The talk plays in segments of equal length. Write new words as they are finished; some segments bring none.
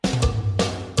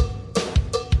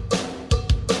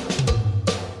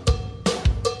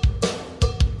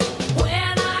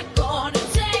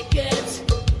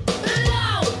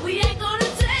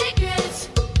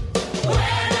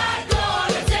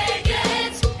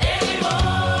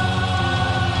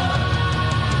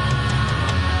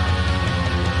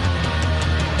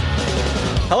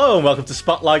Hello and welcome to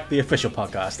Spotlight, the official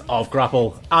podcast of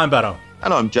Grapple. I'm Benno.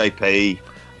 And I'm JP.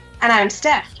 And I'm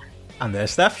Steph. And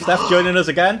there's Steph. Steph joining us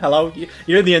again. Hello.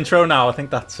 You're in the intro now. I think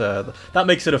that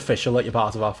makes it official that you're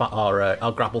part of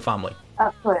our Grapple family.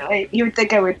 Absolutely. You would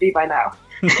think I would be by now.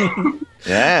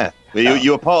 Yeah. Well,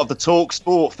 you were part of the Talk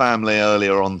Sport family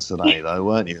earlier on today, though,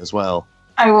 weren't you, as well?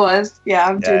 I was. Yeah,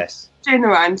 I'm Yes. doing the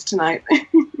rounds tonight.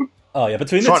 Oh, yeah.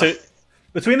 Between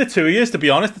the two of you, to be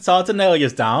honest, it's hard to nail you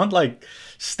down. Like,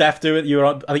 Steph, I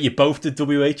think you both did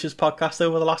WH's podcast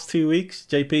over the last 2 weeks.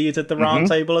 JP, you did the round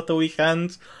table at the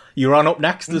weekend. You're on Up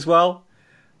Next as well.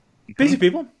 Busy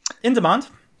people, in demand.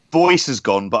 Voice has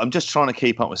gone, but I'm just trying to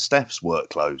keep up with Steph's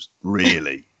workload,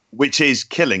 really, which is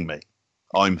killing me,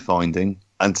 I'm finding.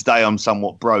 And today I'm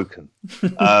somewhat broken.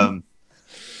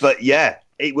 But yeah,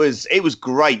 it was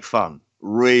great fun.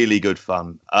 Really good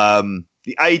fun. The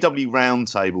AEW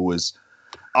roundtable was,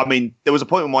 there was a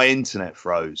point when my internet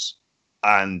froze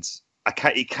and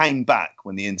it came back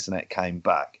when the internet came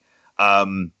back.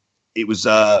 It was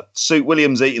Suit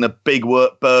Williams eating a big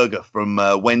burger from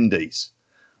Wendy's.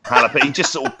 He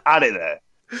just sort of had it there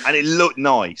and it looked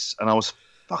nice and I was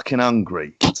fucking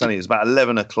hungry. I'm telling you, it was about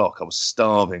 11 o'clock. I was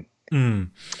starving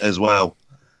as well.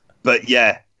 But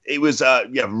yeah, it was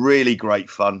really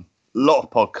great fun. A lot of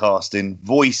podcasting,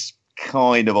 voice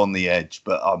kind of on the edge,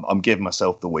 but I'm giving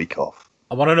myself the week off.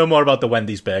 I want to know more about the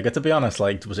Wendy's burger, to be honest.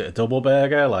 Like, was it a double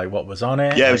burger? Like, what was on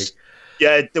it? Yeah,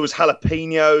 there was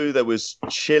jalapeno, there was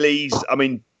chilies.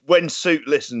 When Suit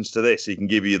listens to this, he can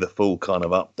give you the full kind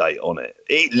of update on it.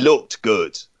 It looked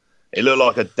good. It looked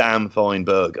like a damn fine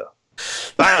burger.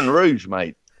 Baton Rouge,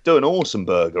 mate. Do an awesome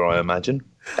burger, I imagine.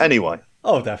 Anyway.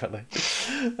 Oh, definitely.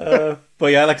 But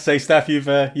yeah, like I say, Steph, you've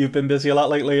been busy a lot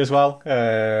lately as well.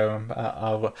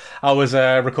 I was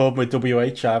recording with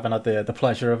WH. I haven't had the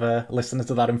pleasure of listening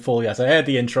to that in full yet. I heard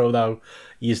the intro though.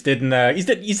 You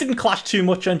didn't clash too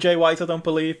much on Jay White, I don't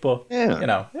believe, but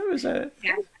yeah. It was a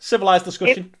civilized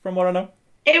discussion from what I know.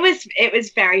 It was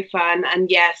very fun,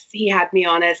 and yes, he had me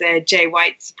on as a Jay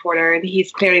White supporter, and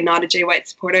he's clearly not a Jay White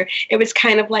supporter. It was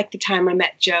kind of like the time I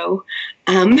met Joe.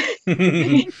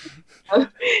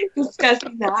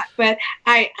 Discussing that, but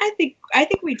I think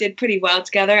we did pretty well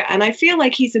together, and I feel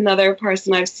like he's another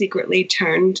person I've secretly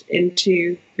turned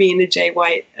into being a Jay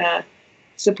White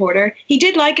supporter. He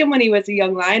did like him when he was a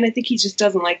young lion. I think he just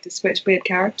doesn't like the Switchblade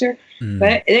character,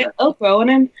 but it'll grow on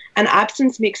him, and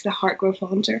absence makes the heart grow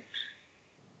fonder.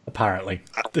 Apparently.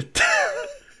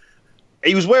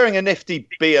 He was wearing a nifty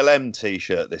BLM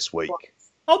t-shirt this week.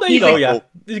 Oh, there you go, yeah.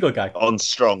 He's a good guy. On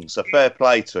Strong, so fair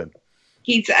play to him.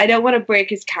 I don't want to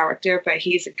break his character, but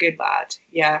he's a good lad.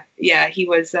 Yeah, he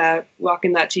was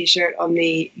rocking that t-shirt on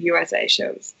the USA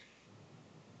shows.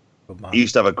 He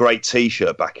used to have a great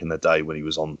t-shirt back in the day when he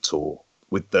was on tour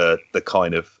with the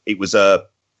kind of, it was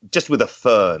just with a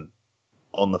fern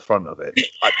on the front of it.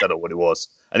 I don't know what it was.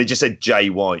 And it just said Jay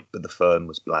White, but the fern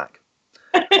was black.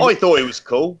 I thought it was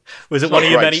cool. Was it one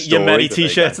of your many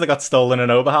t-shirts that got stolen in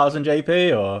Oberhausen,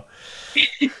 JP, or...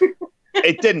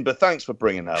 It didn't, but thanks for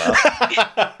bringing that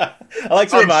up. I like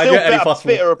to remind you, any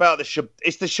possible. Bitter about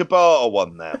it's the Shibata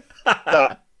one now.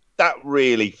 that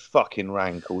really fucking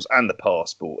rankles, and the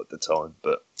passport at the time.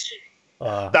 But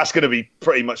that's going to be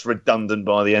pretty much redundant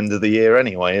by the end of the year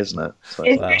anyway, isn't it? So,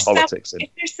 politics. If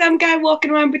there's some guy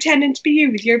walking around pretending to be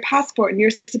you with your passport and your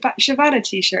Shibata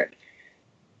t-shirt.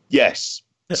 Yes.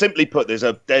 Simply put, there's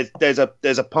a part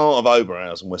of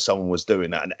Oberhausen where someone was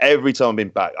doing that, and every time I've been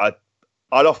back,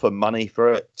 I'd offer money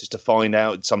for it just to find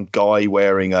out some guy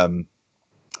wearing a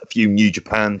few New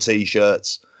Japan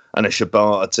t-shirts and a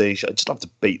Shibata t-shirt. I'd just love to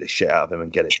beat the shit out of him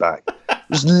and get it back. I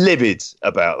was livid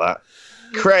about that.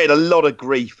 Created a lot of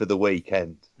grief for the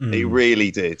weekend. He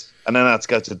really did. And then I had to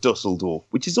go to Dusseldorf,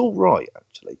 which is all right,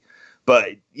 actually.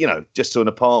 But, just to an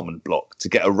apartment block to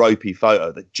get a ropey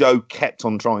photo that Joe kept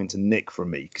on trying to nick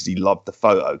from me because he loved the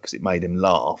photo because it made him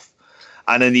laugh.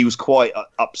 And then he was quite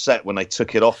upset when they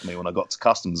took it off me when I got to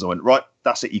customs. I went, right,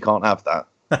 that's it, you can't have that.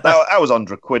 That was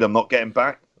 £100 I'm not getting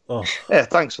back. Oh. Yeah,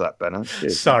 thanks for that, Benno.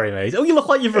 Sorry, mate. Oh, you look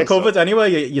like you've recovered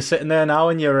anyway. You're sitting there now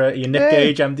in your Nick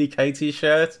Gage MDK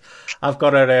t-shirt. I've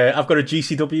got a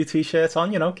GCW t-shirt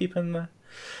on.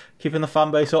 Keeping the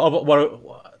fan base. Oh,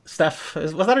 what Steph,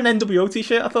 was that an NWO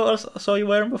t-shirt? I thought I saw you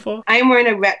wearing before. I'm wearing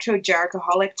a retro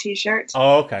Jerichoholic t-shirt.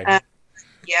 Oh, okay.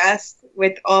 Yes,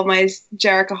 with all my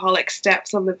Jerichoholic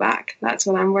steps on the back. That's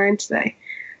what I'm wearing today.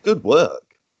 Good work.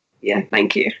 Yeah,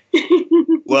 thank you.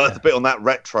 Worth a bit on that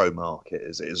retro market,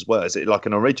 is it as well? Is it like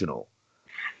an original?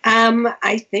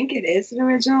 I think it is an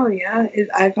original, yeah.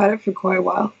 I've had it for quite a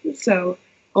while, so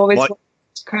always want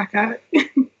to crack out.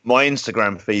 My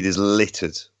Instagram feed is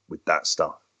littered with that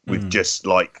stuff. with just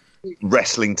like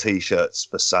wrestling T-shirts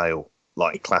for sale,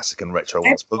 like classic and retro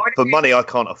ones, for money I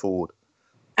can't afford.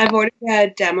 I've ordered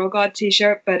a Demo God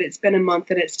T-shirt, but it's been a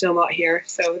month and it's still not here,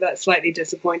 so that's slightly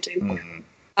disappointing.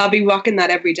 I'll be rocking that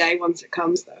every day once it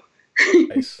comes, though.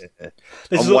 Nice.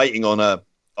 I'm waiting on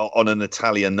an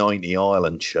Italia 90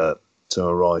 Ireland shirt to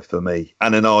arrive for me,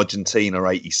 and an Argentina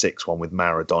 86 one with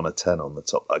Maradona 10 on the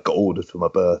top. I got ordered for my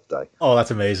birthday. Oh,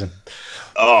 that's amazing.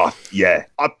 Oh, yeah.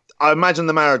 I imagine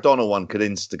the Maradona one could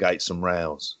instigate some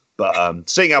rows. But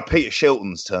seeing how Peter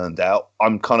Shilton's turned out,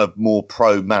 I'm kind of more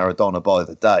pro Maradona by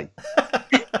the day.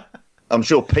 I'm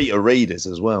sure Peter Reid is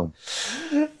as well.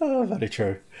 Oh, very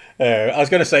true. I was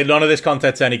going to say none of this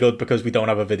content's any good because we don't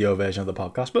have a video version of the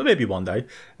podcast, but maybe one day.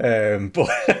 But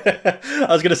I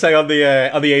was going to say on the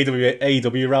AEW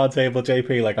roundtable,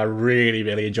 JP, like I really,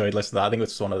 really enjoyed listening to that. I think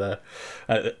it's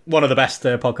one of the best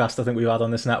podcasts I think we've had on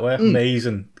this network.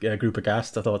 Amazing group of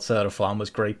guests. I thought Sarah Flan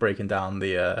was great breaking down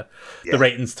the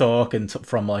ratings talk and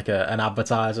from like an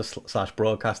advertiser /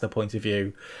 broadcaster point of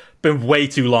view. Been way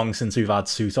too long since we've had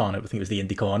Suit on. I think it was the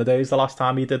Indie Corner days the last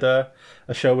time he did a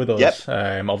show with us.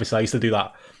 Yep. Obviously, I used to do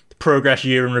that progress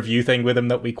year in review thing with him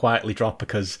that we quietly dropped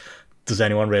because does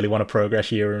anyone really want a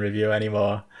progress year in review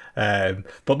anymore?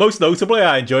 But most notably,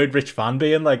 I enjoyed Rich Fan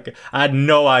being like, I had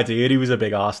no idea he was a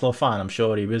big Arsenal fan. I'm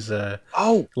sure he was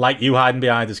like you hiding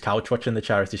behind his couch watching the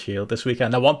Charity Shield this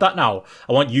weekend. I want that now.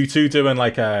 I want you two doing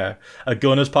like a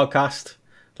Gunners podcast.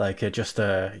 Like just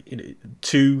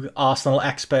two Arsenal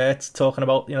experts talking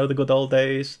about, the good old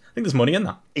days. I think there's money in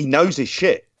that. He knows his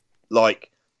shit. Like,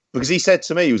 because he said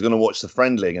to me he was going to watch the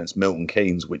friendly against Milton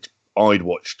Keynes, which I'd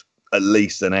watched at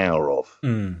least an hour of.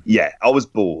 Yeah, I was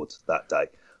bored that day.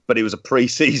 But it was a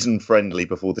pre-season friendly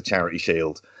before the Charity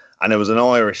Shield. And there was an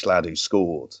Irish lad who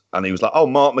scored. And he was like, oh,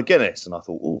 Mark McGuinness. And I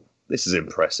thought, oh, this is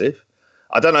impressive.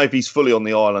 I don't know if he's fully on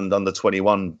the Ireland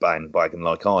under-21 bandwagon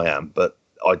like I am, but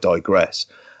I digress.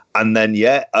 And then,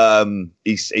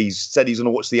 he said he's going to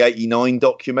watch the 89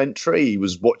 documentary. He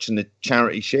was watching the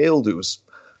Charity Shield. It was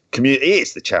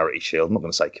it's the Charity Shield. I'm not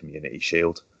going to say Community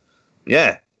Shield.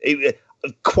 Yeah.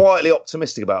 Quietly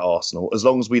optimistic about Arsenal, as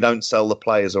long as we don't sell the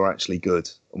players who are actually good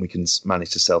and we can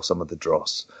manage to sell some of the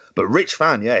dross. But Rich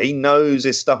Fan, he knows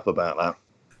his stuff about that.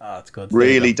 Oh, that's good.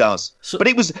 Really does. So, but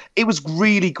it was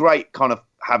really great kind of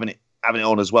having it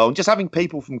on as well. And just having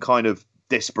people from kind of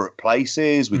disparate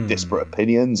places with disparate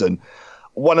opinions. And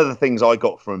one of the things I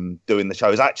got from doing the show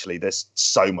is actually there's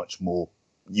so much more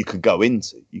you could go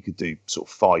into. You could do sort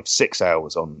of 5-6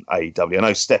 hours on AEW. I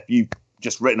know, Steph, you've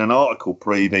just written an article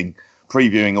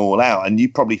previewing All Out, and you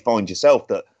probably find yourself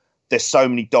that there's so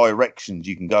many directions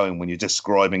you can go in when you're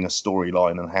describing a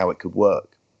storyline and how it could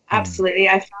work. Absolutely.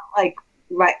 I felt like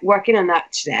working on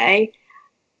that today,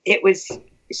 it was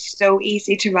so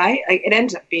easy to write. Like, it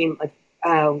ended up being like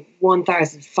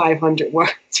 1,500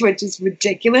 words, which is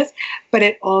ridiculous, but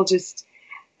it all just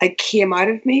came out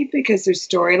of me because their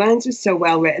storylines are so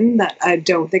well written that I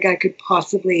don't think I could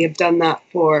possibly have done that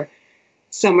for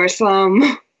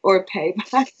SummerSlam or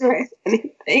Payback or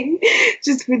anything.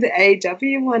 Just for the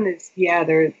AEW one, their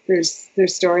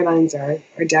storylines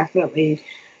are definitely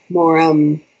more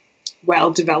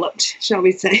well developed, shall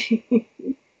we say.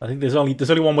 I think there's only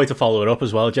one way to follow it up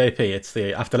as well, JP. It's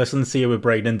after listening to you with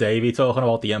Braden and Davey talking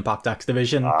about the Impact X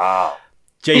division.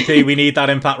 JP, we need that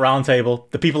Impact Roundtable.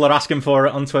 The people are asking for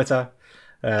it on Twitter.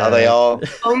 They are.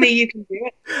 Only you can do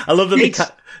it. I love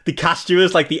that they cast you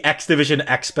as like the X Division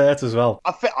expert as well.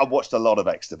 I watched a lot of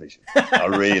X Division. I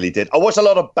really did. I watched a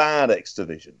lot of bad X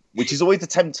Division, which is always the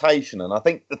temptation. And I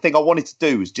think the thing I wanted to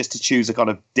do was just to choose a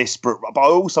kind of disparate. But I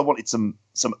also wanted some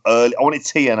early. I wanted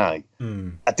TNA.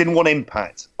 I didn't want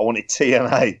Impact. I wanted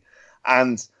TNA,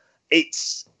 and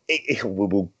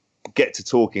we'll get to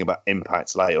talking about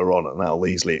Impact later on, and that'll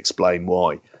easily explain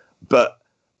why. But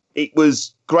it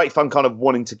was great fun kind of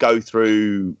wanting to go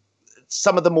through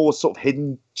some of the more sort of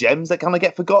hidden gems that kind of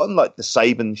get forgotten, like the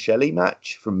Saban Shelley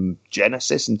match from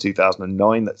Genesis in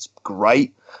 2009. That's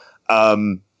great.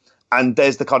 And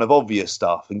there's the kind of obvious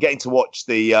stuff, and getting to watch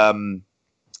the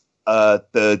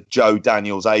Joe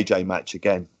Daniels AJ match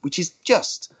again, which is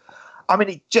just,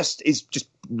 it just is just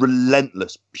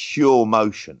relentless, pure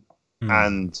motion.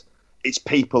 And it's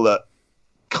people at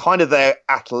kind of their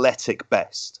athletic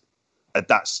best at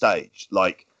that stage.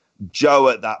 Like Joe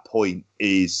at that point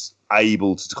is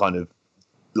able to kind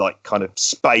of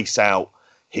space out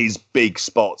his big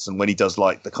spots, and when he does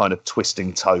like the kind of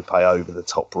twisting tope over the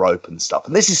top rope and stuff.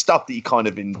 And this is stuff that you kind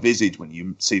of envisage when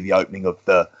you see the opening of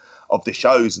the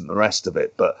shows and the rest of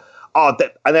it. But and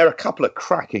there are a couple of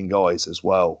cracking guys as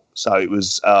well. So it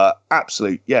was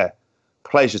absolute,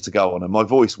 pleasure to go on, and my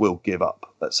voice will give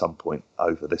up at some point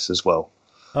over this as well.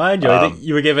 I enjoyed it.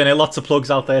 You were giving it lots of plugs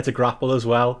out there to Grapple as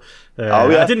well. Oh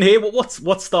yeah. I didn't hear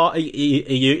what star are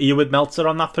you with Meltzer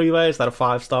on that 3-way? Is that a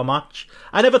 5-star match?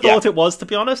 I never thought it was, to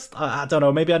be honest. I don't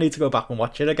know. Maybe I need to go back and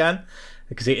watch it again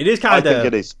because it is kind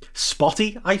of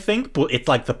spotty. I think, but it's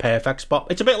like the perfect spot.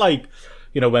 It's a bit like,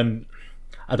 you know, when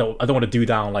I don't want to do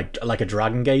down like a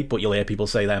Dragon Gate, but you'll hear people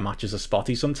say their matches are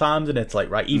spotty sometimes, and it's like,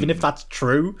 right, even if that's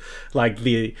true, like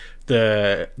the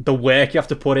work you have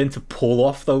to put in to pull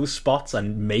off those spots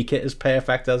and make it as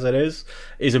perfect as it is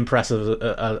impressive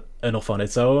enough on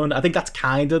its own. I think that's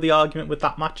kind of the argument with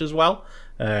that match as well.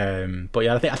 But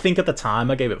yeah, I think at the time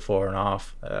I gave it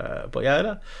 4.5. But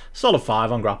yeah, solid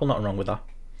 5 on Grapple. Nothing wrong with that.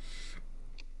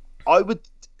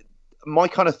 My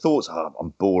kind of thoughts are, I'm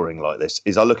boring like this,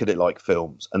 is I look at it like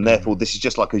films, and therefore this is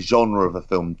just like a genre of a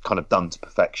film kind of done to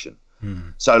perfection.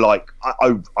 So like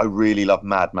I really love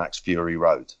Mad Max Fury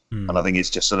Road, and I think it's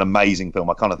just an amazing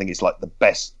film. I kind of think it's like the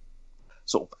best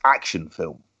sort of action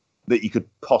film that you could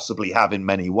possibly have in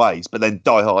many ways. But then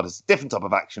Die Hard is a different type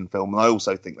of action film, and I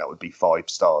also think that would be 5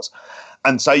 stars.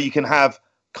 And so you can have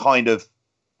kind of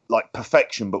like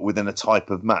perfection, but within a type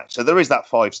of match. So there is that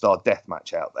 5-star death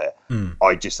match out there.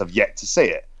 I just have yet to see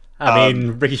it. I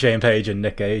mean, Ricochet Page and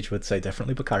Nick Gage would say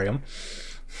differently, but carry on.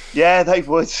 Yeah, they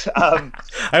would. I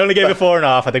only gave it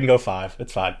 4.5. I didn't go 5.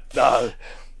 It's fine. No,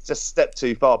 it's just a step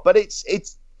too far. But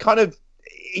it's kind of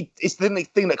it's the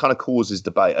thing that kind of causes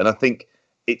debate, and I think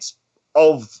it's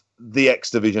of the X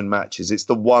Division matches, it's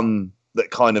the one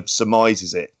that kind of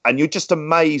surmises it, and you're just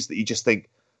amazed that you just think,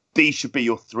 these should be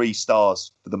your 3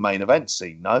 stars for the main event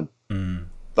scene, no?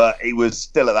 But it was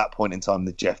still at that point in time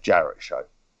the Jeff Jarrett show.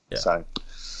 Yeah. So,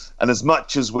 and as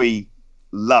much as we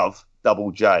love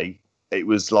Double J, it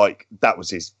was like that was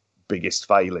his biggest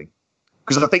failing.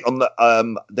 Because I think on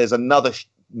the there's another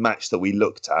match that we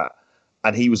looked at,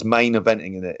 and he was main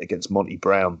eventing in it against Monty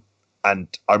Brown. And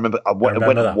I remember I went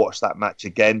and watched that match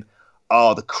again.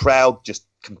 Oh, the crowd just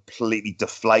completely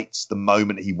deflates the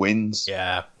moment he wins.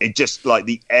 Yeah. It just like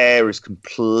the air is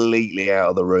completely out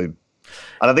of the room.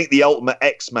 And I think the Ultimate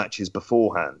X match is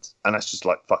beforehand, and that's just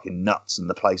like fucking nuts, and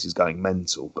the place is going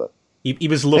mental. But he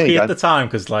was lucky at the time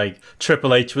because like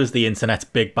Triple H was the internet's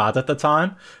big bad at the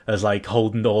time, as like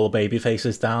holding all the baby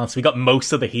faces down. So he got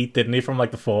most of the heat, didn't he, from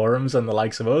like the forums and the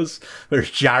likes of us.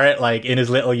 Whereas Jarrett, like in his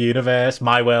little universe,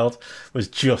 my world, was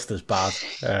just as bad.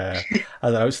 I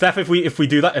don't know, Steph. If we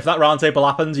do that, if that roundtable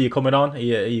happens, are you coming on? Are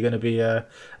you going to be? Are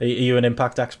you an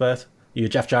Impact expert? Are you a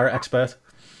Jeff Jarrett expert?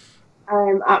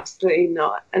 I'm absolutely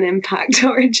not an Impact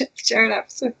or a Jeff Jarrett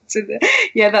episode. So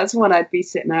that's one I'd be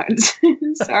sitting out.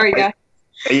 Sorry, guys.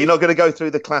 Are you not going to go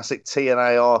through the classic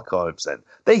TNA archives then?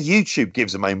 Their YouTube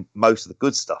gives them most of the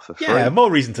good stuff for free. Yeah,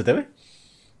 more reason to do it.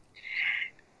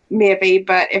 Maybe,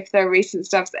 but if their recent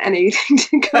stuff's anything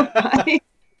to go by.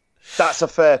 That's a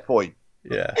fair point.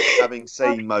 Yeah. Having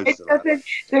seen most of that.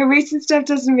 The recent stuff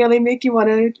doesn't really make you want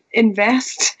to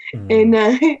invest in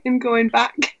going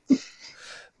back.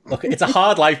 Look, it's a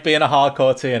hard life being a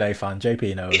hardcore TNA fan.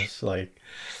 JP knows. Like,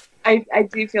 I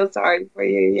do feel sorry for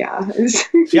you. Yeah.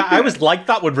 Yeah, I was like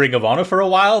that with Ring of Honor for a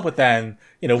while, but then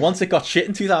once it got shit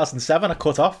in 2007, I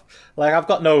cut off. Like, I've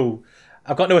got no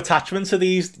attachment to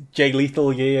these Jay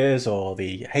Lethal years or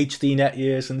the HD Net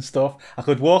years and stuff. I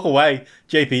could walk away.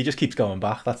 JP just keeps going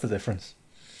back. That's the difference.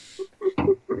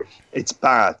 It's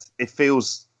bad. It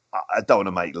feels. I don't want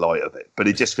to make light of it, but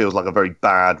it just feels like a very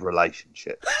bad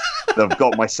relationship that I've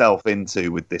got myself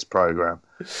into with this program.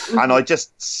 And I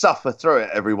just suffer through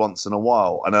it every once in a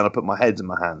while, and then I put my head in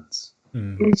my hands.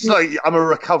 It's like I'm a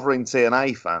recovering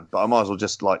TNA fan, but I might as well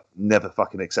just like never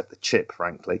fucking accept the chip,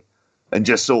 frankly, and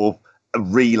just sort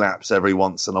of relapse every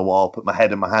once in a while, put my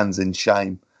head in my hands in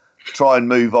shame, try and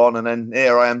move on, and then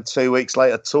here I am 2 weeks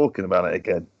later talking about it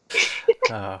again.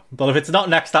 But if it's not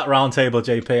next that round table,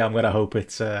 JP, I'm going to hope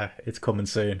it's coming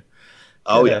soon.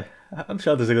 Oh yeah, I'm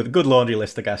sure there's a good laundry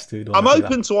list of guests who. I'm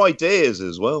open to ideas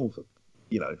as well,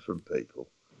 from people.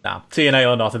 Nah, TNA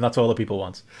or nothing. That's all the people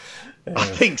want. I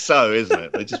think so, isn't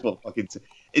it? They just want fucking.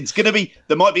 It's going to be.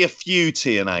 There might be a few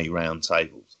TNA round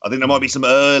tables. I think there might be some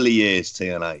early years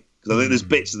TNA because I think there's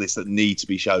bits of this that need to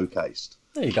be showcased.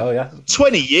 There you go. Yeah,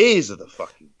 20 years of the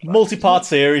fucking multi-part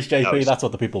series, JP. No, that's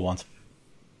what the people want.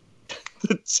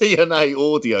 The TNA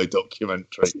audio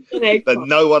documentary that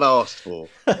no one asked for,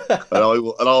 and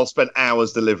I'll spend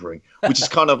hours delivering, which is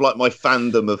kind of like my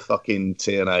fandom of fucking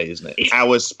TNA, isn't it?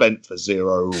 Hours spent for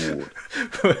zero reward,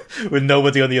 with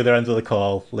nobody on the other end of the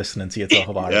call listening to you talk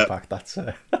about Impact. That's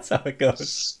how it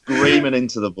goes. Screaming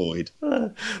into the void.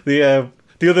 The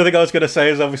other thing I was going to say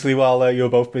is obviously while you're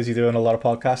both busy doing a lot of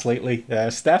podcasts lately,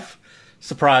 Steph,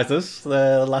 surprised us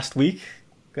last week.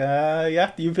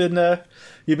 You've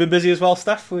been busy as well,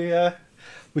 Steph. We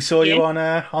saw you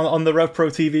on the Rev Pro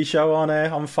TV show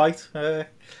on Fight.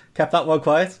 Kept that one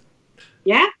quiet.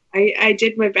 Yeah, I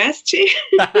did my best too.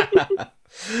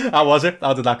 How was it?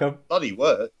 How did that go? Bloody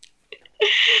work.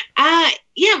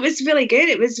 Yeah, it was really good.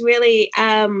 It was really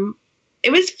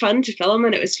it was fun to film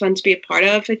and it was fun to be a part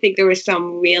of. I think there were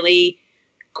some really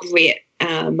great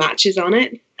matches on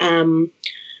it.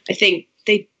 I think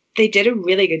they did a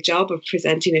really good job of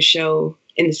presenting a show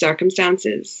in the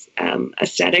circumstances,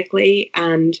 aesthetically,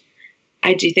 and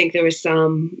I do think there was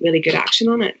some really good action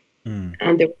on it.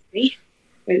 And there was me,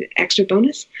 an extra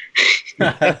bonus.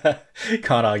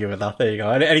 Can't argue with that. There you go.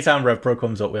 Anytime Rev Pro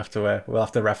comes up, we'll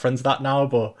have to reference that now.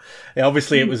 But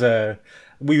obviously, it was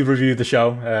we reviewed the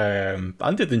show.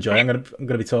 I did enjoy it. I'm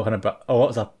gonna be talking about. Oh, what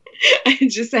was that? I'm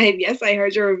just saying, yes, I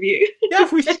heard your review. Yeah,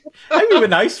 we were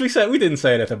nice. We didn't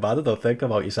say anything bad, I don't think,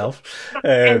 about yourself.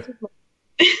 That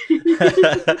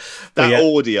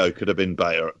audio could have been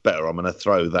better. I'm going to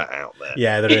throw that out there.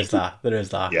 Yeah, there is that.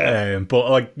 Yeah. But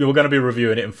like, we're going to be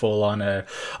reviewing it in full on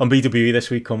BWE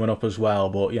this week coming up as well.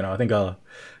 But I think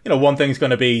one thing's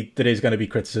going to be there is going to be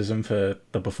criticism for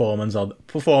the performers on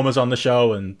the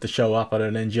show and the show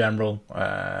happening in general.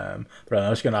 But I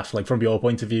was going to ask, like, from your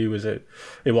point of view,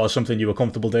 it was something you were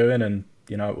comfortable doing, and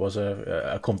it was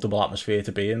a comfortable atmosphere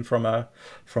to be in from the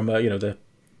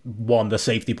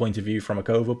safety point of view, from a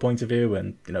COVID point of view,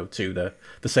 and to the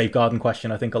safeguarding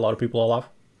question I think a lot of people all have.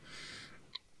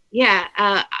 Yeah,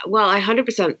 well, I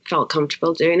 100% felt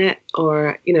comfortable doing it,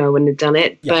 or when I'd done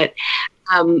it. Yeah. But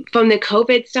from the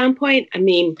COVID standpoint, I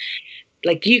mean,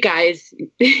 like, you guys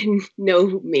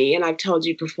know me, and I've told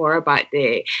you before about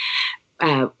the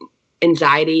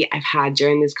anxiety I've had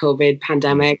during this COVID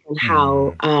pandemic, and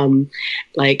how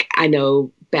I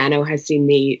know Benno has seen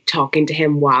me talking to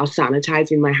him while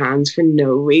sanitizing my hands for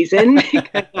no reason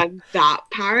because I'm that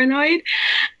paranoid.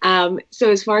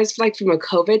 So as far as, like, from a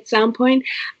COVID standpoint,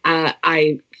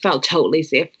 I felt totally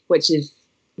safe, which is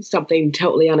something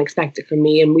totally unexpected for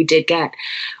me. And we did get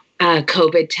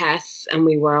COVID tests, and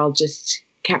we were all just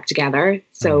kept together.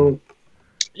 So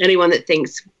anyone that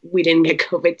thinks we didn't get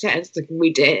COVID tests, like,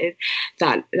 we did,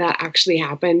 that actually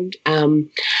happened.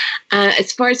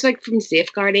 As far as, like, from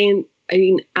safeguarding, I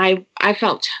mean, I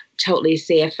felt totally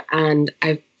safe, and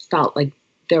I felt like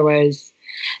there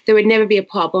would never be a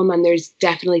problem, and there's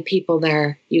definitely people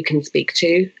there you can speak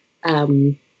to,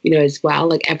 as well.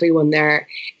 Like, everyone there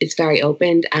is very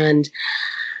open, and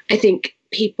I think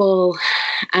people,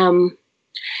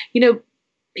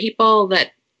 people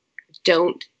that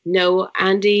don't know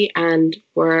Andy and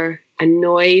were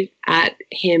annoyed at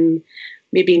him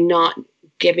maybe not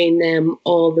giving them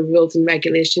all the rules and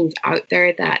regulations out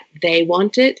there that they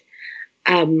wanted.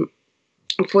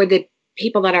 For the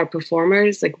people that are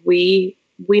performers, like, we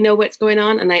know what's going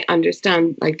on, and I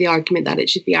understand, like, the argument that it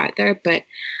should be out there. But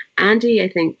Andy, I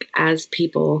think, as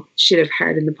people should have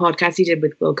heard in the podcast he did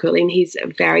with Will Cooling, he's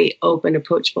a very open,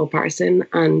 approachable person.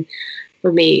 And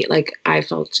for me, like, I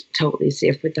felt totally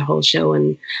safe with the whole show,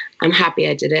 and I'm happy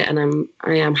I did it, and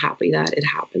I am happy that it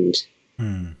happened.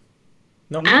 No,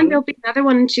 and there'll be another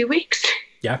one in 2 weeks.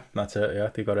 Yeah, that's it. Yeah,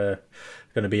 they've got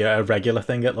going to be a regular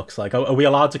thing, it looks like. Are we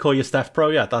allowed to call you Steph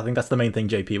Pro yet? I think that's the main thing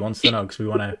JP wants to know, because we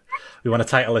want to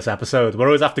title this episode. We're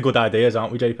always after good ideas,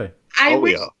 aren't we, JP? I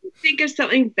wish you think of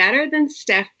something better than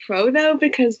Steph Pro, though,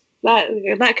 because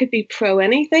that could be pro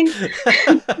anything.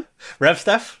 Rev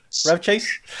Steph? Rev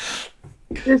Chase?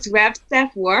 Does Rev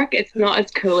Steph work? It's not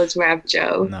as cool as Rev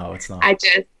Joe. No, it's not.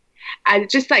 I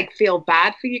just like feel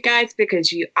bad for you guys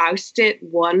because you ousted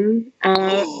you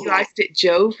ousted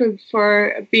Joe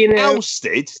for being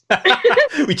ousted.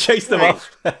 We chased them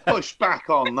off. Push back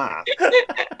on that.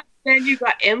 Then you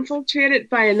got infiltrated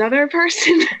by another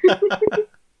person.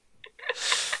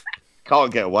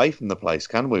 Can't get away from the place,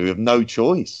 can we? We have no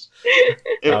choice.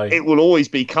 It will always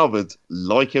be covered,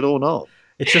 like it or not.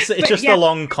 It's just a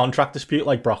long contract dispute,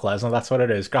 like Brock Lesnar. That's what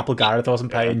it is. Grapple Garrett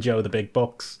wasn't paying Joe the big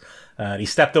bucks. He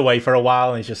stepped away for a while,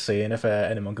 and he's just seeing if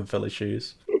anyone can fill his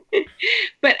shoes.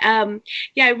 But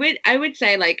I would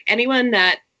say, like, anyone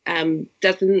that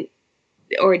doesn't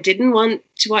or didn't want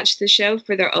to watch the show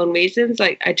for their own reasons,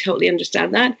 like, I totally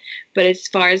understand that. But as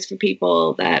far as for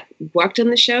people that worked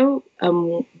on the show,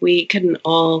 we can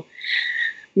all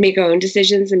make our own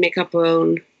decisions and make up our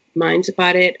own minds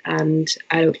about it. And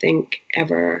I don't think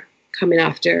ever coming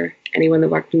after anyone that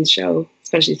worked on the show,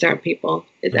 especially certain people,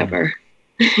 is ever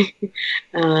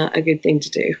a good thing to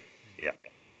do. Yeah.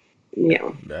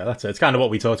 Yeah. Yeah, that's it. It's kind of what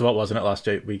we talked about, wasn't it, last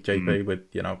week, JP? With,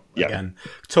 Yeah. again,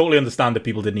 totally understand that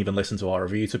people didn't even listen to our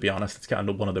review, to be honest. It's kind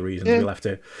of one of the reasons we left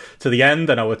it to the end.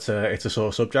 I know it's a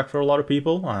sore subject for a lot of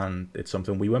people, and it's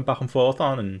something we went back and forth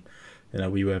on,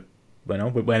 and we weren't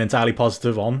entirely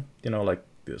positive on, like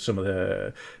some of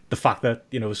the fact that,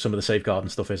 some of the safeguarding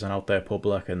stuff isn't out there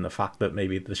public, and the fact that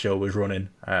maybe the show was running,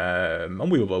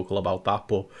 and we were vocal about that,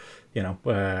 but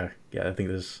I think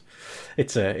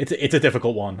it's a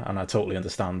difficult one, and I totally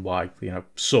understand why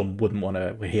some wouldn't want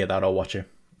to hear that or watch it.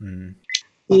 I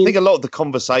think a lot of the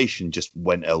conversation just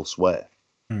went elsewhere.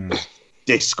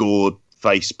 Discord,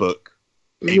 Facebook.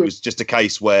 It was just a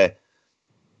case where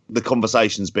the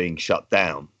conversation's being shut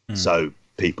down, so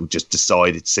people just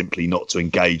decided simply not to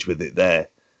engage with it there,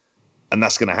 and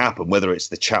that's going to happen whether it's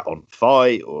the chat on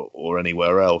Fight or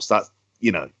anywhere else. That's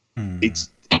it's.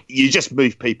 You just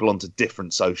move people onto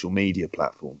different social media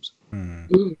platforms.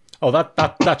 Oh,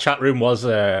 that chat room was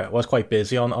quite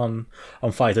busy on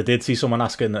Fight. I did see someone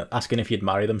asking if you'd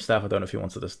marry them, Steph. I don't know if you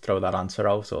wanted to throw that answer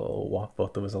out or what,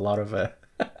 but there was a lot of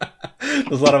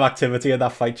there's a lot of activity in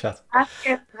that Fight chat.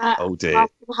 Oh dear!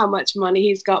 Ask him how much money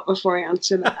he's got before I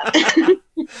answer that.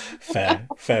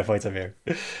 fair point of view.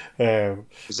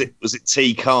 Was it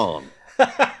T Khan?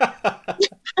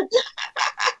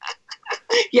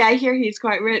 Yeah, I hear he's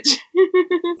quite rich.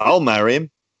 I'll marry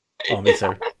him. Oh, me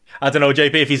too. I don't know,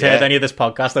 JP, if he's heard any of this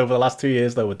podcast over the last 2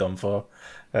 years, though, we're done for.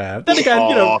 Then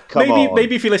again,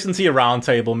 maybe if you listen to your round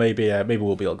table, maybe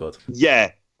we'll be all good.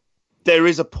 Yeah, there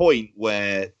is a point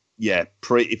where,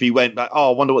 if he went back, I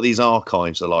wonder what these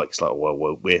archives are like. It's like,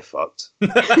 well we're fucked.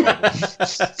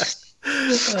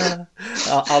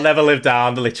 I'll never live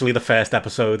down literally the first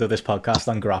episode of this podcast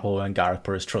on Grapple when Gareth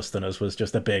put his trust in us was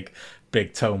just a big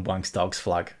Tone Blanks Dogs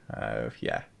flag.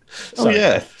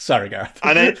 Sorry, Gareth.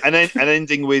 and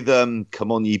ending with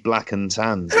 "Come on, ye black and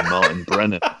tans" and Martin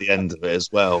Brennan at the end of it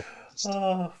as well.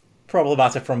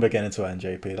 Problematic from beginning to end,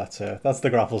 JP. That's the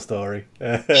Grapple story.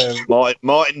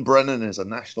 Martin Brennan is a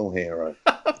national hero.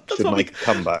 Should make a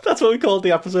comeback. That's what we called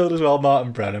the episode as well,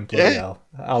 Martin Brennan. Bloody hell.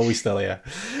 Are we still here?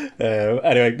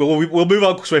 Anyway, we'll move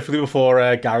on swiftly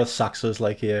before Gareth sacks us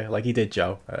like he did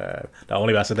Joe.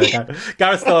 Only messing there.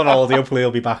 Gareth's still on holiday. Hopefully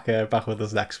he'll be back with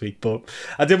us next week. But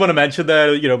I did want to mention there,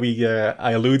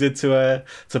 I alluded to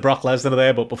Brock Lesnar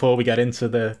there, but before we get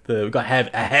into we've got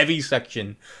a heavy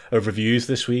section of reviews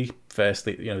this week.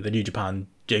 Firstly, the New Japan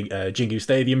Jingu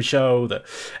Stadium show, the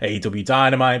AEW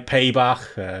Dynamite,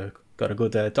 Payback. Got a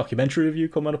good documentary review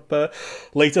coming up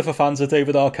later for fans of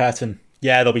David Arquette, and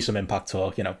there'll be some Impact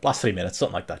talk. Last 3 minutes,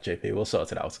 something like that. JP, we'll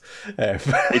sort it out.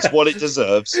 It's what it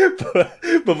deserves.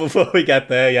 but before we get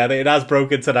there, it has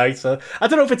broken tonight. So I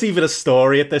don't know if it's even a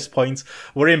story at this point.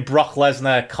 We're in Brock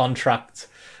Lesnar contract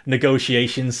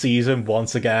negotiation season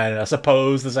once again. I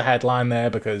suppose there's a headline there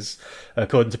because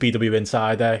according to PW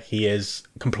Insider, he is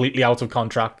completely out of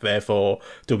contract. Therefore,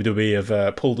 WWE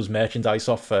have pulled his merchandise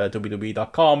off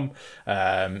WWE.com.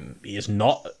 He is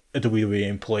not a WWE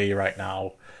employee right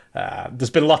now. There's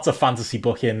been lots of fantasy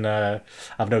booking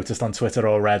I've noticed on Twitter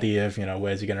already of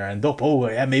where's he going to end up.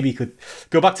 Maybe he could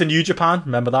go back to New Japan.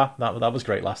 Remember that was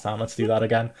great last time. Let's do that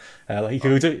again. He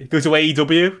could go to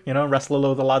AEW, wrestle a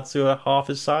load of lads who are half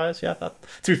his size. To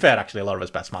be fair, actually a lot of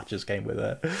his best matches came with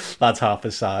lads half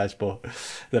his size, but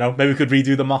maybe we could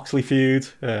redo the Moxley feud.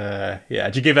 Do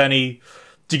you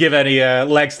give any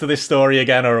legs to this story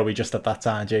again, or are we just at that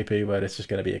time, JP, where it's just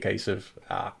going to be a case of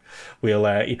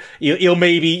you'll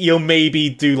maybe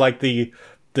do like the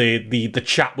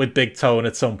chat with Big Tone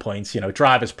at some point,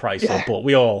 drive his price up, but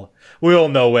we all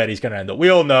know where he's going to end up. We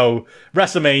all know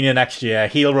WrestleMania next year,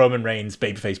 heel Roman Reigns,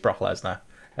 babyface Brock Lesnar.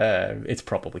 It's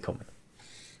probably coming.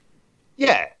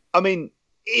 Yeah, I mean,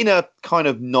 in a kind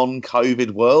of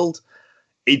non-COVID world,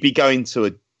 he'd be going to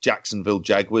a Jacksonville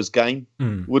Jaguars game,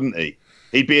 wouldn't he?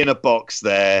 He'd be in a box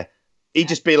there. He'd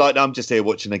just be like, no, I'm just here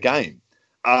watching a game,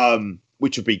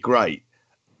 which would be great.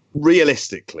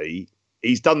 Realistically,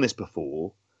 he's done this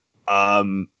before.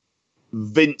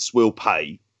 Vince will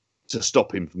pay to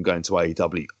stop him from going to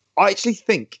AEW. I actually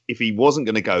think if he wasn't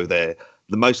going to go there,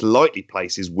 the most likely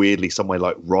place is weirdly somewhere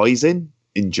like Rising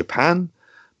in Japan,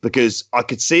 because I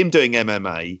could see him doing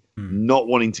MMA, not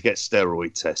wanting to get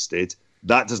steroid tested.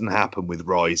 That doesn't happen with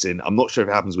Rising. I'm not sure if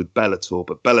it happens with Bellator,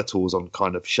 but Bellator's on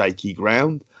kind of shaky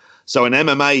ground. So in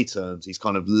MMA terms, he's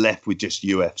kind of left with just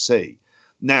UFC.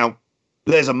 Now,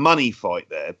 there's a money fight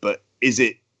there, but is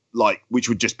it which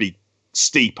would just be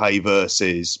Stipe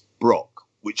versus Brock,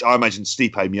 which I imagine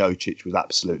Stipe Miocic would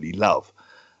absolutely love.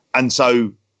 And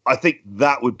so I think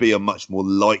that would be a much more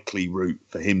likely route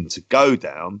for him to go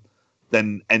down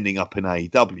than ending up in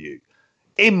AEW.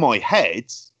 In my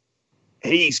head,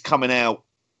 he's coming out.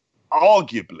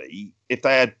 Arguably, if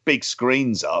they had big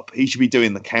screens up, he should be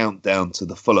doing the countdown to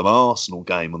the Fulham Arsenal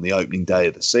game on the opening day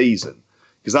of the season,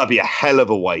 because that'd be a hell of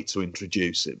a way to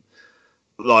introduce him.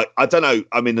 Like, I don't know.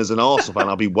 I mean, as an Arsenal fan,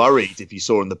 I'd be worried if you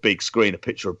saw on the big screen a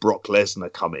picture of Brock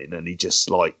Lesnar come in and he just,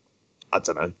 like, I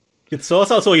don't know. You'd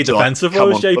sort out all your defensive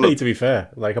roles, JP, Fulham. to be fair.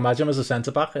 Like, imagine him as a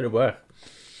centre-back, it'd work.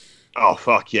 Oh,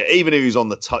 fuck yeah. Even if he was on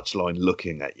the touchline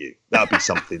looking at you, that'd be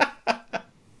something.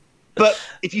 But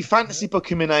if you fantasy book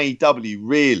him in AEW,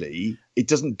 really, it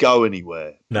doesn't go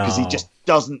anywhere. No. Because he just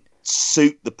doesn't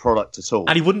suit the product at all.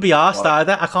 And he wouldn't be arsed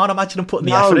either. I can't imagine him putting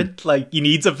the effort in. Like, he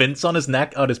needs a Vince on his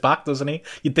neck, on his back, doesn't he?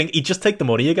 You'd think he'd just take the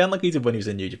money again like he did when he was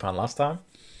in New Japan last time.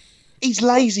 He's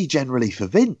lazy generally for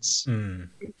Vince.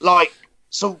 Like,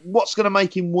 so what's going to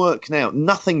make him work now?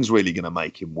 Nothing's really going to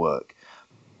make him work.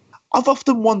 I've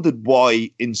often wondered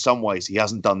why, in some ways, he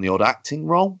hasn't done the odd acting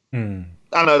role.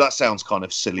 I know that sounds kind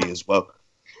of silly as well.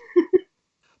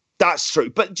 That's true.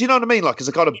 But do you know what I mean? Like, as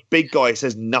a kind of big guy who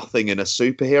says nothing in a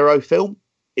superhero film,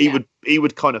 he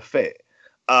would kind of fit.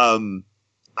 And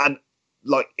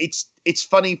like, it's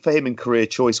funny for him in career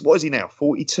choice. What is he now?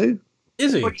 42?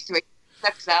 Is he? 43.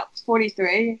 That's up.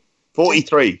 43.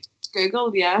 43.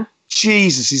 Googled, yeah.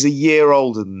 Jesus, he's a year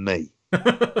older than me.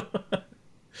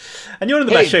 And you're in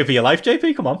the best shape of your life,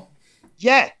 JP. Come on.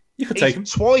 Yeah. You could take him.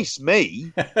 Twice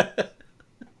me.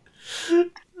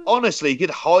 Honestly, he could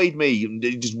hide me and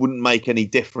it just wouldn't make any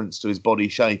difference to his body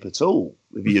shape at all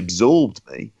if he absorbed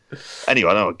me. Anyway,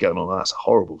 I don't know what's going on. That's a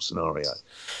horrible scenario.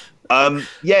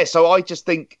 Yeah, so I just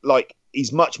think, like,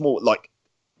 he's much more, like,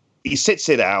 he sits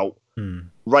it out.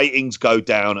 Ratings go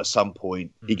down at some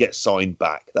point. He gets signed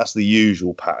back. That's the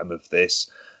usual pattern of this.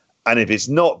 And if it's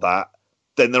not that,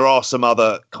 then there are some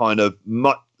other kind of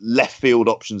left field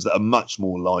options that are much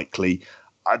more likely.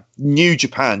 New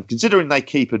Japan, considering they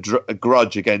keep a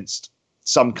grudge against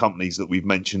some companies that we've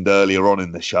mentioned earlier on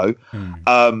in the show,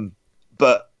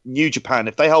 but New Japan,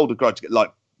 if they hold a grudge,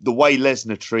 like the way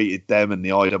Lesnar treated them and the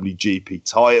IWGP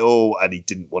title, and he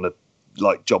didn't want to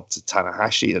like job to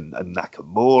Tanahashi and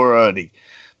Nakamura, and he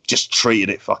just treated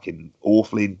it fucking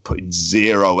awfully and put in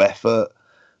zero effort.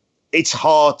 It's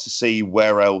hard to see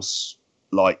where else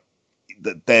like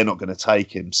that they're not going to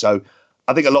take him. So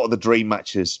I think a lot of the dream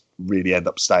matches really end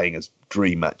up staying as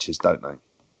dream matches, don't they?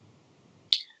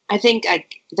 I think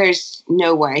there's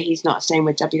no way he's not staying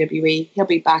with WWE. He'll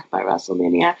be back by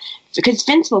WrestleMania because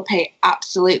Vince will pay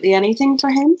absolutely anything for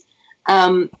him.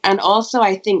 And also,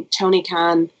 I think Tony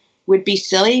Khan would be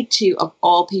silly to, of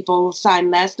all people,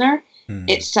 sign Lesnar.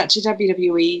 It's such a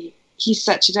WWE. He's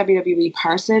such a WWE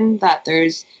person that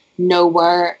there's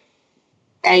nowhere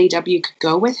AEW could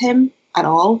go with him at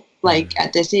all. Like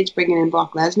at this age, bringing in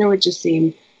Brock Lesnar would just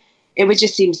seem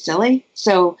silly.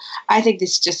 So I think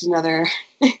this is just another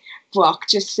Brock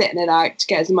just sitting it out to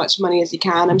get as much money as he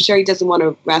can. I'm sure he doesn't want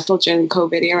to wrestle during the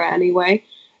COVID era anyway.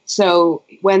 So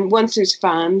once there's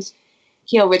fans,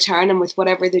 he'll return, and with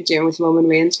whatever they're doing with Roman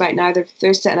Reigns right now,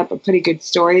 they're setting up a pretty good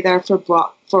story there for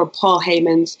Paul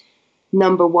Heyman's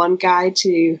number one guy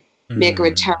to make a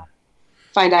return,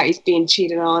 find out he's being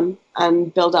cheated on,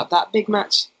 and build up that big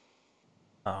match.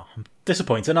 Oh, I'm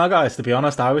disappointed now, guys, to be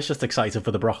honest. I was just excited for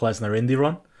the Brock Lesnar indie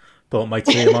run. Thought might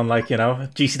see him on, like, you know,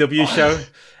 GCW show,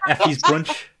 Effie's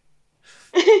Brunch.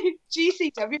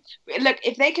 GCW. Look,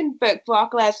 if they can book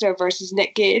Brock Lesnar versus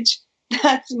Nick Gage,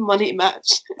 that's a money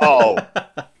match. Oh,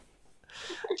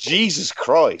 Jesus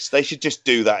Christ. They should just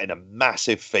do that in a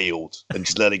massive field and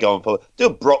just let it go on for... Do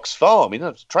a Brock's Farm. You don't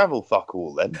have to travel fuck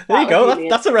all then. There you go.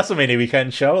 That's a WrestleMania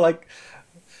weekend show. Like,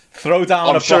 throw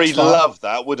down I'm sure Brock's he'd Farm. love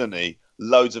that, wouldn't he?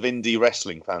 Loads of indie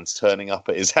wrestling fans turning up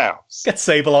at his house. Get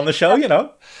Sable on the show, you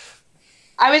know.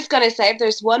 I was going to say, if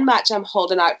there's one match I'm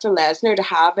holding out for Lesnar to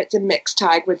have, it's a mixed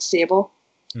tag with Sable.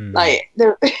 Like,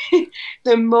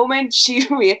 the moment she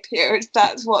reappears,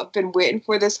 that's what I've been waiting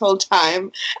for this whole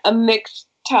time. A mixed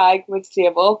tag with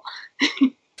Sable.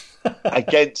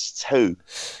 Against who?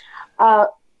 Oh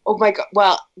my God.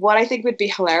 Well, what I think would be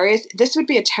hilarious, this would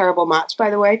be a terrible match, by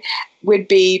the way, would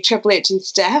be Triple H and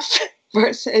Steph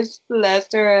versus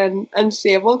Lesnar and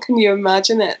Sable. Can you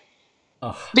imagine it?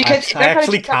 Oh, because I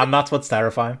actually can. That's what's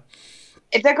terrifying.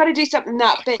 If they're going to do something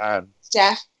that big,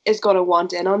 Steph is going to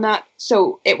want in on that.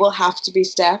 So it will have to be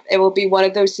Steph. It will be one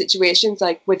of those situations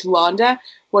like with Ronda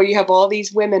where you have all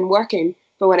these women working,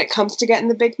 but when it comes to getting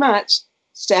the big match,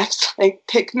 Steph's like,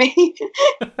 pick me.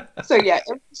 So yeah, it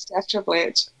would be Steph Triple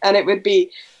H. And it would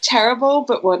be terrible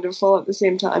but wonderful at the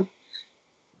same time.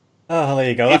 Oh, there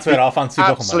you go. That's where our fancy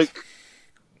booking was.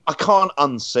 I can't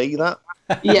unsee that.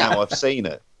 Yeah. Now I've seen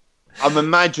it. I'm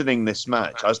imagining this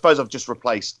match. I suppose I've just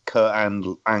replaced Kurt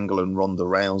Angle and Ronda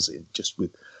Rousey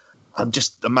I'm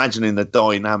just imagining the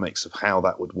dynamics of how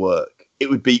that would work. It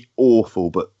would be awful,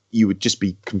 but you would just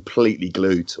be completely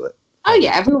glued to it. Oh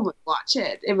yeah, everyone would watch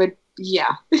it. It would,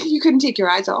 yeah. You couldn't take your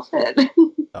eyes off it.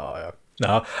 Oh yeah.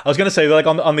 No, I was gonna say, like,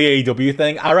 on the AEW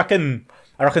thing, I reckon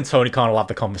Tony Khan will have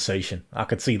the conversation. I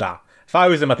could see that. If I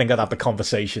was him, I think I'd have the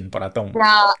conversation, but I don't. No,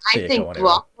 I think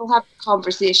Brock will have the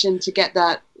conversation to get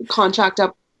that contract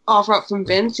offer up from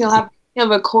Vince. He'll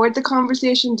record the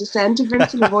conversation to send to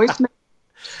Vince in a voicemail.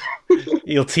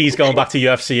 He'll tease going back to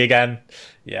UFC again.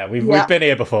 Yeah, we've been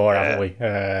here before, haven't we?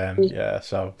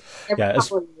 So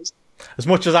as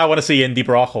much as I want to see Indy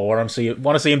Brock, or want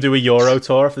to see him do a Euro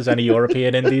tour, if there's any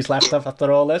European indies left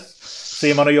after all this, see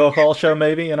him on a York Hall show,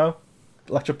 maybe,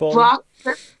 Electric Ball.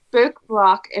 Book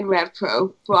Brock in Rev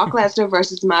Pro. Brock Lesnar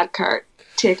versus Mad Kurt.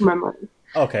 Take my money.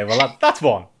 Okay, well that's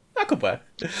one. That could work.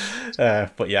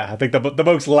 But yeah, I think the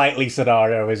most likely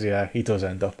scenario is he does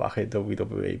end up back in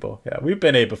WWE. But yeah, we've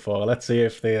been here before. Let's see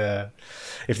if they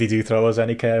do throw us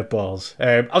any curveballs.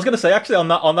 I was going to say, actually, on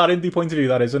that indie point of view,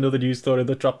 that is another news story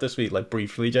that dropped this week. Like,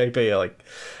 briefly,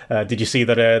 JP, did you see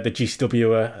that the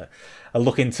GCW are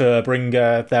looking to bring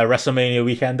their WrestleMania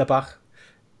weekender back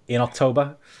in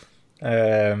October?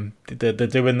 They're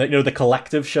doing the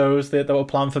collective shows that were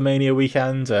planned for Mania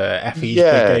weekend. Effie's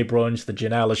Big Day Brunch, the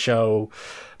Janela show.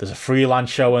 There's a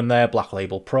freelance show in there, Black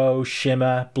Label Pro,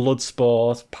 Shimmer,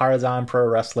 Bloodsport, Paradigm Pro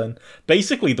Wrestling.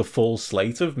 Basically the full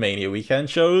slate of Mania weekend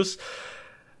shows.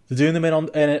 They're doing them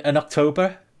in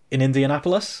October in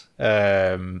Indianapolis.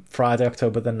 Friday,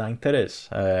 October the 9th it is,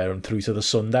 through to the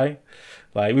Sunday.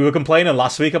 Like, we were complaining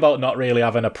last week about not really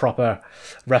having a proper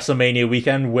WrestleMania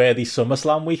weekend, worthy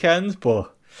SummerSlam weekend,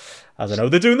 but I don't know.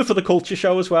 They're doing it for the Culture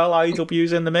Show as well.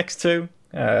 IEW's in the mix too.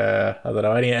 I don't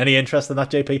know. Any interest in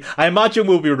that, JP? I imagine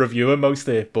we'll be reviewing most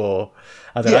of it, but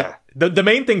I don't know. The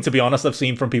main thing, to be honest, I've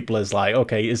seen from people is like,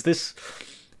 okay, does this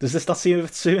not seem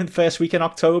soon? First week in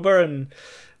October, and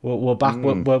we're back.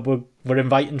 We're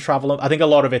inviting travel. I think a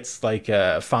lot of it's like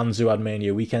fans who had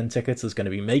Mania weekend tickets. There's going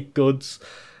to be make goods.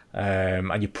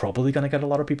 And you're probably going to get a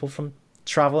lot of people from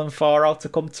traveling far out to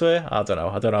come to it. I don't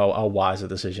know how wise a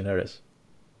decision it is.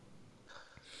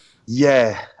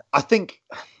 Yeah, I think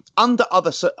under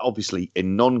obviously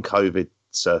in non-COVID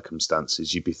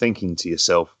circumstances, you'd be thinking to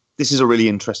yourself, this is a really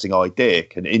interesting idea.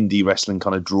 Can indie wrestling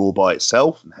kind of draw by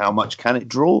itself, and how much can it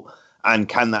draw, and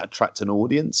can that attract an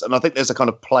audience? And I think there's a kind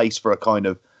of place for a kind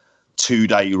of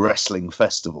 2-day wrestling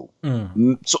festival,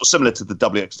 sort of similar to the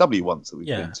WXW ones that we've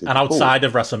been to. And outside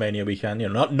of WrestleMania weekend,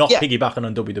 not piggybacking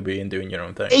on WWE and doing your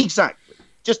own thing. Exactly,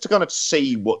 just to kind of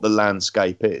see what the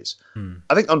landscape is.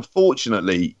 I think,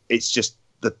 unfortunately, it's just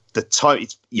the time.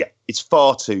 It's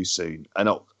far too soon, and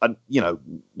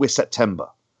we're September,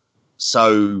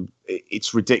 so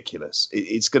it's ridiculous.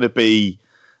 It's going to be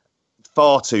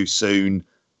far too soon.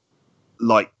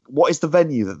 Like, what is the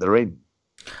venue that they're in?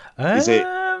 Is it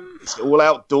all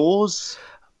outdoors?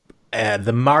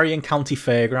 The Marion County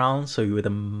Fairgrounds, so you would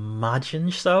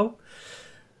imagine so.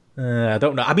 I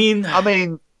don't know. I mean,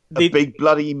 a big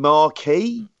bloody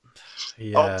marquee.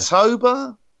 Yeah.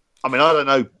 October. I mean, I don't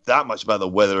know that much about the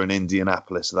weather in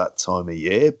Indianapolis at that time of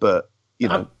year, but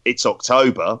it's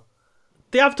October.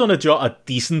 They have done a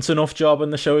decent enough job in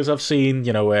the shows I've seen,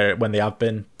 where when they have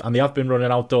been running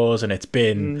outdoors, and it's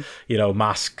been,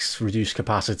 masks, reduced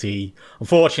capacity.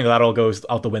 Unfortunately, that all goes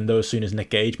out the window as soon as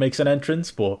Nick Gage makes an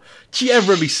entrance, but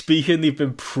generally speaking, they've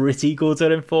been pretty good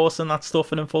at enforcing that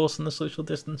stuff and enforcing the social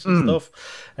distance and stuff.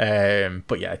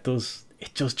 But yeah, it does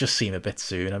just seem a bit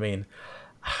soon. I mean,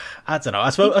 I don't know.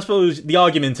 I suppose the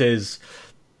argument is,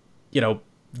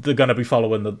 they're going to be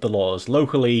following the laws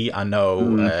locally. I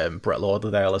know Brett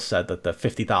Lauderdale has said that they're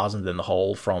 50,000 in the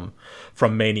hole from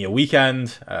Mania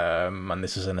weekend, and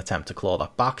this is an attempt to claw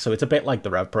that back. So it's a bit like the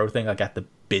Rev Pro thing. I get the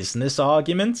business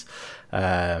argument.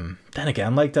 Then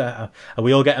again, like, are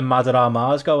we all getting mad at our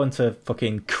Mars going to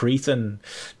fucking Crete and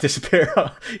disappear?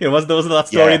 Wasn't there that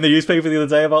story in the newspaper the other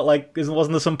day about, like,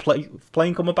 wasn't there some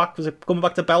plane coming back? Was it coming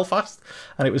back to Belfast?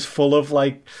 And it was full of,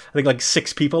 like, I think like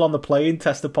 6 people on the plane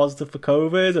tested positive for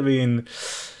COVID. I mean,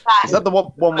 is that the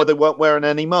one where they weren't wearing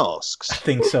any masks? I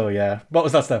think so. Yeah. What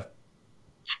was that stuff?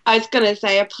 I was going to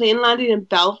say, a plane landing in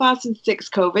Belfast with 6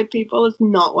 COVID people is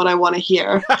not what I want to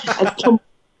hear.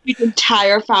 The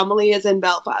entire family is in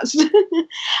Belfast.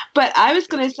 But I was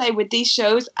going to say, with these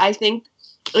shows, I think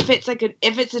if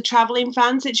it's a traveling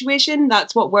fan situation,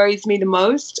 that's what worries me the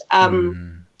most.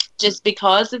 Just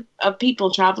because of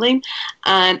people traveling.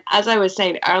 And as I was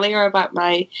saying earlier about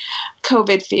my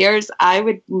COVID fears, I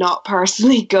would not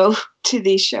personally go to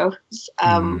these shows.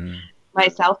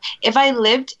 myself. If I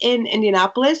lived in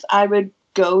Indianapolis, I would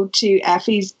go to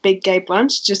Effie's Big Gay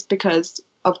Brunch just because,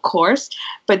 of course.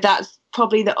 But that's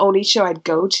probably the only show I'd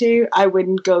go to. I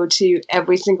wouldn't go to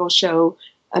every single show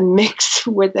and mix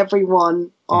with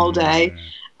everyone all day.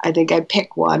 I think I'd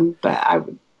pick one, but I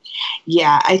would.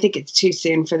 Yeah, I think it's too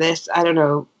soon for this. I don't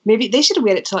know. Maybe they should have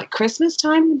waited till like Christmas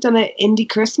time, done an indie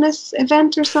Christmas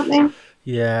event or something.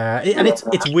 Yeah, and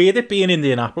it's weird it being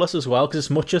Indianapolis as well, because as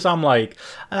much as I'm like,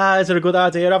 is it a good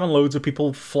idea having loads of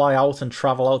people fly out and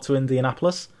travel out to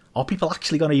Indianapolis? Are people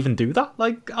actually going to even do that,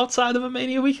 like, outside of a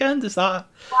Mania weekend? Is that...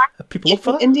 Are people up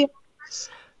for that? Indianapolis?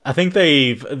 I think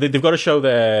they've got a show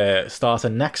there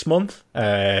starting next month,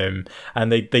 and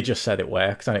they just said it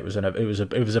works, and it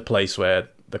was a place where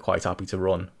they're quite happy to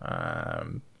run.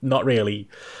 Not really...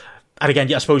 And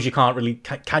again, I suppose you can't really...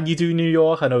 Can you do New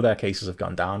York? I know their cases have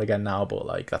gone down again now, but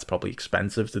like that's probably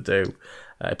expensive to do.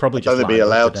 Probably just... They'd be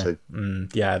allowed to.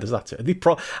 Yeah, there's that too. They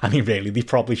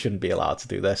probably shouldn't be allowed to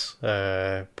do this.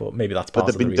 But maybe that's part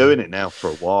of the reason. But they've been doing it now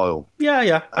for a while.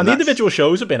 Yeah. And the individual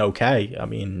shows have been okay. I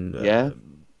mean...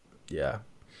 Yeah.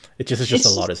 It's just a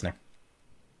lot, isn't it?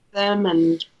 Them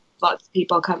and lots of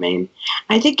people coming.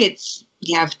 I think it's...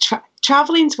 Yeah,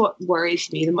 traveling's what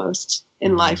worries me the most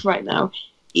in life right now.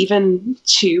 Even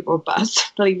tube or bus,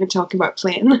 not even talking about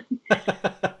plane.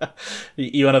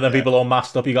 You one of them people all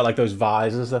masked up? You got like those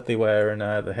visors that they wear in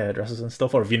the hairdressers and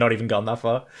stuff, or have you not even gone that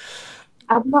far?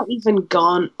 I've not even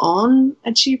gone on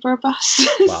a tube or bus.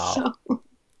 Wow. So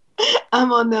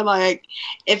I'm on there like,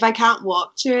 if I can't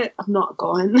walk to it, I'm not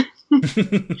going.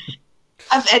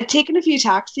 I've taken a few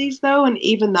taxis though, and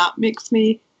even that makes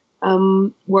me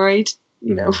worried,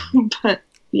 you know. But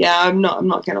yeah, I'm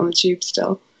not getting on the tube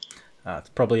still. It's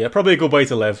probably a good way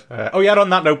to live. On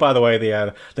that note, by the way,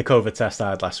 the COVID test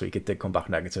I had last week, it did come back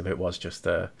negative. It was just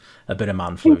a bit of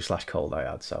man flu / cold I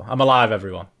had. So I'm alive,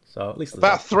 everyone. So at least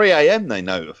about 3 a.m. they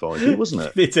notified you, wasn't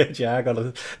it? They did, yeah.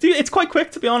 Dude, it's quite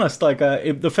quick, to be honest. Like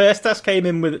the first test came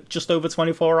in with just over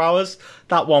 24 hours.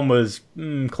 That one was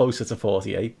closer to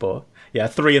 48, but yeah,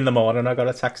 3 a.m. I got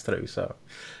a text through. So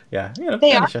yeah,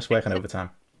 just working overtime.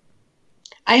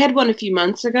 I had one a few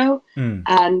months ago,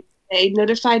 and they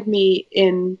notified me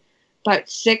in about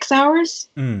 6 hours.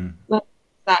 Well,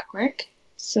 that quick.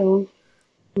 So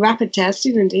rapid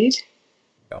testing indeed.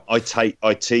 I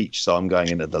teach, so I'm going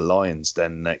into the Lions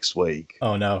Den next week.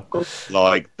 Oh no!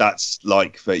 Like that's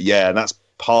that's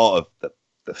part of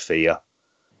the fear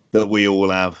that we all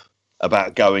have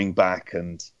about going back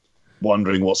and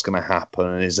wondering what's going to happen,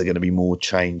 and is there going to be more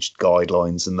changed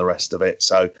guidelines and the rest of it.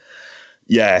 So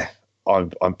yeah.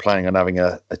 I'm planning on having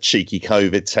a cheeky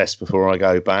COVID test before I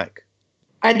go back.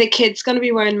 Are the kids going to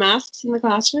be wearing masks in the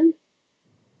classroom?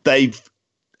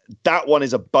 That one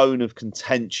is a bone of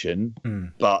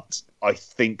contention, but I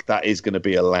think that is going to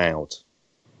be allowed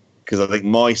because I think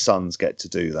my sons get to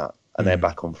do that, and they're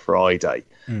back on Friday,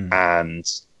 and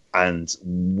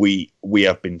we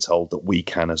have been told that we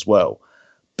can as well.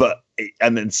 But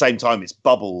and at the same time, it's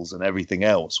bubbles and everything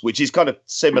else, which is kind of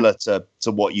similar to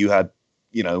what you had.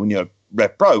 You know, when you're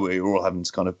Rev Pro, where you're all having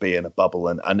to kind of be in a bubble,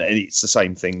 and it's the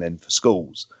same thing then for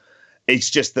schools. It's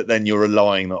just that then you're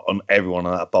relying on everyone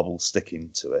in that bubble sticking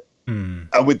to it.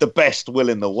 And with the best will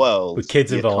in the world, with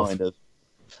kids involved,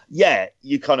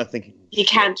 you're kind of thinking you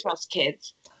can't trust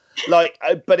kids. Like,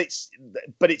 but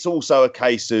it's also a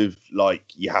case of like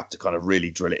you have to kind of really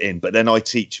drill it in. But then I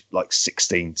teach like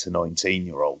 16 to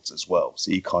 19-year-olds as well, so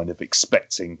you're kind of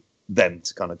expecting them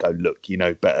to kind of go, look, you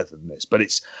know better than this. But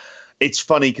it's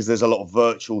funny because there's a lot of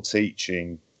virtual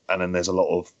teaching, and then there's a lot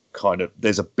of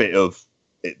there's a bit of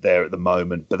it there at the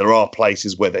moment, but there are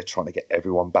places where they're trying to get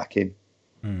everyone back in,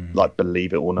 like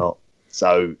believe it or not.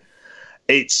 So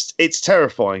it's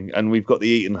terrifying, and we've got the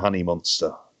Eaton Honey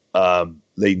Monster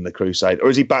leading the crusade, or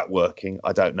is he back working?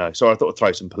 I don't know. So I thought I'd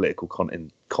throw some political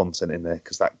content in there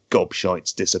because that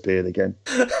gobshite's disappeared again.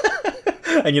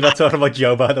 And you're not talking about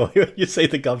Joe, by the way, when you say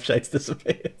the gobshite's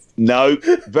disappeared. No,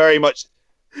 very much.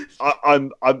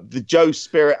 I'm the Joe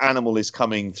spirit animal is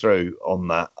coming through on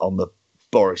the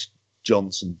Boris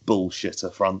Johnson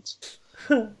bullshitter front.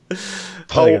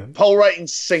 Poll rating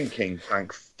sinking,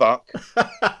 thank fuck.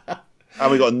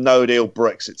 And we got a no deal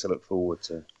Brexit to look forward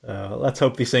to. Let's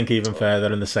hope they sink even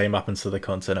further, and the same happens to the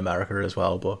cunts in America as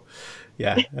well. But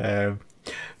yeah.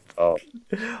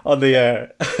 On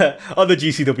the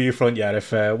GCW front,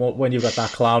 if when you've got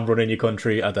that clown running your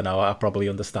country, I don't know. I probably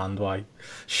understand why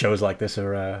shows like this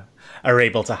are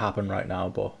able to happen right now.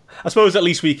 But I suppose at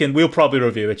least we'll probably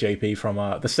review it, JP, from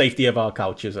the safety of our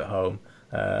couches at home.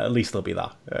 At least there'll be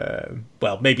that.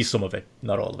 Well, maybe some of it,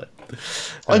 not all of it.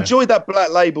 I enjoyed that Black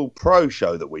Label Pro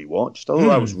show that we watched. I thought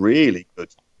that was really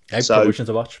good. Okay, promotion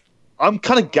to watch. I'm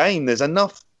kind of game. There's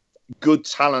enough good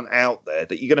talent out there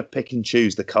that you're going to pick and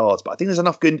choose the cards, but I think there's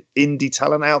enough good indie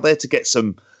talent out there to get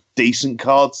some decent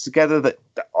cards together that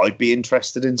I'd be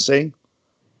interested in seeing.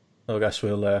 I guess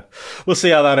we'll see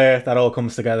how that all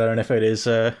comes together and if it is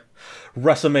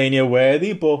WrestleMania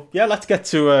worthy. But yeah, let's get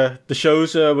to the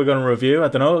shows we're going to review. I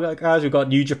don't know, guys. We've got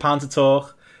New Japan to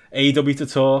talk, AEW to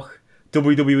talk,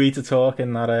 WWE to talk,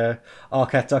 and that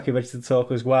Arquette documentary to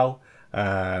talk as well.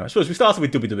 I suppose we started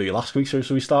with WWE last week, so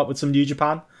we start with some New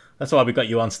Japan. That's why we got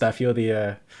you on, Steph. You're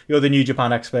the New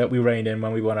Japan expert. We rein in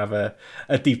when we want to have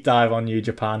a deep dive on New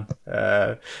Japan.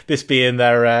 This being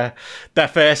their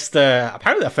first,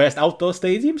 apparently their first outdoor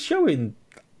stadium show in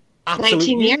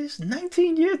 19 years.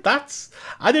 19 years.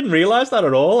 I didn't realise that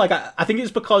at all. Like I think it's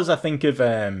because I think of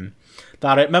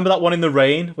remember that one in the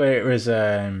rain where it was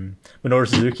Minoru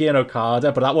Suzuki and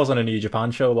Okada, but that wasn't a New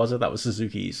Japan show, was it? That was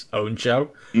Suzuki's own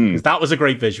show. Because that was a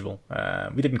great visual.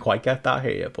 We didn't quite get that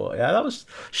here, but yeah, that was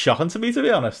shocking to me, to be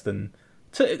honest. And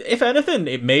if anything,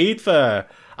 it made for...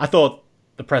 I thought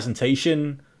the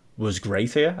presentation was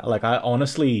great here. Like, I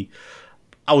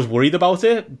was worried about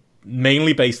it,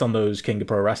 mainly based on those King of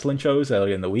Pro Wrestling shows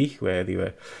earlier in the week where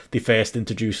they first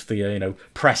introduced the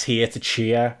press here to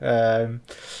cheer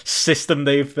system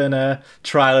they've been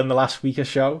trialing the last week or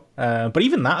so. But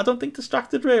even that I don't think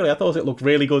distracted really. I thought it looked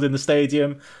really good in the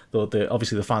stadium. Thought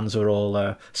obviously the fans were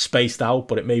all spaced out,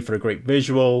 but it made for a great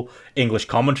visual. English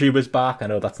commentary was back. I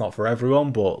know that's not for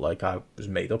everyone, but like I was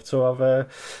made up to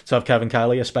have Kevin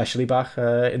Kelly especially back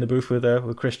in the booth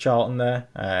with Chris Charlton there.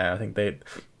 I think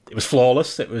it was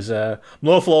flawless. It was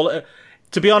more flawless.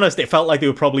 To be honest, it felt like they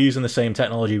were probably using the same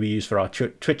technology we use for our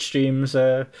Twitch streams,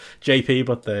 JP,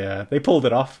 but they pulled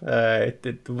it off.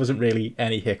 There wasn't really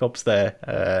any hiccups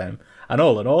there. And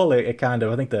all in all, it kind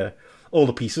of, I think all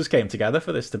the pieces came together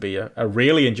for this to be a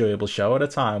really enjoyable show at a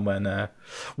time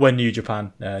when New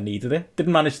Japan needed it.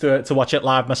 Didn't manage to watch it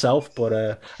live myself,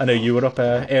 but I know you were up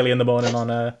early in the morning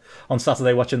on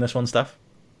Saturday watching this one, Steph.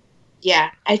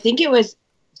 Yeah, I think it was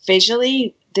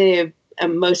visually the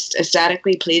most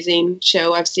aesthetically pleasing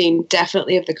show I've seen,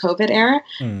 definitely of the COVID era.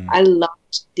 I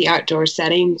loved the outdoor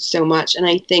setting so much, and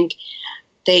I think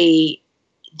the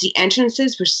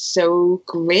entrances were so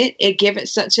great. It gave it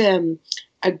such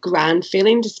a grand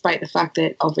feeling, despite the fact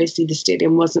that obviously the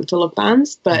stadium wasn't full of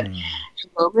fans. But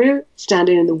Hiromu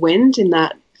standing in the wind in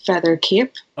that feather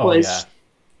cape was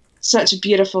such a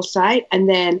beautiful sight. And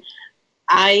then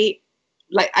I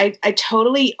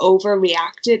totally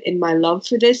overreacted in my love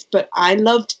for this, but I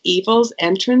loved Evil's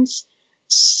entrance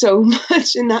so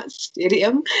much in that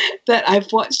stadium that I've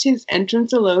watched his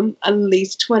entrance alone at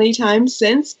least 20 times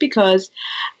since, because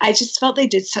I just felt they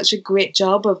did such a great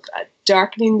job of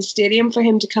darkening the stadium for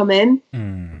him to come in,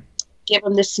 give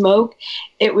him the smoke.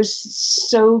 It was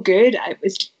so good. It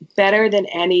was better than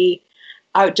any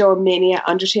Outdoor Mania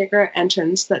Undertaker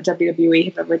entrance that WWE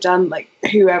have ever done. Like,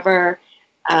 whoever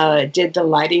did the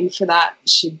lighting for that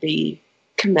should be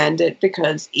commended,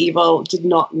 because Evil did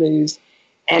not lose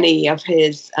any of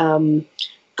his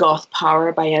goth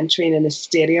power by entering in a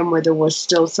stadium where there was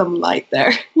still some light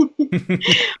there.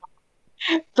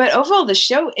 But overall, the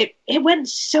show, it went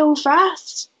so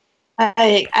fast.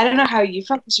 I don't know how you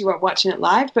felt because you weren't watching it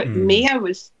live, but me, I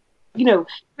was, it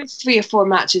was 3 or 4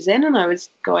 matches in and I was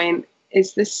going,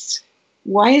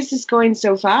 why is this going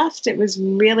so fast? It was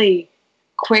really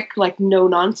quick, like no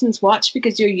nonsense watch,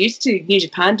 because you're used to New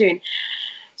Japan doing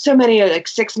so many like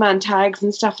 6-man tags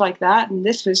and stuff like that, and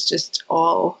this was just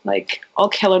all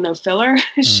killer no filler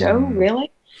show,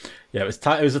 really. Yeah, it was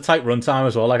tight. It was a tight runtime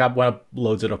as well. Like when I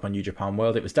loaded it up on New Japan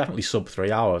World, it was definitely sub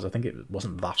 3 hours. I think it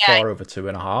wasn't that far over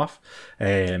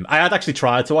 2.5. I had actually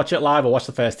tried to watch it live. I watched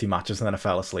the first 2 matches and then I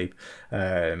fell asleep.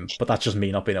 But that's just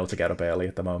me not being able to get up early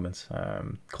at the moment.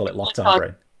 Call it lockdown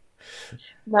brain.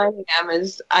 9 a.m.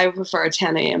 I prefer a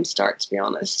 10 a.m. start, to be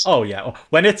honest. Oh yeah,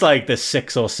 when it's like the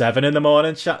 6 or 7 in the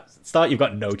morning start, you've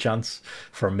got no chance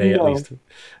from me at least.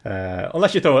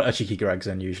 Unless you throw a cheeky Greg's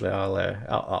in, usually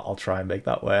I'll try and make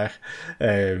that work.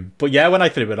 But yeah, when I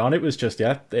threw it on, it was just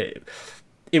it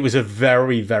was a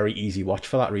very, very easy watch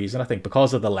for that reason. I think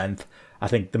because of the length. I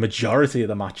think the majority of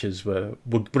the matches were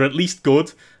at least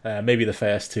good. Maybe the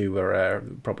first 2 were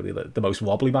probably the most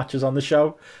wobbly matches on the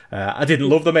show. I didn't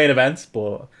love the main event,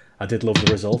 but I did love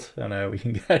the result, and we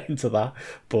can get into that.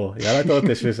 But yeah, I thought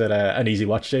this was an easy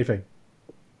watch, JP.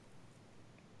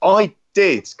 I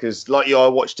did, because like you, I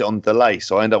watched it on delay,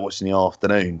 so I ended up watching the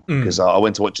afternoon, because I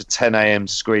went to watch a 10 a.m.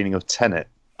 screening of Tenet.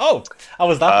 Oh, how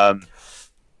was that?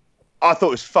 I thought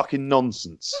it was fucking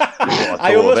nonsense.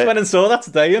 I almost went and saw that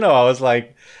today. I was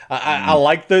like, I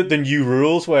like the new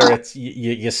rules where it's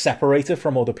you're separated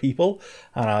from other people,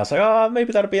 and I was like, oh,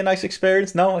 maybe that'd be a nice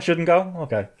experience. No, I shouldn't go.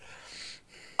 Okay.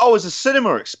 Oh, as a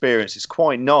cinema experience, it's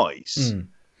quite nice.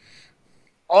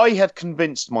 I have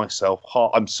convinced myself.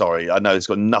 I'm sorry, I know it's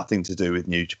got nothing to do with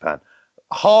New Japan.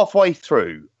 Halfway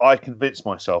through, I convinced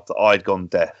myself that I'd gone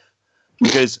deaf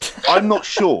because I'm not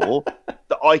sure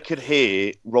that I could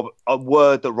hear a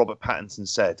word that Robert Pattinson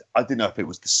said. I didn't know if it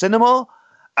was the cinema,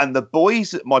 and my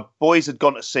boys had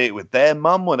gone to see it with their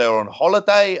mum when they were on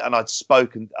holiday, and I'd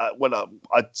spoken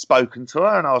to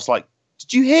her, and I was like,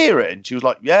 "Did you hear it?" And she was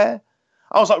like, "Yeah."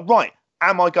 I was like, "Right,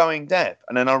 am I going deaf?"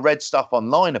 And then I read stuff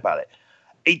online about it.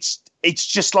 It's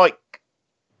just like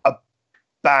a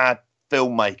bad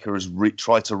filmmaker has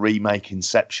tried to remake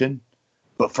Inception,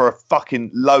 but for a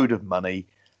fucking load of money.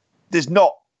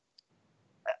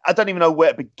 I don't even know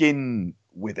where to begin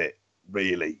with it,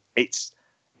 really. It's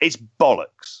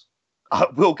bollocks. I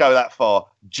will go that far.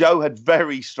 Joe had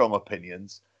very strong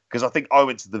opinions because I think I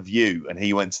went to The View and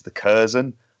he went to the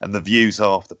Curzon, and The View's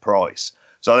half the price.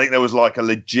 So I think there was like a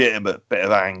legitimate bit of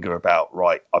anger about,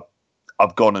 right,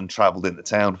 I've gone and travelled into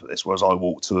town for this, whereas I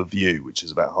walked to a View, which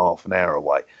is about half an hour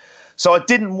away. So I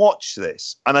didn't watch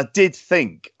this, and I did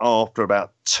think after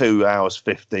about 2 hours,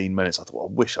 15 minutes, I thought, well,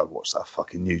 I wish I'd watched that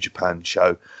fucking New Japan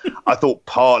show. I thought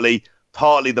partly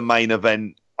the main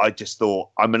event, I just thought,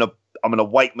 I'm gonna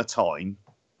wait my time.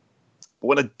 But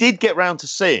when I did get round to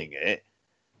seeing it,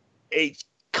 it's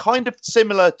kind of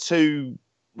similar to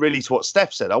what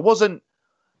Steph said. I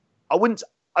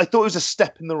thought it was a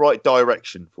step in the right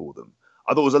direction for them.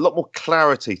 I thought there was a lot more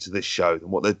clarity to this show than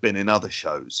what there'd been in other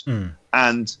shows.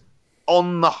 And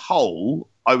on the whole,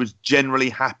 I was generally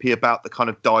happy about the kind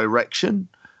of direction.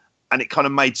 And it kind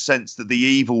of made sense that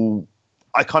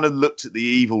I kind of looked at the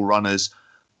evil runners.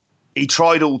 He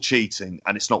tried all cheating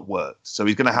and it's not worked. So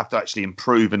he's going to have to actually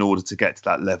improve in order to get to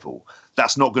that level.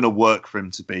 That's not going to work for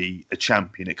him to be a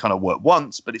champion. It kind of worked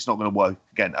once, but it's not going to work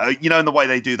again. In the way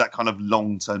they do that kind of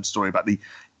long-term story about the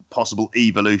possible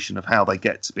evolution of how they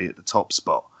get to be at the top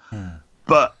spot.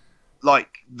 But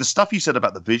like the stuff you said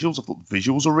about the visuals, I thought the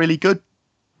visuals are really good.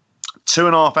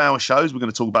 2.5 hour shows. We're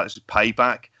going to talk about this with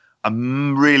Payback.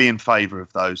 I'm really in favour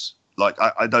of those. Like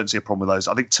I don't see a problem with those.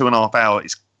 I think 2.5 hour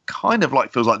is kind of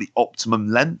like feels like the optimum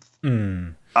length.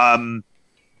 Don't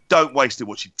waste it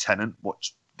watching Tenet.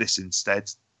 Watch this instead.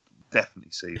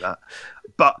 Definitely see that.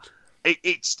 But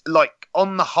it's like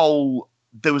on the whole,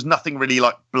 there was nothing really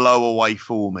like blow away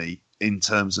for me in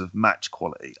terms of match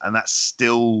quality, and that's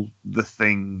still the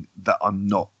thing that I'm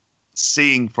not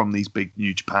seeing from these big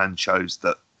New Japan shows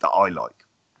that I like.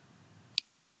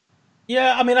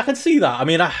 Yeah, I mean, I can see that. I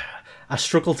mean, I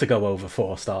struggle to go over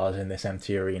 4 stars in this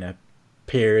empty arena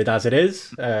period as it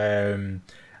is. And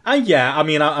yeah, I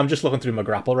mean, I'm just looking through my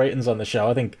grapple ratings on the show.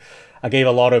 I think I gave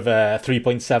a lot of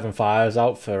 3.75s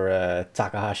out for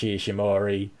Takahashi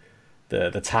Ishimori.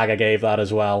 The tag I gave that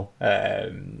as well.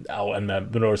 And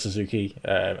Minoru Suzuki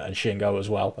and Shingo as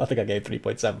well. I think I gave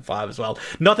 3.75 as well.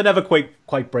 Nothing ever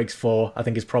quite breaks 4. I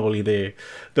think is probably the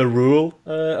rule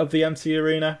of the empty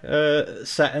arena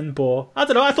setting. But I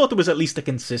don't know. I thought there was at least a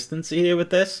consistency here with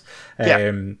this.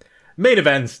 Main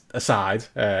events aside,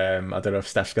 I don't know if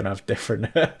Steph's going to have different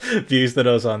views than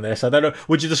us on this. I don't know.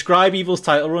 Would you describe Evil's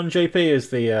title run, JP, as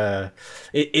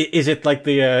is it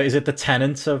the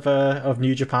Tenet of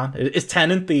New Japan? Is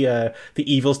Tenet the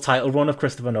Evil's title run of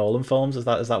Christopher Nolan films? Is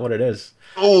that what it is?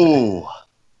 Oh,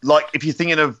 like if you're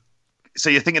thinking of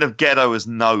Ghetto as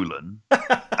Nolan,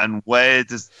 and where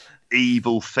does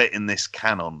Evil fit in this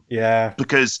canon? Yeah,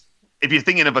 because if you're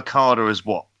thinking of Okada as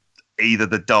what, either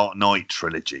the Dark Knight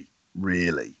trilogy.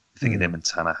 Really thinking him and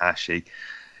Tanahashi.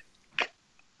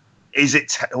 Is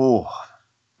it? Because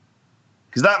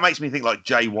that makes me think like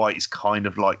Jay White is kind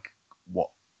of like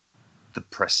what, The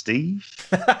Prestige,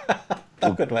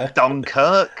 or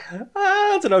Dunkirk.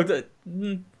 I don't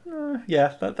know.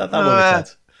 Yeah, that will make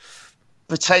sense.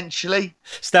 Potentially.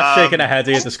 Steph's shaking her head.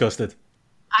 Are you disgusted?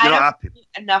 I don't know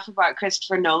enough about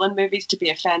Christopher Nolan movies to be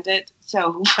offended,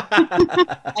 so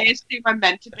I assume I'm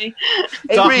meant to be.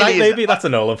 Dark Knight, maybe? That's a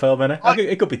Nolan film, isn't it?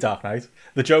 It could be Dark Knight.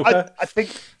 The Joker? I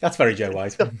think that's very Jay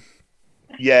White.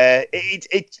 Yeah,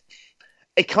 it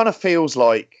kind of feels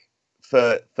like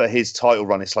for his title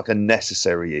run, it's like a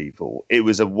necessary evil. It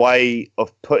was a way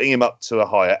of putting him up to a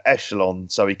higher echelon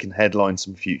so he can headline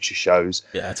some future shows.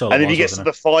 Yeah, it's all. And if he gets to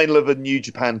the final of a New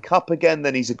Japan Cup again,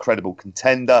 then he's a credible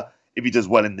contender. If he does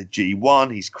well in the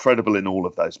G1, he's credible in all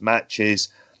of those matches.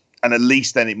 And at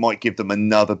least then it might give them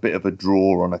another bit of a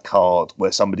draw on a card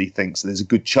where somebody thinks there's a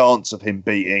good chance of him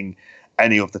beating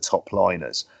any of the top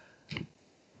liners.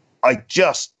 I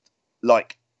just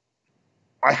like.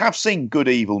 I have seen good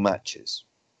Evil matches.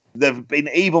 There have been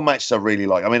Evil matches I really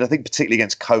like. I mean, I think particularly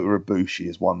against Kota Ibushi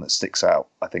is one that sticks out.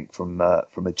 I think from a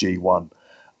G1,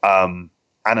 and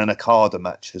an Okada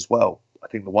match as well. I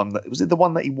think the one that was it the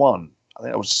one that he won. I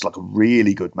think that was just like a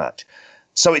really good match.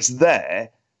 So it's there.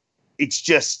 It's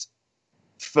just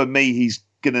for me, he's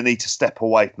going to need to step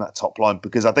away from that top line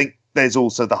because I think there's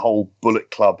also the whole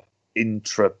Bullet Club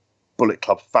Bullet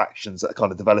Club factions that are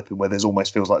kind of developing where there's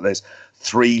almost feels like there's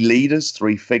three leaders,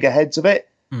 three figureheads of it.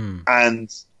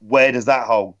 And where does that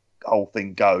whole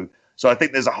thing go? So I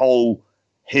think there's a whole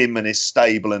him and his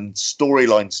stable and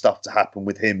storyline stuff to happen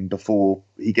with him before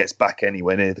he gets back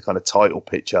anywhere near the kind of title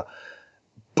picture.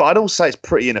 But I'd also say it's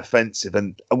pretty inoffensive.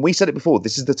 And we said it before,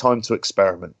 this is the time to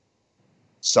experiment.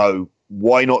 So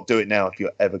why not do it now if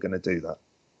you're ever going to do that?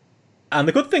 And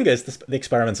the good thing is the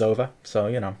experiment's over, so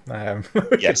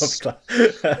yes.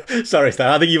 Sorry, Stan.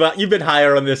 I think you've been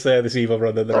higher on this Evil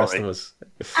run than the rest of us.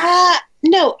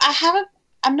 No, I haven't.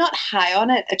 I'm not high on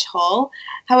it at all.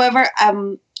 However,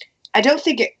 I don't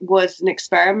think it was an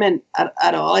experiment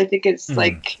at all. I think it's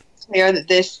like clear that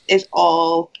this is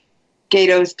all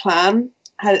Gato's plan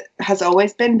has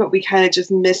always been, but we kind of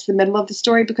just missed the middle of the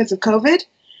story because of COVID.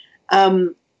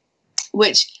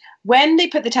 Which. When they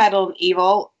put the title on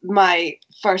Evil, my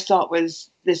first thought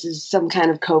was this is some kind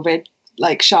of COVID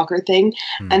like shocker thing.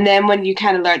 And then when you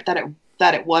kind of learned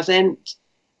that it wasn't,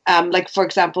 like for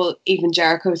example, even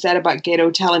Jericho said about Gato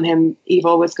telling him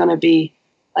Evil was going to be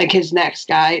like his next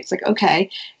guy. It's like, okay.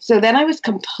 So then I was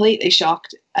completely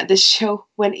shocked at this show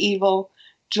when Evil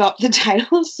dropped the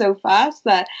title so fast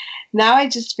that now I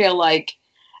just feel like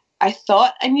I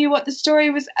thought I knew what the story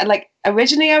was. Like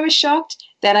originally I was shocked.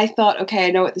 Then I thought, okay, I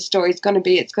know what the story's going to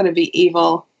be. It's going to be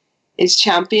Evil is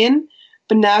champion.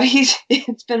 But now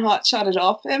it's been hot-shotted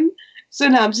off him. So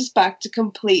now I'm just back to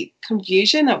complete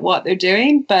confusion at what they're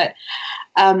doing. But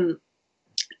I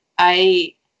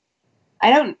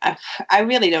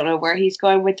really don't know where he's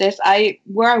going with this.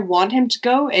 Where I want him to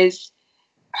go is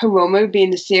Hiromu being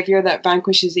the savior that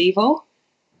vanquishes evil.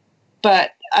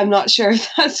 But I'm not sure if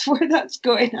that's where that's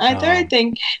going either. I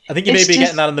think you may be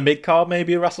getting that in the mid card,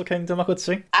 maybe a Wrestle Kingdom. I could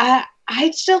see.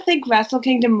 I still think Wrestle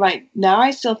Kingdom right now. I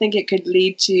still think it could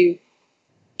lead to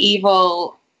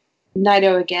Evil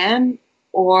Naito again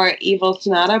or Evil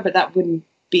Sonata, but that wouldn't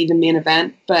be the main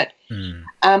event. But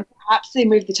perhaps they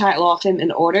move the title off him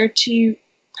in order to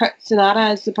put Sonata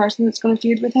as the person that's going to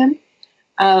feud with him.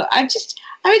 I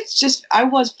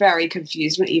was very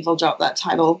confused when Evil dropped that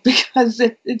title because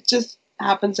it just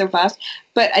happened so fast.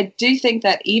 But I do think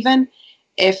that even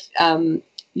if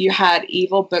you had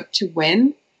Evil booked to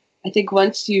win, I think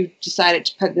once you decided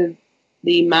to put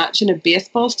the match in a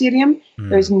baseball stadium,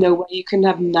 there's no way you can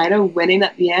have Naito winning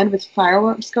at the end with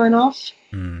fireworks going off.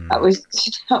 That was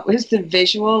the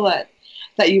visual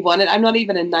that you wanted. I'm not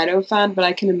even a Naito fan, but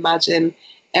I can imagine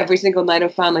every single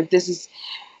Naito fan like this is.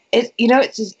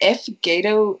 It's as if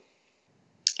Gato,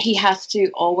 he has to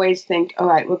always think, all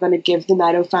right, we're going to give the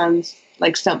Naito fans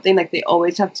like something, like they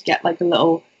always have to get like a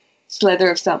little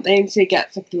slither of something. So he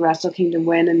gets like the Wrestle Kingdom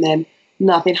win and then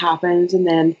nothing happens. And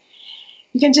then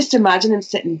you can just imagine him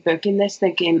sitting booking this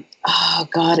thinking, oh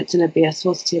God, it's in a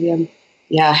baseball stadium.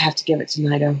 Yeah, I have to give it to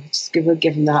Naito. We'll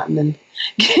give him that. And then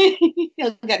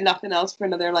he'll get nothing else for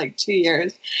another like 2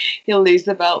 years. He'll lose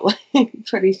the belt like,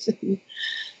 pretty soon.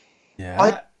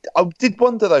 Yeah. I did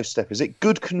wonder though, Steph, is it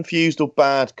good confused or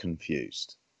bad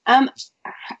confused? I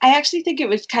actually think it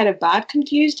was kind of bad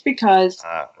confused because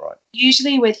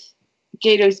usually with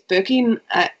Gato's booking,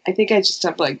 I think I just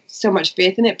have like so much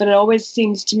faith in it, but it always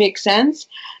seems to make sense.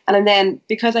 And then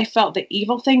because I felt the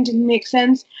evil thing didn't make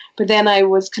sense, but then I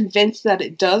was convinced that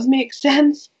it does make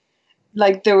sense.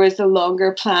 Like there was a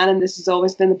longer plan and this has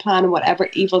always been the plan and whatever,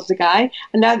 evil's the guy.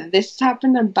 And now that this has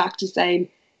happened, I'm back to saying,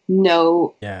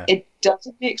 no, it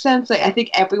doesn't make sense. Like I think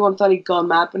everyone thought he'd gone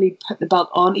mad when he put the belt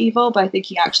on Evil, but I think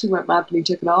he actually went mad when he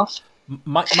took it off.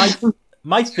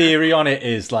 My theory on it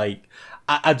is like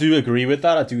I do agree with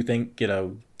that. I do think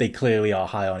they clearly are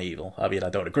high on Evil. I mean, I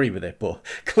don't agree with it, but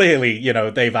clearly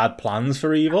they've had plans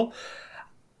for Evil.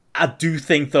 I do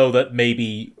think though that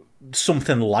maybe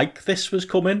something like this was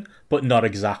coming, but not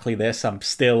exactly this. I'm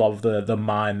still of the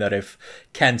mind that if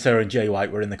Kenta and Jay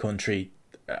White were in the country,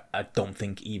 I don't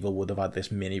think Evil would have had this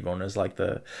mini run as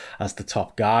the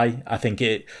top guy. I think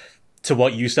to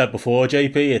what you said before,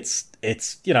 JP, it's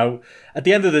at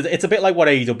the end of it's a bit like what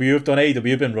AEW have done. AEW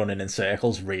have been running in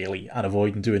circles really and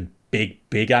avoiding doing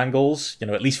big angles,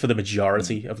 at least for the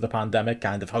majority of the pandemic,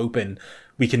 kind of hoping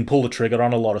we can pull the trigger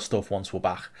on a lot of stuff once we're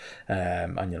back.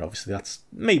 And, obviously that's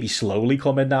maybe slowly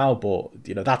coming now, but,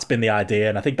 that's been the idea.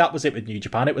 And I think that was it with New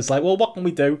Japan. It was like, well, what can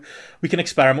we do? We can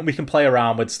experiment. We can play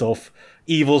around with stuff.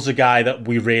 Evil's a guy that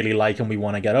we really like and we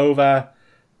want to get over.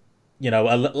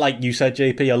 Like you said,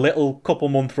 JP, a little couple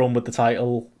month run with the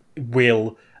title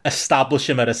will establish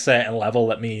him at a certain level.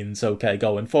 That means, okay,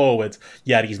 going forward,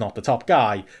 yeah, he's not the top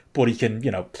guy, but he can,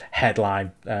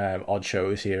 headline odd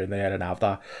shows here and there and have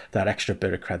that extra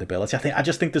bit of credibility. I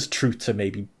just think there's truth to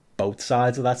maybe both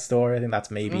sides of that story. I think that's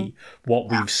maybe what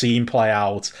we've seen play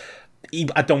out.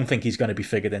 I don't think he's going to be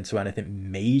figured into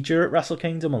anything major at Wrestle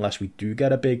Kingdom unless we do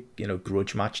get a big,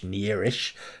 grudge match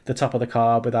near-ish the top of the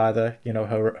card with either,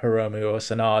 Hiromu or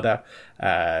Sanada.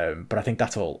 But I think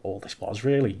that's all this was,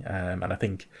 really. And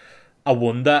I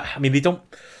wonder,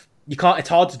 it's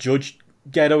hard to judge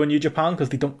Gedo in New Japan because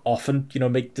they don't often,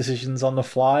 make decisions on the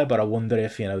fly, but I wonder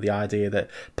if, the idea that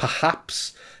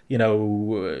perhaps,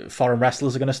 foreign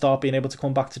wrestlers are going to start being able to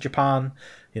come back to Japan.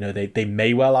 They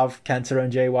may well have Kenta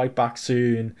and Jay White back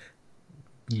soon.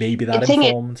 Maybe that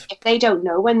informed. If they don't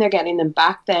know when they're getting them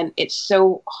back, then it's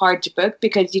so hard to book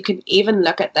because you can even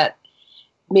look at that.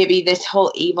 Maybe this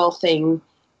whole Evil thing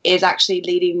is actually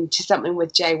leading to something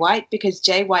with Jay White because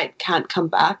Jay White can't come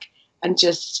back and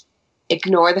just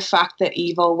ignore the fact that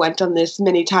Evil went on this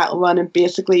mini title run and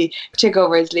basically took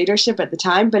over his leadership at the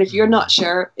time. But if you're not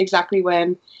sure exactly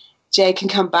when Jay can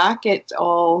come back, it's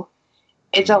all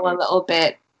a little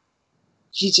bit,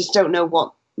 you just don't know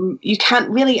what, you can't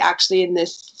really actually in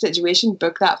this situation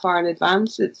book that far in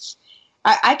advance.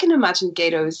 I can imagine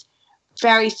Gato's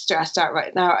very stressed out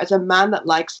right now as a man that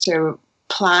likes to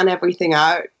plan everything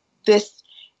out. This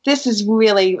is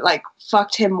really like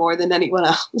fucked him more than anyone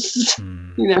else.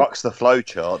 Fucks the flow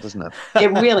chart, doesn't it?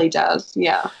 It really does,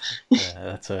 yeah.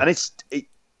 And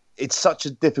it's such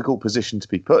a difficult position to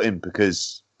be put in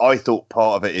because I thought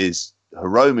part of it is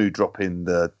Hiromu dropping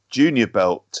the junior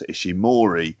belt to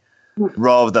Ishimori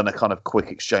rather than a kind of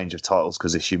quick exchange of titles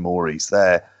because Ishimori's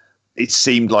there. It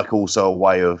seemed like also a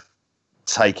way of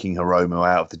taking Hiromu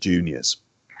out of the juniors.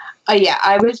 Yeah,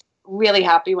 I was really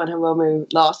happy when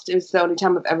Hiromu lost. It was the only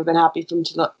time I've ever been happy for him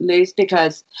to lose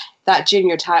because that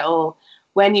junior title,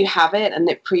 when you have it and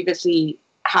it previously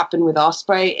happened with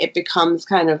Ospreay, it becomes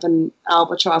kind of an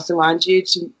albatross around you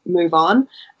to move on,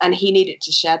 and he needed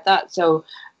to shed that. So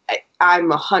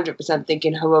I'm 100%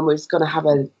 thinking Hiromu's going to have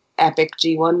an epic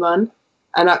G1 run.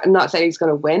 I'm not saying he's going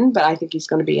to win, but I think he's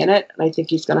going to be in it, and I think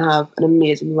he's going to have an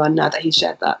amazing run now that he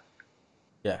shed that.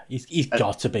 Yeah, he's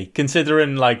got to be,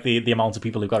 considering like the amount of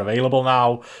people who've got available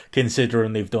now,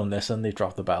 considering they've done this and they've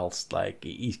dropped the belts. Like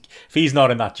if he's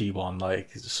not in that G1, like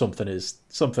something is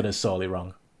sorely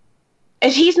wrong.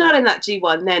 If he's not in that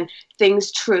G1, then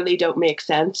things truly don't make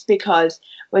sense because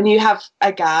when you have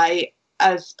a guy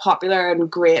as popular and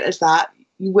great as that,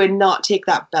 you would not take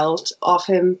that belt off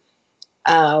him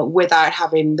without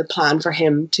having the plan for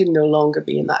him to no longer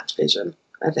be in that division,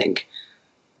 I think.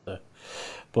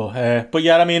 But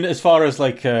yeah, as far as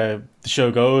like the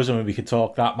show goes, we could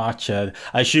talk that match. I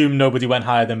assume nobody went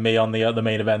higher than me on the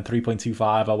main event,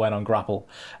 3.25. I went on Grapple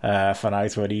for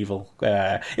Naito and Evil.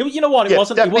 You know what? It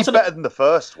wasn't better than the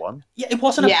first one. Yeah, it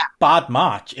wasn't a bad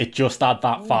match. It just had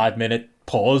that 5-minute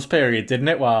pause period, didn't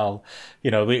it? While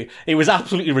it was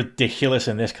absolutely ridiculous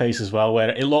in this case as well, where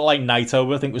it looked like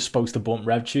Naito, I think, was supposed to bump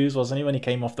Red Shoes, wasn't he, when he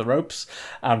came off the ropes,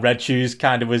 and Red Shoes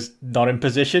kind of was not in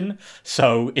position,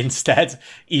 so instead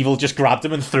Evil just grabbed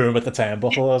him and threw him at the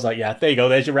turnbuckle. I was like, yeah, there you go,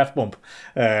 there's your ref bump.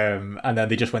 And then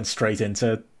they just went straight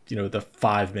into the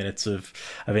 5 minutes of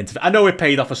interview. I know it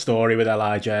paid off a story with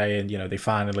LIJ, and they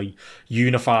finally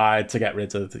unified to get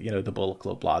rid of the Bullet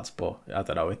Club lads. But I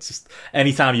don't know. It's just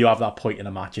anytime you have that point in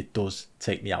a match, it does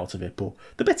take me out of it. But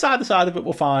the bits either side of it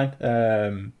were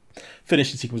fine.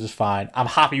 Finishing sequence was fine. I'm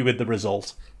happy with the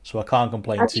result, so I can't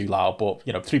complain too loud. But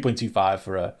 3.25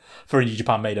 for a New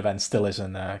Japan main event still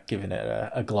isn't giving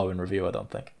it a glowing review, I don't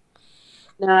think.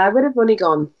 No, I would have only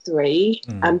gone 3,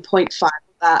 and 0.5 of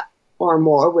that or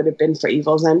more would have been for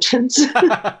Evil's entrance.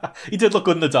 He did look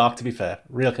good in the dark, to be fair.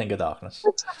 Real King of Darkness.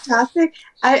 That's fantastic.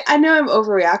 I know I'm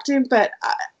overreacting, but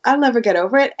I'll never get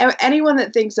over it. Anyone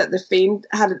that thinks that The Fiend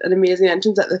had an amazing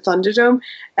entrance at the Thunderdome,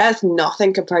 that's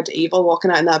nothing compared to Evil walking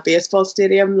out in that baseball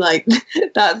stadium. Like,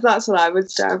 that's what I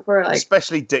would stand for. Like,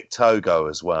 especially Dick Togo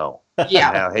as well.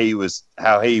 Yeah.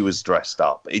 How he was dressed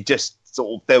up. It just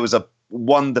sort of, there was a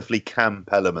wonderfully camp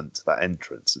element to that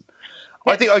entrance.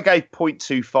 I think I gave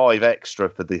 0.25 extra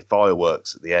for the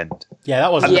fireworks at the end. Yeah,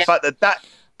 that was. And the fact that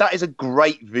that is a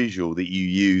great visual that you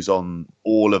use on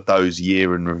all of those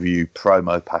year in review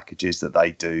promo packages that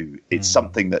they do. It's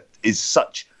something that is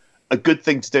such a good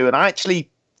thing to do. And I actually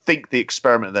think the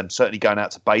experiment of them certainly going out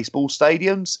to baseball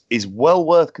stadiums is well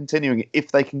worth continuing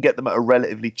if they can get them at a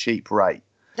relatively cheap rate.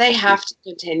 They have to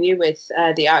continue with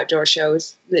the outdoor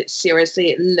shows.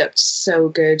 Seriously, it looked so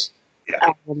good.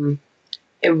 Yeah.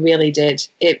 It really did.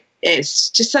 It's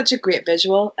just such a great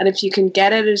visual. And if you can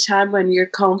get it at a time when you're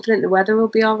confident the weather will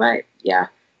be all right, yeah,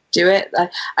 do it.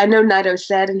 I know Naito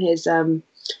said in his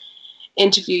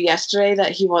interview yesterday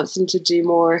that he wants them to do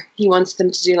more. He wants them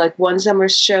to do like one summer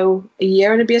show a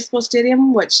year in a baseball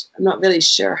stadium, which I'm not really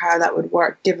sure how that would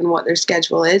work given what their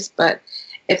schedule is. But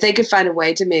if they could find a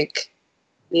way to make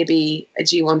maybe a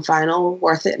G1 final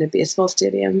worth it in a baseball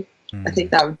stadium, I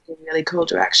think that would be a really cool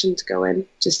direction to go in,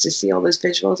 just to see all those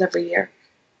visuals every year.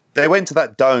 They went to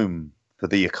that dome for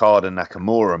the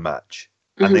Okada-Nakamura match,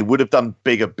 and they would have done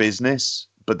bigger business,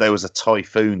 but there was a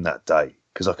typhoon that day,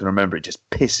 because I can remember it just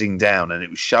pissing down, and it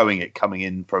was showing it coming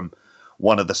in from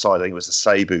one of the sides. I think it was the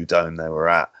Seibu Dome they were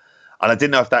at. And I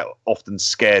didn't know if that often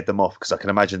scared them off, because I can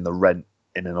imagine the rent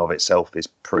in and of itself is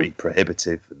pretty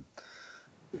prohibitive.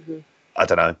 And I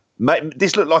don't know.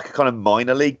 This looked like a kind of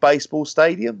minor league baseball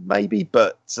stadium, maybe,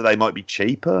 but so they might be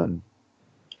cheaper. And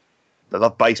they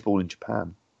love baseball in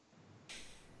Japan.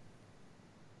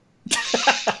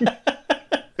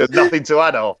 There's nothing to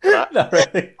add after that. Not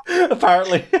really.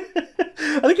 Apparently.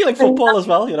 I think you like football as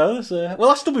well, you know. Well,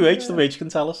 that's WH. WH can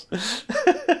tell us.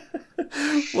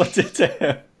 What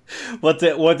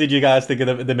did you guys think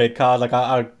of the mid card? Like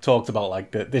I talked about,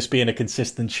 like this being a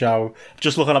consistent show.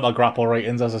 Just looking at my grapple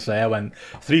ratings, as I say, I went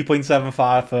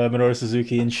 3.75 for Minoru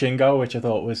Suzuki and Shingo, which I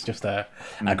thought was just a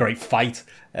great fight.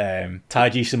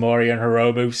 Taiji Ishimori and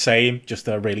Hiromu, same, just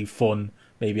a really fun,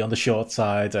 maybe on the short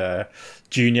side,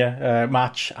 junior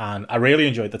match. And I really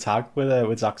enjoyed the tag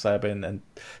with Zack Sabre and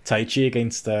Taichi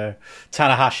against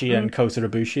Tanahashi and Kota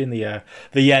Ibushi in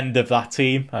the end of that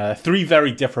team. Three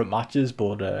very different matches,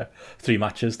 but three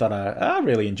matches that I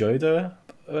really enjoyed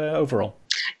overall.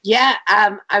 Yeah,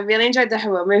 I really enjoyed the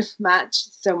Hiromu match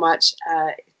so much.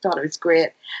 I thought it was great.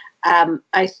 I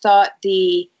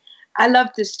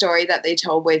loved the story that they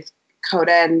told with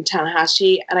Kota and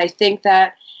Tanahashi, and I think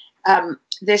that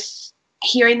this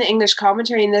hearing the English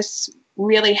commentary in this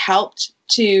really helped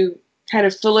to kind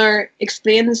of fuller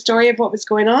explain the story of what was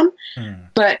going on.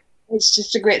 But it's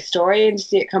just a great story, and to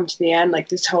see it come to the end, like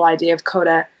this whole idea of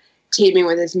Kota teaming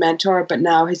with his mentor, but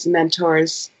now his mentor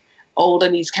is old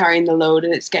and he's carrying the load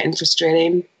and it's getting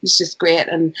frustrating. It's just great.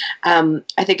 And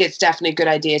I think it's definitely a good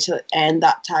idea to end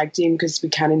that tag team, because we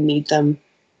kind of need them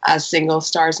as single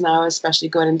stars now, especially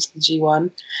going into the G1.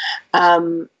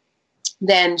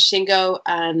 Then Shingo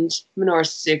and Minoru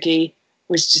Suzuki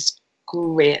was just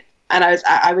great. And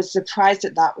I was surprised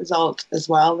at that result as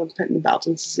well, them putting the belt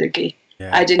on Suzuki.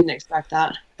 Yeah. I didn't expect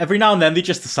that. Every now and then they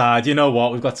just decide, you know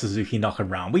what, we've got Suzuki knocking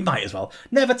around. We might as well.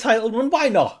 Never title run, why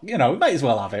not? You know, we might as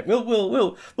well have it.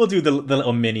 We'll do the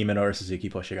little mini Minoru Suzuki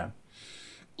push again.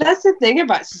 That's the thing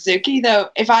about Suzuki, though.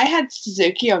 If I had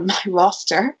Suzuki on my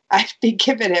roster, I'd be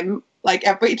giving him like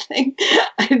everything.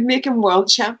 I'd make him world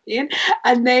champion.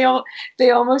 And they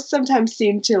almost sometimes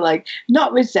seem to like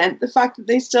not resent the fact that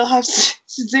they still have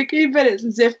Suzuki, but it's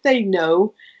as if they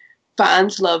know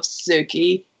fans love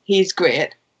Suzuki. He's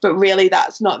great. But really,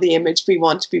 that's not the image we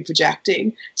want to be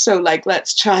projecting. So, like,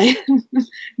 let's try and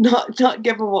not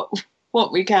give him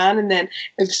what we can, and then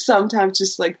if sometimes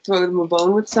just like throw them a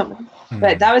bone with something.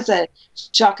 But that was a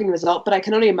shocking result. But I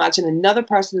can only imagine another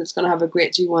person that's going to have a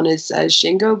great G1 is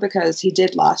Shingo, because he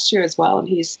did last year as well, and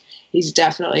he's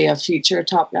definitely a future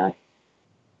top guy.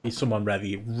 He's someone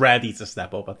ready to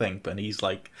step up, I think. But he's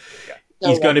like,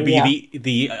 he's going to be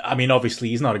the. I mean, obviously,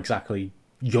 he's not exactly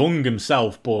young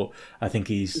himself, but I think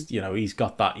he's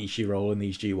got that Ishii role in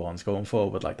these G1s going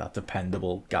forward, like that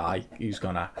dependable guy who's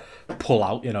gonna pull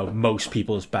out most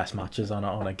people's best matches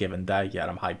on a given day. Yeah,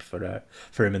 I'm hyped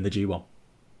for him in the G1.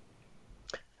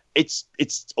 It's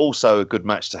also a good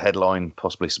match to headline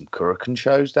possibly some Kurikan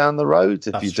shows down the road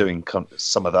if you're doing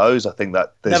some of those. I think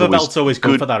that there's Never belt's always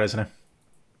good for that, isn't it?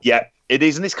 Yeah, it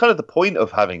is, and it's kind of the point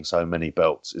of having so many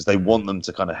belts is they want them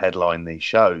to kind of headline these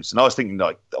shows. And I was thinking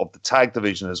like of the tag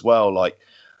division as well, like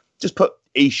just put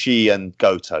Ishii and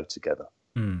Goto together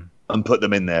and put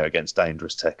them in there against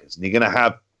Dangerous Tekkers, and you're going to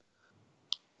have,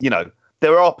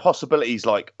 there are possibilities.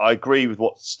 Like I agree with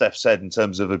what Steph said in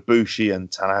terms of Ibushi and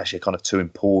Tanahashi are kind of too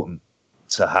important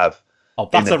to have. Oh,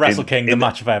 that's a Wrestle Kingdom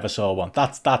match if I ever saw one.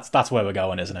 That's where we're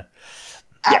going, isn't it?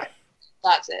 Yeah,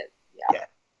 that's it. Yeah.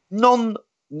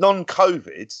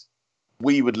 Non-COVID,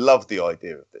 we would love the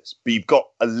idea of this, but you've got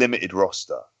a limited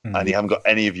roster and you haven't got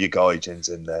any of your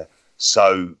gaijins in there.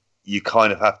 So you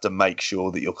kind of have to make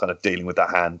sure that you're kind of dealing with that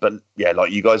hand. But yeah,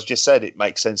 like you guys just said, it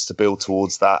makes sense to build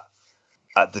towards that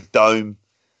at the Dome.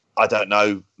 I don't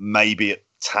know, maybe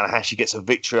Tanahashi gets a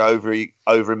victory over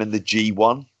him in the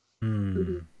G1,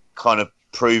 kind of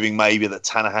proving maybe that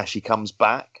Tanahashi comes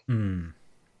back.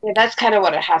 Yeah, that's kind of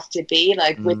what it has to be.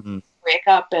 Like with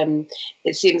breakup, and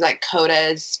it seems like Kota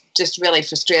is just really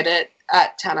frustrated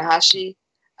at Tanahashi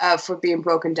for being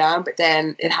broken down, but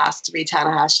then it has to be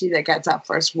Tanahashi that gets that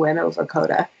first win over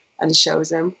Kota and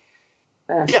shows him.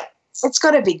 Yeah. It's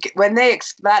got to be good. When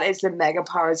that is the mega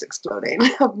powers exploding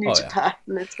of New Japan,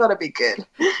 and it's got to be good.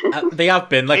 They have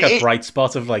been like a bright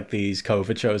spot of like these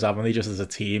COVID shows, haven't they? Just as a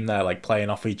team, they're like playing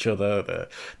off each other,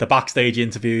 the backstage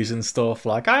interviews and stuff.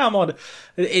 Like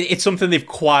it's something they've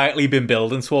quietly been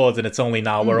building towards, and it's only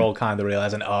now we're all kind of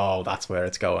realizing, oh, that's where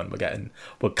it's going.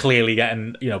 We're clearly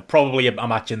getting, probably a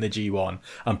match in the G1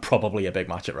 and probably a big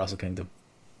match at Wrestle Kingdom.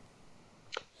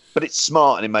 But it's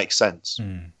smart and it makes sense,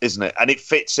 isn't it? And it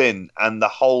fits in. And the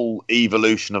whole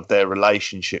evolution of their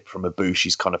relationship from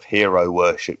Ibushi's kind of hero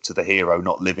worship to the hero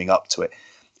not living up to it,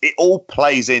 it all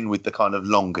plays in with the kind of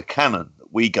longer canon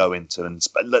that we go into and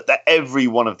that every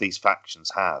one of these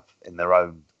factions have in their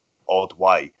own odd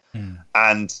way.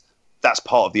 And that's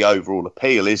part of the overall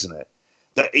appeal, isn't it?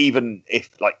 That even if,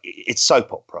 like, it's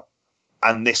soap opera,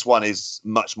 and this one is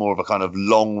much more of a kind of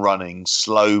long-running,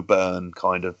 slow burn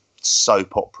kind of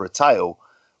soap opera tale,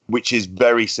 which is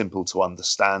very simple to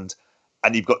understand,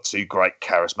 and you've got two great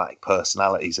charismatic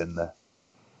personalities in there.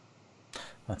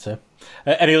 That's it.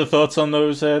 Any other thoughts on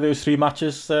those three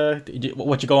matches?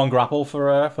 What you go on Grapple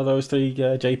for those three,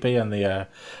 JP,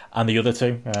 and the other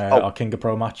two, our King of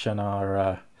Pro match and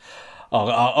our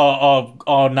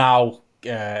now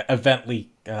evently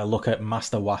look at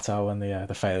Master Wato and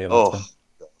the failure.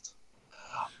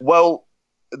 Well,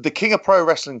 the King of Pro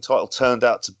Wrestling title turned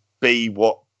out to be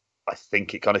what I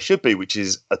think it kind of should be, which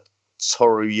is a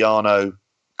Toru Yano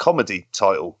comedy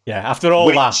title. Yeah, after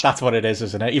all that's what it is,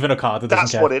 isn't it? Even Okada doesn't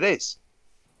care. That's what it is.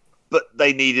 But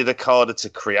they needed Okada to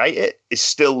create it. It's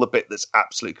still the bit that's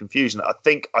absolute confusion. I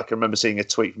think I can remember seeing a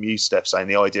tweet from you, Steph, saying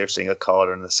the idea of seeing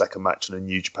Okada in the second match on a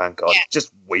New Japan card is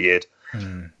just weird.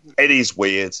 It is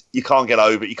weird. You can't get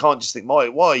over it. You can't just think, why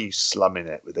are you slumming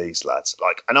it with these lads?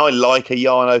 And I like a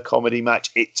Yano comedy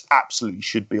match. It absolutely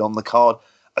should be on the card.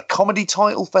 A comedy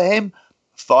title for him,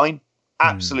 fine.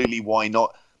 Absolutely, why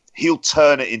not? He'll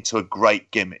turn it into a great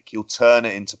gimmick. He'll turn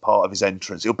it into part of his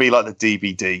entrance. It'll be like the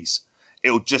DVDs.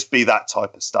 It'll just be that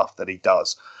type of stuff that he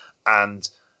does. And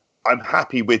I'm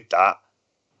happy with that.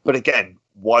 But again,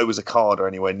 why was Okada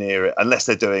anywhere near it? Unless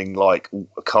they're doing like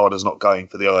Okada's not going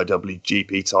for the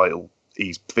IWGP title.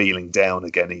 He's feeling down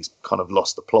again. He's kind of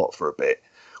lost the plot for a bit,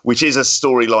 which is a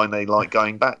storyline they like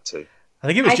going back to. I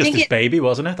think it was just his baby,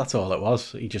 wasn't it? That's all it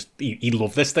was. He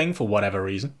loved this thing for whatever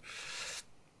reason.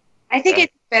 I think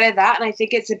it's a bit of that, and I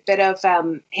think it's a bit of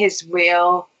his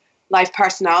real life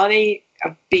personality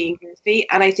of being goofy,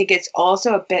 and I think it's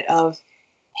also a bit of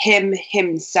him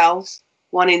himself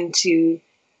wanting to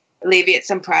alleviate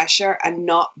some pressure and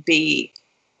not be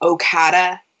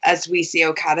Okada as we see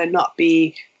Okada, not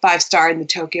be 5-star in the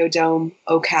Tokyo Dome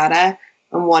Okada,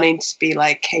 and wanting to be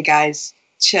like, hey guys,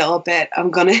 chill a bit.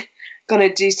 I'm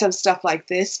gonna do some stuff like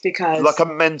this because like a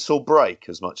mental break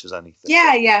as much as anything.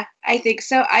 Yeah, I think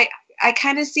so. I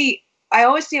kind of see. I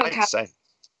always see Okada.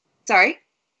 Sorry,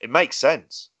 it makes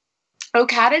sense.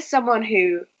 Okada is someone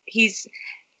who he's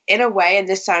in a way, and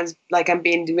this sounds like I'm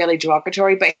being really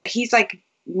derogatory, but he's like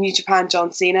New Japan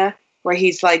John Cena, where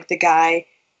he's like the guy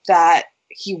that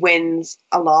he wins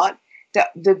a lot.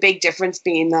 The big difference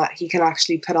being that he can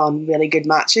actually put on really good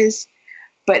matches,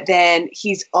 but then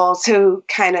he's also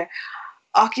kind of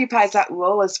occupies that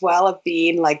role as well of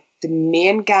being like the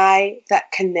main guy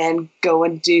that can then go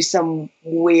and do some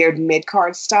weird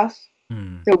mid-card stuff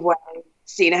the way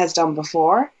Cena has done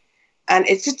before. And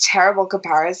it's a terrible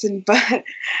comparison, but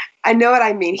I know what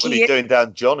I mean. Well, he's doing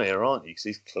down John here, aren't you? Because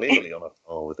he's clearly on a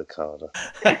par with Okada.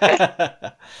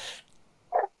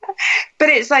 But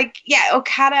it's like, yeah,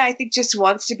 Okada, I think, just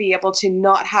wants to be able to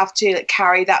not have to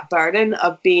carry that burden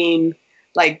of being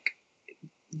like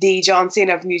the John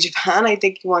Cena of New Japan. I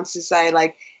think he wants to say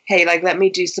like, hey, like, let me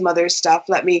do some other stuff.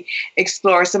 Let me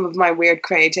explore some of my weird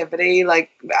creativity. Like,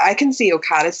 I can see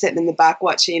Okada sitting in the back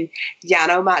watching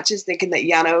Yano matches, thinking that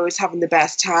Yano is having the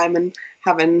best time and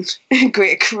having a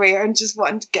great career and just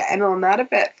wanting to get in on that a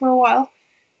bit for a while.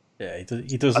 Yeah,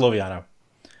 he does love Yano.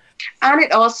 And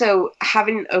it also,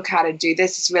 having Okada do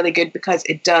this is really good because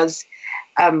it does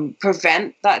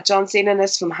prevent that John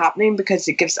Cena-ness from happening, because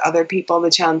it gives other people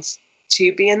the chance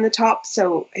to be in the top.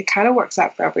 So it kind of works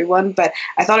out for everyone. But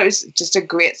I thought it was just a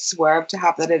great swerve to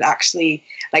have that it actually,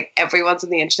 like, everyone's on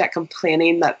the internet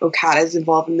complaining that Okada is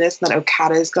involved in this, and that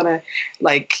Okada is gonna,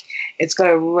 like, it's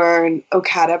gonna ruin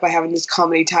Okada by having this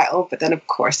comedy title. But then of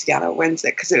course Yano wins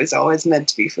it, because it was always meant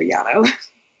to be for Yano.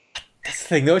 That's the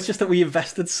thing, though. It's just that we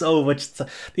invested so much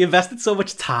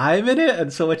time in it,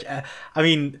 and so much. I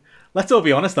mean, let's all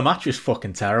be honest. The match was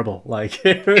fucking terrible. Like,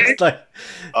 it was like,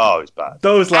 oh, it's bad.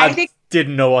 Those lads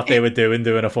didn't know what they were doing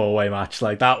a 4-way match.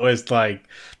 Like, that was like,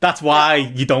 that's why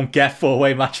you don't get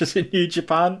 4-way matches in New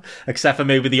Japan, except for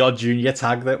maybe the odd junior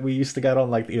tag that we used to get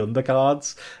on, like, the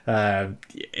undercards.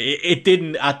 It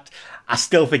didn't. I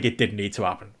still think it didn't need to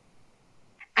happen.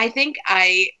 I think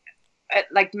I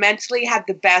mentally had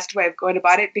the best way of going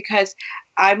about it, because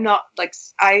I'm not, like,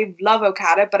 I love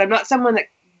Okada, but I'm not someone that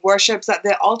worships at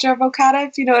the altar of Okada,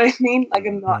 if you know what I mean. Like,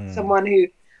 I'm not someone who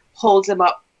holds him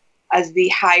up as the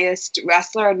highest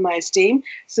wrestler in my esteem.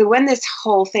 So when this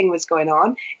whole thing was going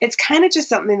on, it's kind of just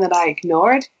something that I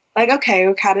ignored. Like, okay,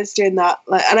 Okada's doing that.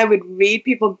 And I would read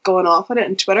people going off on it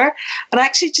on Twitter, and I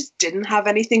actually just didn't have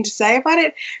anything to say about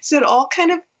it. So it all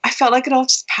kind of, I felt like it all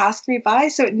just passed me by.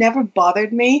 So it never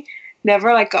bothered me,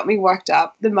 never, like, got me worked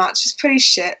up. The match was pretty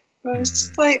shit. I was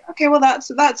just like, okay, well,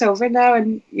 that's over now,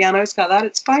 and Yano's got that.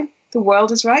 It's fine. The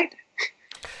world is right.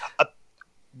 I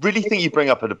really think you bring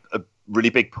up a really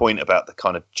big point about the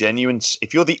kind of genuine,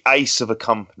 if you're the ace of a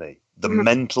company, the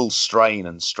mental strain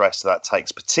and stress that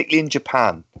takes, particularly in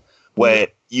Japan, where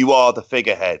you are the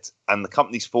figurehead and the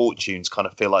company's fortunes kind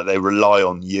of feel like they rely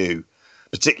on you,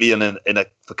 particularly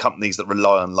for companies that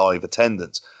rely on live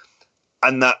attendance,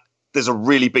 and that there's a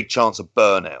really big chance of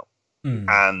burnout,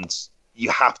 and you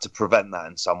have to prevent that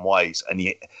in some ways.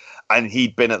 And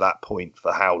he'd been at that point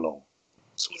for how long?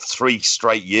 3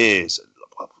 straight years.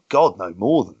 God, no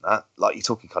more than that. Like, you're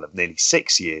talking kind of nearly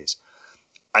 6 years.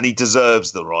 And he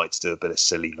deserves the right to do a bit of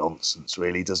silly nonsense,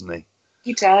 really, doesn't he?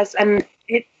 He does. And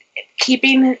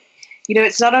keeping,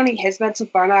 it's not only his mental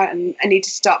burnout, and I need to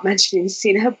stop mentioning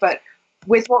Cena, but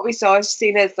with what we saw of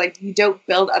Cena, it's like, you don't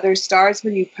build other stars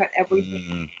when you put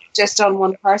everything just on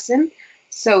one person.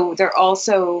 So they're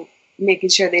also making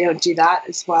sure they don't do that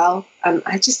as well. And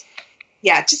just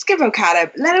give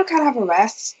Okada, let Okada have a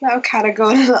rest. Let Okada go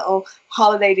on a little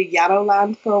holiday to Yano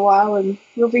land for a while, and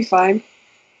we'll be fine.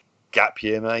 Gap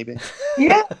year, maybe.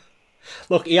 Yeah.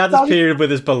 Look, he had his period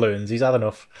with his balloons. He's had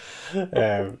enough.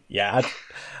 I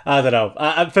don't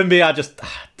know. For me, I just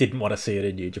didn't want to see it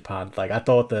in New Japan. Like, I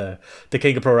thought the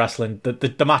King of Pro Wrestling,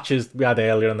 the matches we had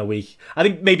earlier in the week, I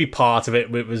think maybe part of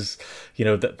it was,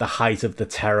 the height of the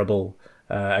terrible,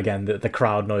 again, the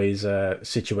crowd noise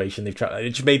situation. It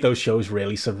just made those shows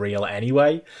really surreal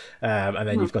anyway. And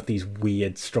then you've got these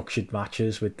weird structured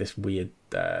matches with this weird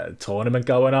tournament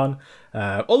going on.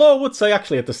 Although I would say,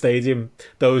 actually, at the stadium,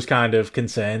 those kind of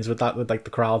concerns with that, with like the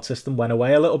crowd system, went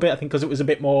away a little bit. I think because it was a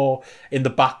bit more in the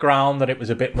background, that it was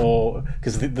a bit more,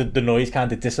 because the noise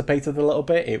kind of dissipated a little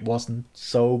bit. It wasn't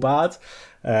so bad.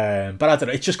 But I don't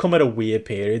know, it's just come at a weird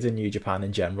period in New Japan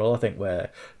in general, I think,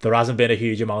 where there hasn't been a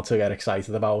huge amount to get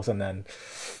excited about, and then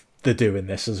they're doing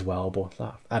this as well.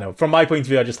 But I know, from my point of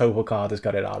view, I just hope Okada's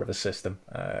got it out of his system,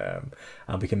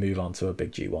 and we can move on to a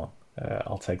big G1.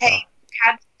 I'll take that.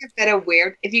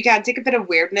 If you can't take a bit of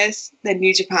weirdness, then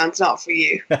New Japan's not for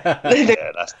you.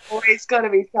 There's always going to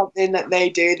be something that they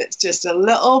do that's just a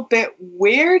little bit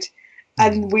weird,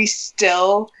 and we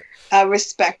still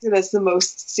respect it as the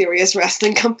most serious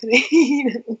wrestling company.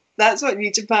 That's what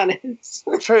New Japan is.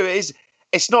 True, it is.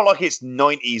 It's not like it's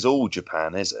 90s all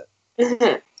Japan, is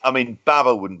it? I mean,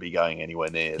 Baba wouldn't be going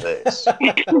anywhere near this.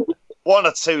 1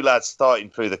 or 2 lads starting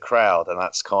through the crowd, and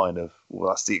that's kind of,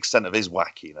 that's the extent of his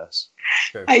wackiness.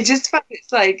 Sure. I just find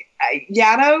it's like,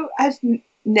 Yano has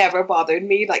never bothered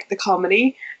me, like the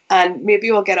comedy, and maybe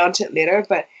we'll get onto it later,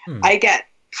 but I get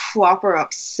proper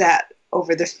upset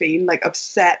over the Fiend, like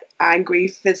upset, angry,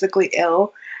 physically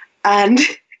ill, and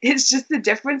it's just the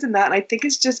difference in that. And I think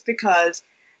it's just because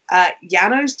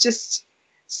Yano's just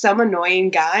some annoying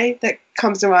guy that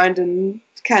comes around and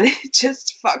kind of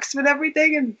just fucks with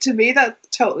everything, and to me that's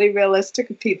totally realistic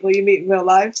of people you meet in real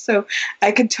life. So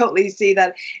I can totally see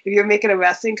that if you're making a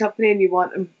wrestling company and you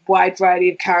want a wide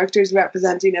variety of characters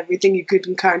representing everything you could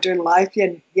encounter in life,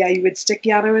 you would stick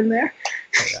Yano in there.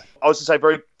 I was to say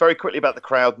very, very quickly about the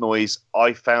crowd noise.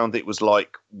 I found it was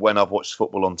like when I've watched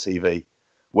football on TV,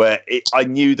 where I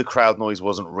knew the crowd noise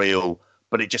wasn't real,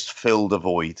 but it just filled a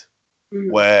void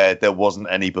where there wasn't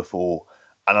any before.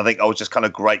 And I think I was just kind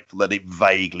of grateful that it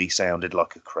vaguely sounded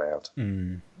like a crowd.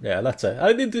 Yeah, that's it.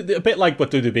 I think a bit like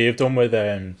what WWE have done with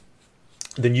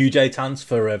the New Day chants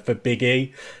for Big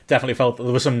E. Definitely felt that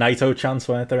there was some Naito chants,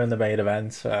 weren't there, in the main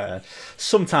event.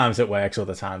 Sometimes it works,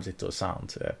 other times it does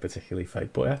sound particularly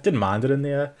fake. But I didn't mind it in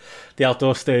the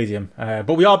outdoor stadium.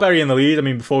 But we are burying the lead. I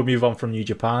mean, before we move on from New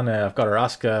Japan, I've got to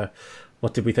ask,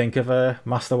 what did we think of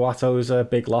Master Wato's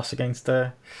big loss against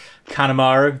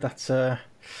Kanemaru?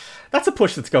 That's a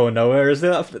push that's going nowhere,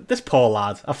 isn't it? This poor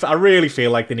lad. I really feel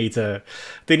like they need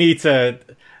to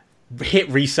hit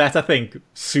reset, I think,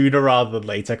 sooner rather than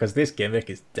later, because this gimmick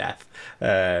is death.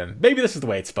 Maybe this is the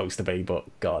way it's supposed to be, but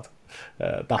God,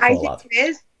 that poor lad. It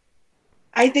is.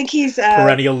 I think he's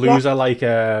perennial loser, like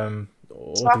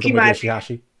Rocky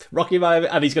Yoshihashi. Rocky Maivia,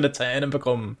 and he's going to turn and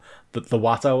become the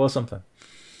Watto or something.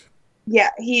 Yeah,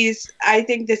 I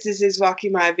think this is his Rocky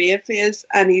Maivia phase,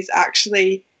 and he's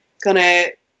actually going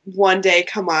to one day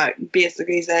come out and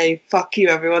basically say, fuck you,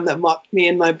 everyone that mocked me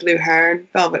in my blue hair and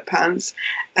velvet pants.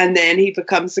 And then he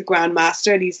becomes the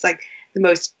Grandmaster, and he's like the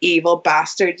most evil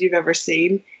bastard you've ever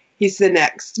seen. He's the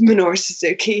next Minoru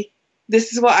Suzuki.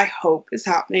 This is what I hope is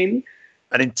happening.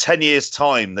 And in 10 years'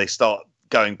 time, they start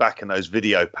going back in those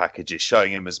video packages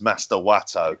showing him as Master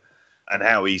Wato and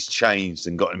how he's changed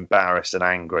and got embarrassed and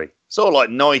angry. Sort of like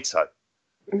Naito.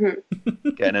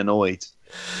 Getting annoyed.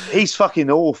 He's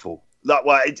fucking awful. Like,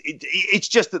 well, it's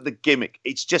just that the gimmick,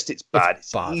 it's bad.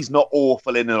 He's not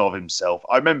awful in and of himself.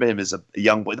 I remember him as a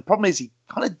young boy. The problem is he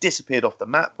kind of disappeared off the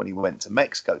map when he went to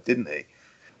Mexico, didn't he?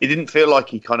 It didn't feel like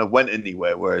he kind of went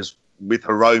anywhere, whereas with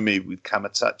Hiromi, with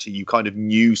Kamatachi, you kind of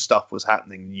knew stuff was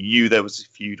happening. You knew there was a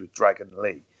feud with Dragon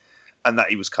Lee and that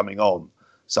he was coming on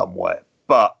somewhere.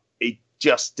 But it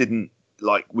just didn't,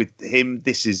 like, with him,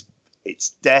 it's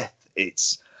death,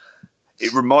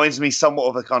 It reminds me somewhat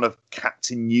of a kind of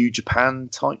Captain New Japan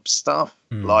type stuff.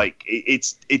 Like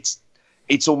it's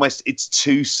almost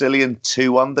too silly and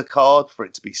too undercard for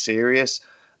it to be serious.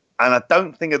 And I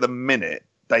don't think at the minute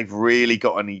they've really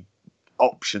got any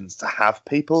options to have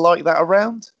people like that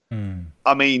around.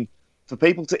 I mean, for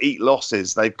people to eat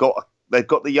losses, they've got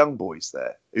the young boys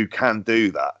there who can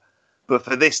do that. But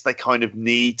for this, they kind of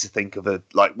need to think of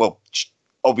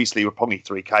obviously Roppongi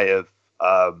 3K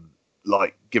of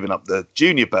like giving up the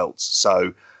junior belts,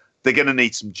 so they're going to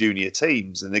need some junior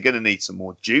teams, and they're going to need some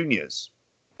more juniors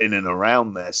in and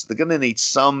around there, so they're going to need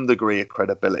some degree of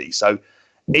credibility. So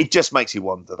it just makes you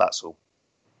wonder, that's all.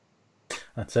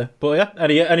 That's it. But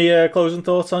yeah, any closing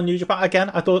thoughts on New Japan?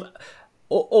 Again, I thought,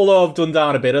 although I've done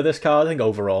down a bit of this card, I think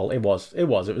overall it was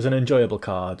an enjoyable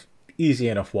card. Easy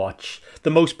enough watch. The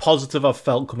most positive I've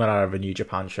felt coming out of a New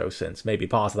Japan show since. Maybe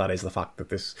part of that is the fact that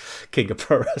this King of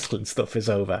Pro Wrestling stuff is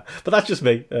over. But that's just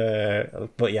me.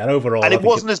 But yeah, overall... And it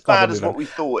wasn't as bad as what we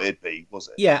thought it'd be, was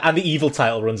it? Yeah, and the Evil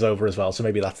title runs over as well, so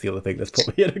maybe that's the other thing that's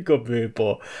put me in a good mood.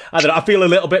 But I don't know, I feel a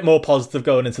little bit more positive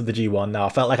going into the G1 now. I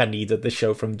felt like I needed this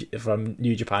show from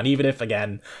New Japan, even if,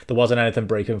 again, there wasn't anything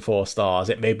breaking 4 stars.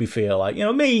 It made me feel like,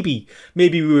 maybe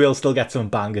we will still get some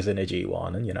bangers in a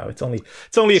G1, and, it's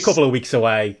only a couple of weeks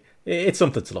away. It's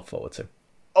something to look forward to.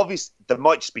 Obviously, they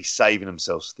might just be saving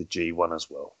themselves for the G1 as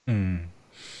well.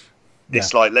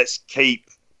 It's like, let's keep,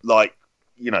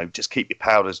 just keep your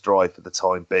powders dry for the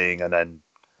time being, and then,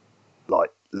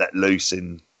 let loose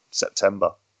in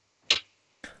September.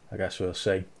 I guess we'll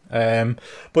see.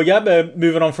 But yeah,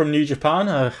 moving on from New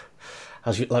Japan,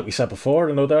 like we said before,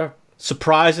 another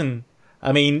surprising...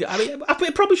 I mean,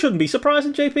 it probably shouldn't be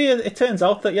surprising, JP. It turns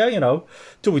out that,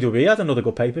 WWE had another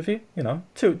good pay-per-view.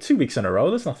 2 weeks in a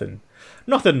row. There's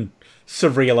nothing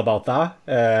surreal about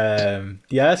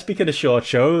that. Speaking of short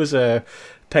shows,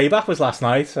 Payback was last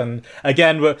night, and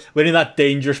again, we're in that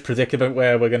dangerous predicament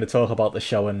where we're going to talk about the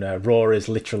show, and Raw is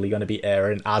literally going to be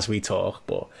airing as we talk.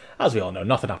 But as we all know,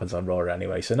 nothing happens on Raw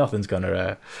anyway, so nothing's going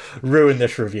to ruin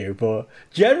this review. But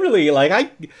generally,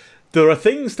 there are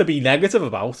things to be negative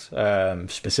about,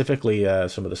 specifically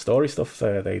some of the story stuff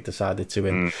they decided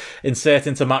to insert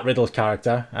into Matt Riddle's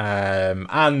character,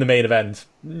 and the main event.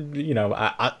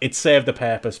 It served the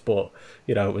purpose, but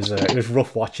it was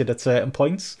rough watching at certain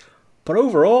points. But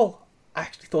overall, I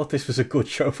actually thought this was a good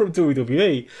show from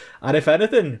WWE, and if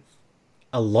anything,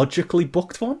 a logically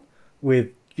booked one with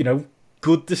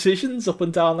good decisions up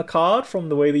and down the card, from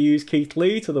the way they used Keith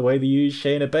Lee to the way they used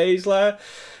Shayna Baszler.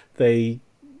 They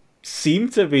seem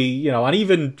to be, and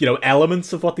even,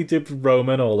 elements of what they did with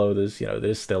Roman, although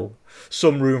there's still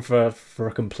some room for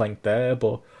a complaint there.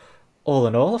 But all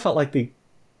in all, I felt like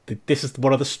this is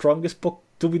one of the strongest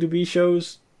booked WWE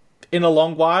shows in a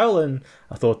long while, and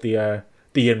I thought the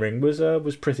in-ring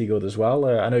was pretty good as well.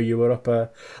 I know you were up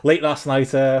late last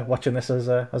night watching this as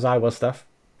I was, Steph.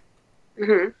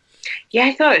 Mm-hmm. Yeah,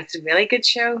 I thought it was a really good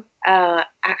show.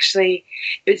 Actually,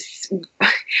 it's.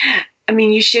 I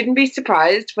mean, you shouldn't be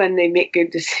surprised when they make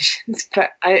good decisions,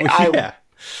 but I was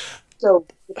so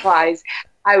surprised.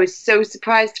 I was so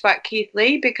surprised about Keith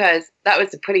Lee because that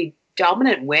was a pretty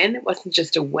dominant win. It wasn't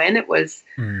just a win; it was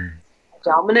a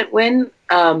dominant win.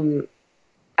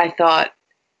 I thought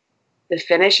the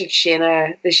finish of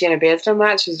the Shayna Baszler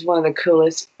match was one of the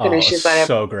coolest finishes I've ever.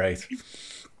 So great.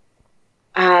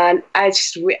 And I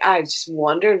just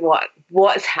wondered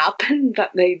what's happened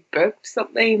that they booked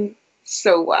something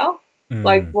so well.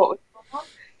 Like, what was going on?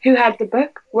 Who had the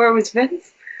book? Where was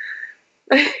Vince?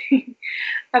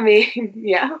 I mean,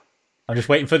 yeah. I'm just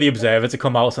waiting for the Observer to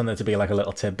come out and there to be like a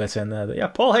little tidbit in there that, yeah,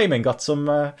 Paul Heyman got some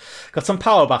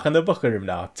power back in the booker room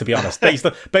now, to be honest.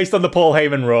 Based on the Paul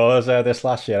Heyman Raws this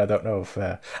last year, I don't know if...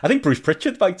 I think Bruce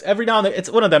Pritchard, like, every now and then, it's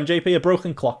one of them, JP, a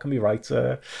broken clock can be right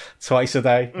twice a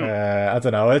day. I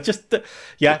don't know. It's just...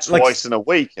 yeah, twice in a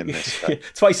week in this.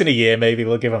 Twice in a year, maybe,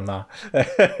 we'll give him that.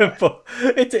 But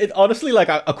it honestly, like,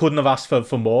 I couldn't have asked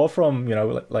for more from, you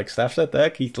know, like Steph said there,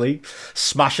 Keith Lee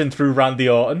smashing through Randy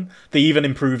Orton. They even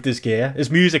improved his gear.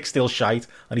 His music's still shite,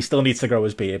 and he still needs to grow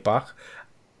his beard back.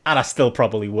 And I still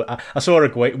probably would. I saw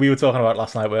we were talking about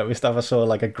last night, weren't we, Steph? I saw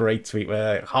like a great tweet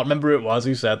where I can't remember who it was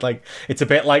who said, like, it's a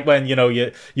bit like when, you know,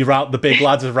 you're out, the big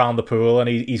lads around the pool and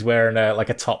he's wearing like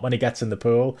a top when he gets in the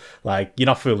pool. Like, you're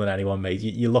not fooling anyone, mate.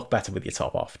 You look better with your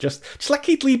top off. Just let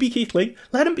Keith Lee be Keith Lee.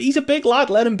 Let him. He's a big lad.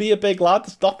 Let him be a big lad.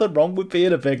 There's nothing wrong with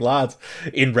being a big lad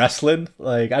in wrestling.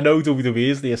 Like, I know WWE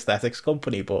is the aesthetics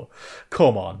company, but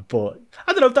come on. But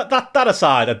I don't know. That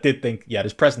aside, I did think, yeah,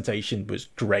 his presentation was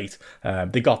great.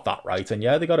 They got that right, and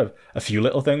yeah, they got a few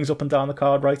little things up and down the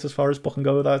card right as far as booking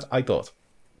go with that, I thought.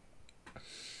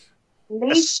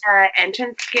 Lee's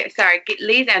entrance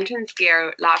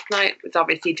gear last night was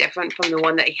obviously different from the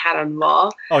one that he had on Raw.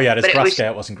 Oh yeah, his grass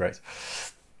skirt wasn't great.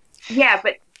 Yeah,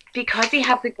 but because he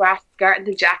had the grass skirt and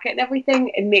the jacket and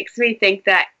everything, it makes me think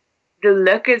that the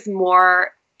look is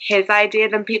more his idea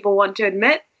than people want to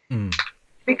admit.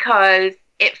 Because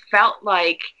it felt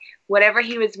like whatever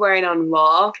he was wearing on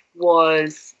Raw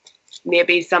was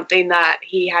maybe something that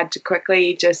he had to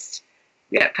quickly just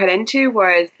get put into,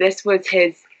 whereas this was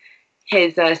his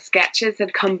sketches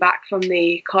had come back from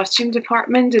the costume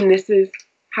department, and this is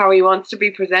how he wants to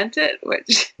be presented,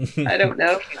 which I don't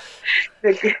know.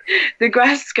 The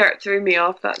grass skirt threw me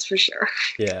off, that's for sure.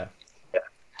 Yeah.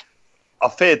 I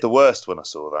feared the worst when I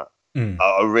saw that.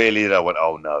 I really did. I went,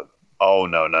 oh no.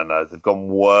 They've gone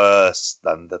worse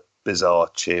than the bizarre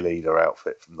cheerleader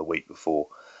outfit from the week before.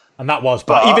 And that was,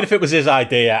 but even if it was his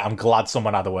idea, I'm glad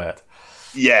someone had a word.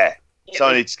 Yeah. So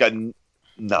I need to go,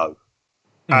 no.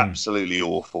 Absolutely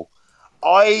awful.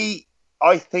 I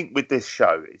think with this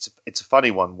show, it's a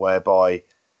funny one whereby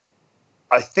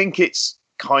I think it's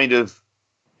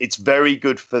very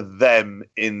good for them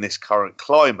in this current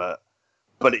climate,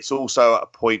 but it's also at a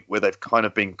point where they've kind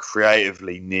of been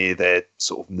creatively near their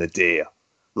sort of nadir,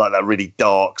 like that really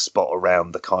dark spot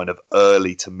around the kind of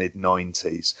early to mid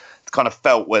 90s. It kind of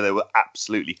felt where they were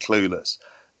absolutely clueless.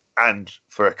 And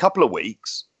for a couple of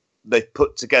weeks, they've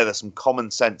put together some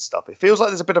common sense stuff. It feels like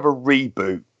there's a bit of a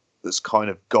reboot that's kind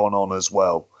of gone on as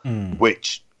well,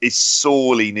 which is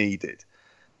sorely needed.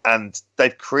 And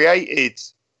they've created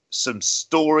some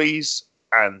stories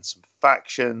and some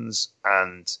factions,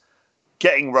 and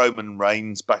getting Roman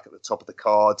Reigns back at the top of the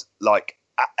card, like,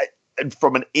 and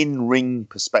from an in-ring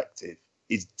perspective,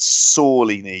 is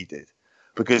sorely needed,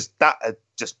 because that had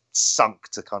just sunk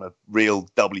to kind of real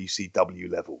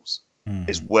WCW levels.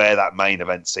 Is where that main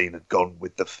event scene had gone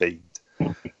with The Fiend.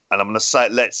 And I'm going to say,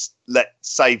 let's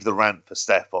save the rant for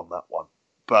Steph on that one.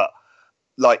 But,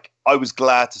 like, I was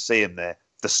glad to see him there.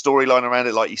 The storyline around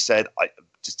it, like you said,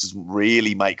 just doesn't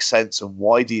really make sense. And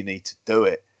why do you need to do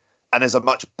it? And there's a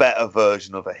much better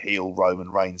version of a heel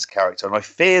Roman Reigns character. And I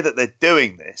fear that they're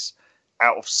doing this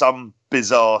out of some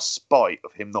bizarre spite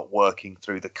of him not working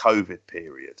through the COVID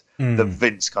period that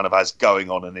Vince kind of has going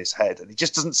on in his head. And it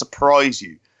just doesn't surprise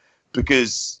you,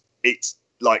 because it's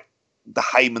like the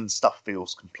Heyman stuff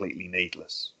feels completely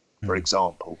needless, for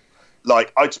example.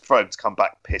 Like, I just prefer him to come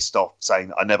back pissed off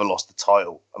saying, I never lost the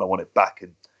title and I want it back,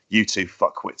 and you two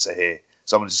fuckwits are here,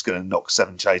 so I'm just going to knock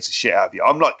 7 shades of shit out of you.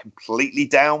 I'm, like, completely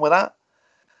down with that.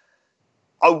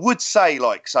 I would say,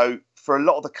 like, so for a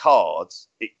lot of the cards,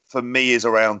 it for me is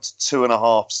around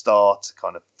 2.5 star to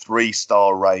kind of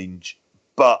 3-star range,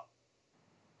 but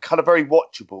kind of very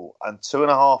watchable, and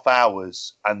 2.5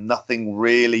 hours, and nothing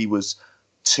really was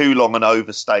too long and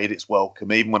overstayed its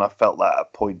welcome, even when I felt that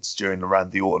at points during the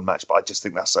Randy Orton match. But I just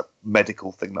think that's a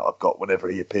medical thing that I've got whenever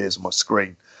he appears on my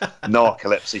screen.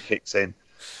 Narcolepsy kicks in.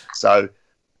 So,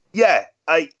 yeah,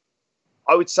 I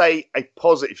would say a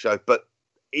positive show, but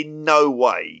in no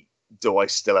way do I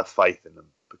still have faith in them,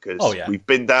 because we've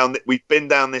been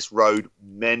down this road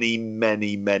many,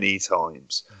 many, many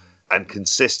times, and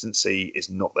consistency is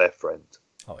not their friend.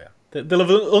 Oh yeah, they'll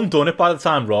have undone it by the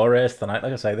time Raw airs tonight.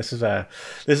 Like I say, this is a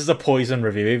poison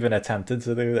review. Even attempted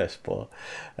to do this, but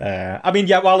I mean,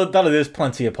 yeah, while that there's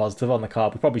plenty of positive on the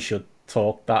card, we probably should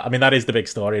talk that. I mean, that is the big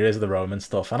story. It is the Roman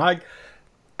stuff, and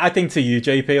I think to you,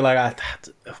 JP, like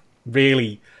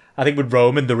I think with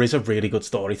Roman, there is a really good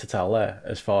story to tell there,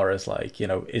 as far as like, you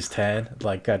know, his turn.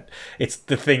 Like, it's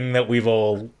the thing that we've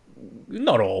all,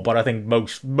 not all, but I think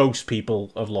most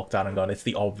people have looked at and gone, it's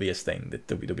the obvious thing that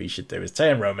WWE should do, is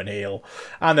turn Roman heel,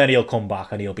 and then he'll come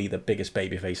back and he'll be the biggest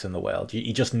babyface in the world.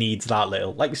 He just needs that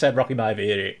little, like we said, Rocky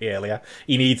Maivia earlier,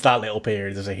 he needs that little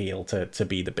period as a heel to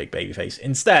be the big babyface.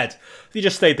 Instead, he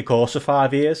just stayed the course for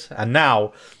 5 years, and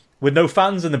now, with no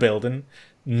fans in the building,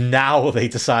 now they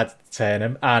decided to turn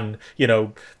him. And, you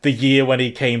know, the year when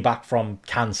he came back from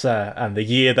cancer, and the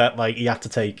year that, like, he had to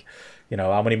take, you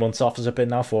know, how many months off has it been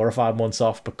now? 4 or 5 months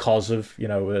off because of, you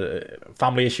know,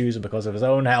 family issues and because of his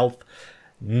own health.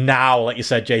 Now, like you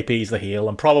said, JP's the heel,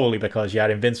 and probably because,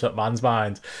 in Vince McMahon's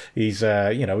mind, he's,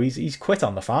 you know, he's quit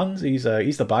on the fans. He's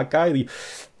the bad guy.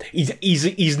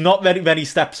 He's not very many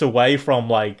steps away from,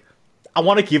 like, I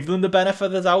want to give them the benefit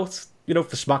of the doubt, you know,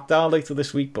 for SmackDown later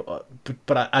this week, but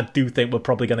I do think we're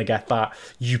probably going to get that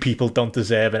 "you people don't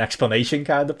deserve an explanation"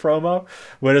 kind of promo.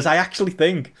 Whereas I actually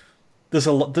think there's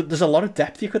a lot of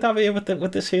depth you could have here with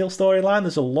this heel storyline.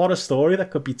 There's a lot of story that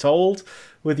could be told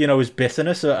with, you know, his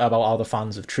bitterness about how the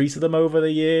fans have treated him over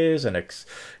the years, and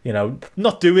you know,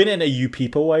 not doing it in a "you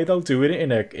people" way though, doing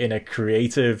it in a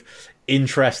creative,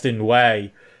 interesting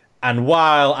way. And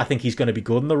while I think he's going to be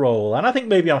good in the role, and I think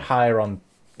maybe I'm higher on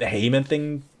the Heyman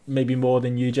thing, maybe more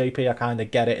than you, JP. I kind of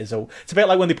get it it's a bit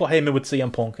like when they put Heyman with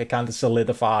CM Punk. It kind of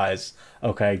solidifies,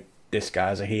 okay, this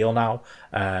guy's a heel now,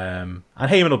 and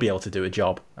Heyman will be able to do a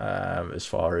job as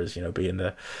far as, you know, being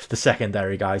the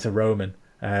secondary guy to Roman.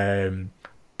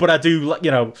 But I do, you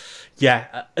know,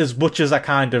 as much as I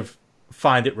kind of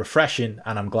find it refreshing,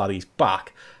 and I'm glad he's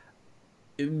back,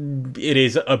 it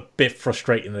is a bit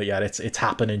frustrating that it's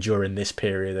happening during this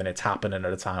period, and it's happening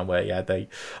at a time where they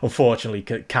unfortunately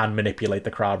can manipulate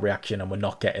the crowd reaction, and we're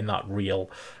not getting that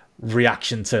real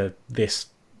reaction to this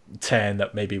turn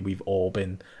that maybe we've all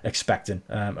been expecting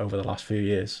over the last few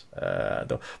years.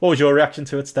 What was your reaction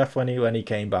to it, Steph, when he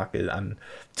came back? And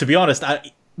to be honest,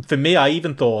 for me, I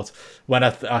even thought when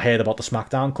I heard about the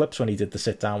SmackDown clips when he did the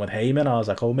sit down with Heyman, I was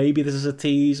like, oh, maybe this is a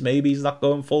tease. Maybe he's not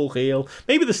going full heel.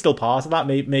 Maybe there's still part of that.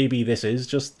 Maybe this is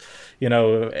just, you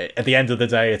know, at the end of the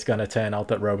day, it's going to turn out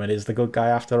that Roman is the good guy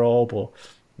after all. But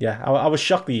yeah, I was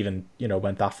shocked they even, you know,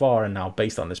 went that far. And now,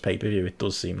 based on this pay-per-view, it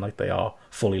does seem like they are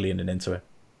fully leaning into it.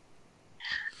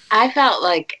 I felt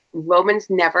like Roman's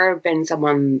never been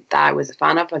someone that I was a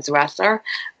fan of as a wrestler,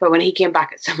 but when he came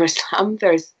back at SummerSlam,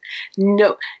 there's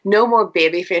no more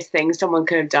babyface things someone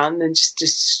could have done than just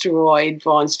destroyed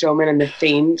Braun Strowman and The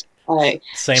Fiend.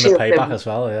 Same with Payback as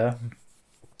well, yeah.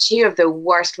 2 of the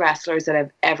worst wrestlers that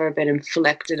have ever been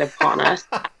inflicted upon us.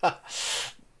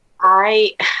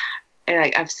 I've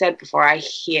said before, I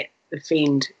hate The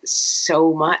Fiend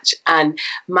so much, and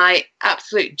my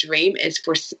absolute dream is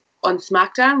for, on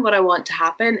SmackDown, what I want to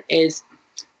happen is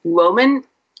Roman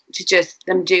to just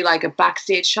them do like a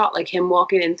backstage shot, like him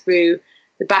walking in through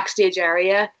the backstage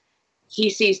area.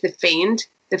 He sees The Fiend.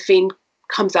 The Fiend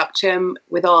comes up to him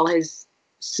with all his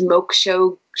smoke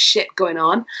show shit going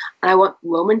on. And I want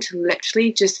Roman to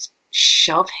literally just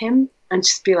shove him and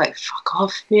just be like, fuck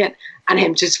off, mate. And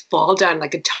him just fall down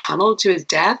like a tunnel to his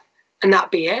death. And that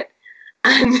be it.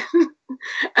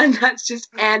 And that's just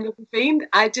end of The Fiend.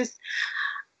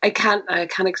 I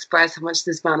can't express how much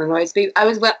this man annoys me. I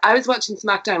was watching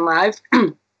SmackDown Live,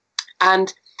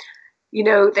 and you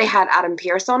know they had Adam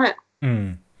Pearce on it.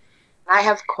 I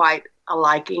have quite a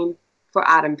liking for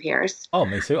Adam Pearce. Oh,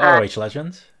 me too. ROH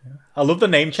legend. I love the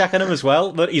name checking him as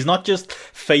well. That he's not just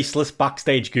faceless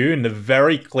backstage goon. They're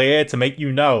very clear to make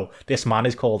you know this man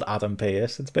is called Adam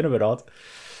Pearce. It's been a bit odd.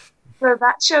 So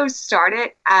that show started,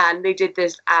 and they did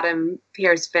this Adam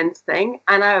Pearce Vince thing,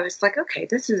 and I was like, okay,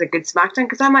 this is a good SmackDown,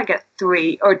 because I might get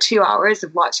 3 or 2 hours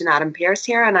of watching Adam Pearce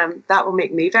here, and that will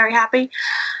make me very happy.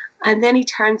 And then he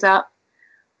turns up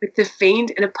with The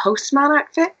Fiend in a postman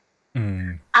outfit.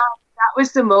 And that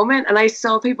was the moment, and I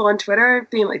saw people on Twitter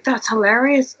being like, that's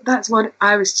hilarious. That's what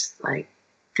I was just like,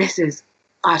 this is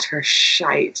utter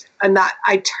shite. And that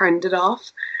I turned it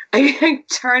off. I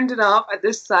turned it off at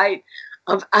the sight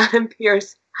of Adam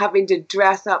Pearce having to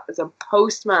dress up as a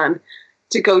postman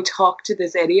to go talk to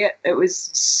this idiot. It was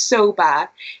so bad.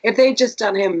 If they had just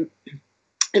done him,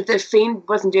 if the Fiend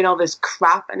wasn't doing all this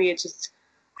crap and he had just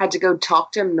had to go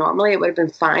talk to him normally, it would have been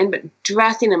fine. But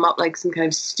dressing him up like some kind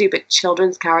of stupid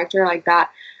children's character like that,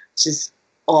 it's just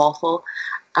awful.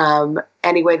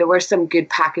 Anyway, there were some good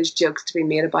package jokes to be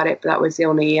made about it, but that was the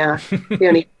only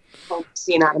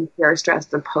seeing Adam Pearce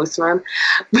dressed as a postman.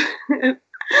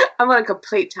 I'm on a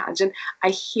complete tangent. I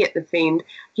hate the Fiend.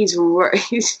 He's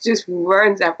just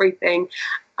ruins everything.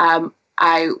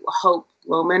 I hope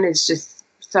Roman is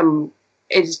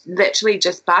literally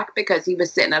just back because he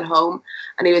was sitting at home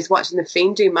and he was watching the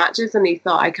Fiend do matches and he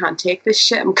thought, I can't take this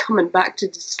shit. I'm coming back to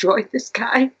destroy this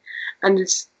guy, and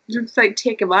it's like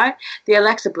take him out. The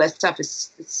Alexa Bliss stuff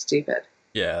is stupid.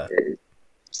 Yeah,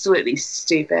 absolutely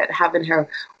stupid. Having her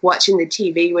watching the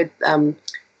TV with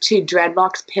two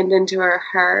dreadlocks pinned into her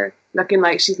hair, looking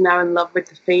like she's now in love with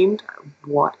the Fiend.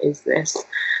 What is this?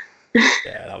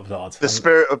 Yeah, that was odd. The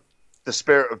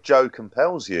spirit of Joe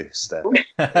compels you, Steph.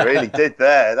 It really did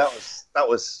there. That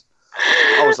was.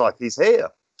 I was like, he's here.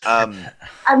 I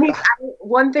mean,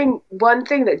 one thing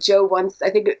that Joe once, I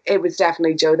think it was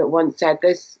definitely Joe that once said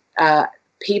this.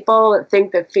 People that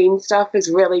think the Fiend stuff is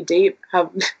really deep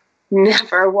have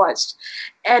never watched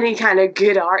any kind of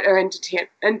good art or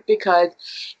entertainment, because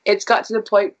it's got to the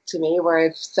point to me where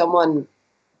if someone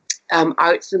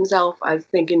outs themselves as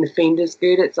thinking the Fiend is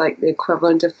good, it's like the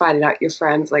equivalent of finding out your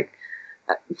friends like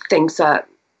thinks that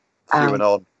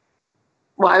QAnon.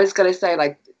 well, I was going to say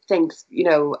like thinks,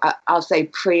 I'll say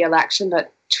pre-election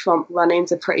that Trump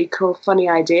running's a pretty cool funny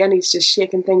idea and he's just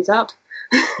shaking things up.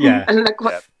 Yeah. And look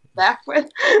what left with.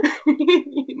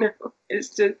 It's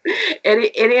just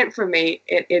it ain't for me.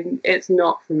 It's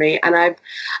not for me. And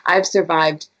I've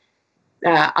survived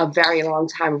a very long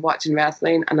time of watching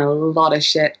wrestling and a lot of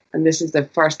shit, and this is the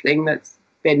first thing that's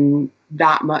been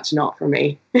that much not for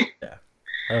me. Yeah,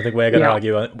 I don't think we're going to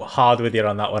argue hard with you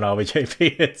on that one, are we,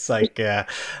 JP? It's like, I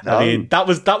mean, that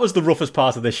was the roughest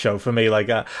part of this show for me. Like,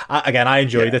 I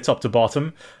enjoyed it top to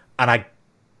bottom, and I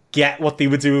get what they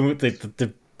were doing with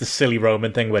the silly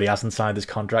Roman thing where he hasn't signed his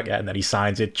contract yet and then he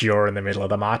signs it during the middle of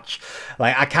the match.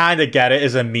 Like, I kind of get it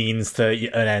as a means to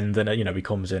an end, and he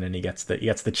comes in and he gets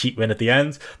the cheap win at the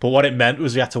end. But what it meant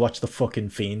was we had to watch the fucking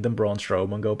Fiend and Braun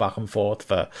Strowman go back and forth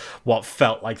for what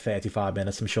felt like 35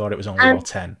 minutes. I'm sure it was only about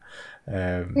 10.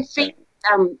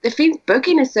 The Fiend's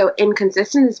booking is so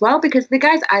inconsistent as well, because the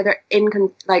guy's either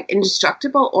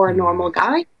indestructible or a normal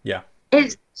guy. Yeah, he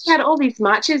had all these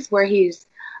matches where he's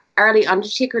early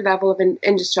Undertaker level of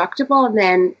indestructible, and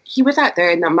then he was out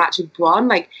there in that match with Braun,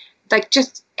 like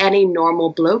just any normal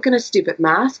bloke in a stupid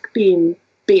mask being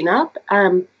beaten up.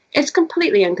 It's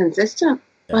completely inconsistent.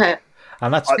 Yeah.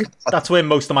 And that's where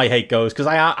most of my hate goes, because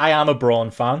I am a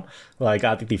Braun fan. Like,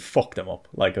 I think they fucked him up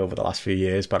like over the last few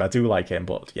years, but I do like him.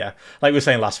 But yeah, like we were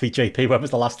saying last week, JP, when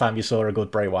was the last time you saw a good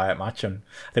Bray Wyatt match? And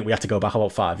I think we have to go back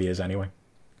about 5 years anyway.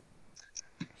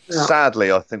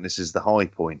 Sadly, I think this is the high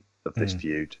point of this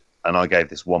feud, and I gave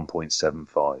this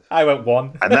 1.75. I went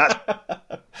 1, and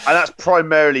that's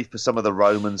primarily for some of the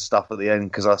Roman stuff at the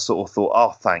end, because I sort of thought, oh,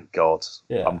 thank God,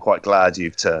 I'm quite glad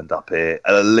you've turned up here,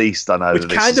 and at least I know which that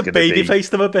this kind is of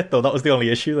baby-faced him a bit, though. That was the only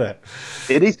issue there.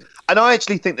 It is, and I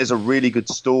actually think there's a really good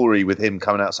story with him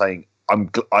coming out saying,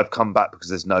 I've come back because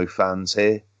there's no fans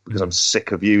here, because I'm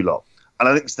sick of you lot, and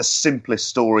I think it's the simplest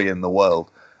story in the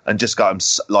world. And just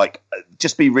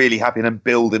just be really happy and then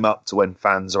build him up to when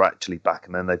fans are actually back,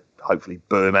 and then they hopefully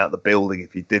boo him out the building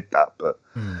if you did that. But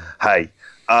hey,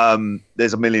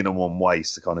 there's a million and one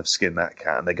ways to kind of skin that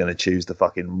cat, and they're going to choose the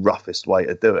fucking roughest way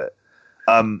to do it.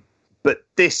 But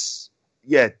this,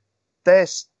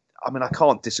 there's, I mean, I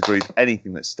can't disagree with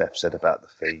anything that Steph said about the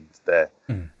Fiend there.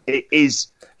 It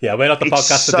is. Yeah, we're not the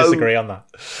podcast to disagree on that.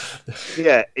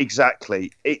 Yeah,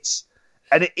 exactly.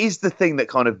 And it is the thing that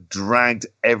kind of dragged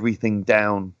everything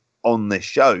down on this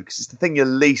show, because it's the thing you're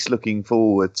least looking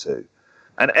forward to.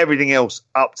 And everything else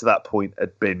up to that point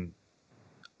had been,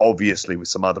 obviously with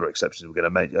some other exceptions we're going to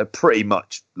mention, pretty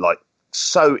much like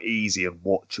so easy and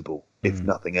watchable, if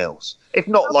nothing else. If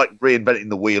not like reinventing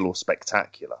the wheel or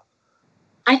spectacular.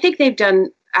 I think they've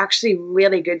done actually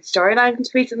really good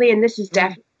storylines recently, and this is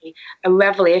definitely a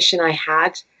revelation I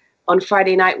had on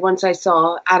Friday night once I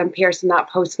saw Adam Pearce in that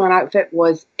postman outfit.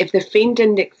 Was, if the Fiend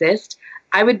didn't exist,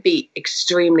 I would be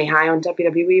extremely high on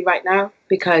WWE right now,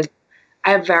 because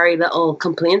I have very little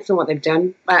complaints on what they've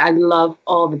done. I love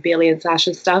all the Bayley and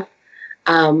Sasha stuff.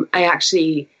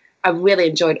 I've really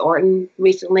enjoyed Orton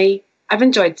recently. I've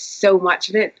enjoyed so much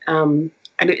of it, and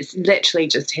it's literally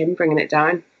just him bringing it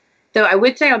down. Though I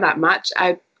would say on that match,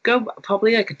 I'd go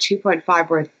probably like a 2.5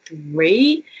 or a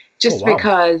 3, just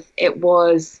because it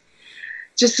was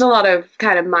just a lot of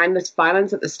kind of mindless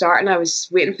violence at the start, and I was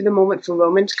waiting for the moment for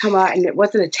Roman to come out, and it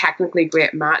wasn't a technically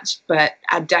great match, but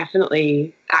I'd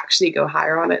definitely actually go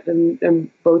higher on it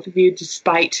than both of you,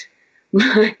 despite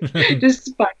my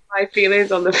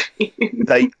feelings on the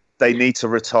Fiend. They need to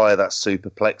retire that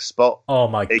superplex spot. Oh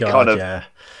my God, yeah.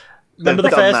 Remember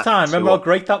the first time? Remember how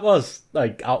great that was?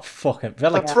 Like, out fucking...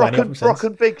 Like Brock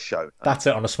and Big Show. That's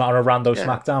it, on a rando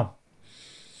SmackDown.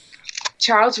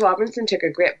 Charles Robinson took a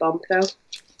great bump, though.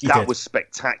 That was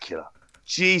spectacular.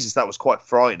 Jesus, that was quite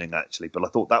frightening, actually. But I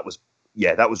thought that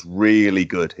was really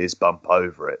good, his bump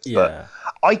over it. Yeah.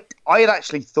 But I had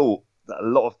actually thought that a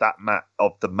lot of that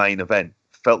of the main event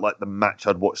felt like the match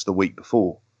I'd watched the week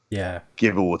before. Yeah.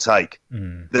 Give or take.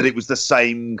 That it was the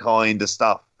same kind of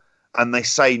stuff. And they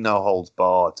say no holds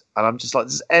barred. And I'm just like,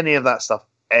 does any of that stuff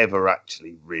ever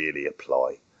actually really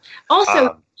apply?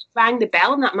 Also, rang the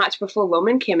bell in that match before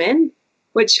Roman came in,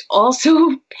 which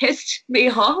also pissed me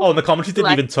off. Oh, and the commentary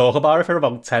didn't even talk about it for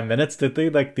about 10 minutes, did they?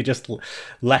 Like, they just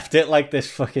left it like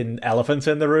this fucking elephant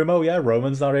in the room. Oh, yeah,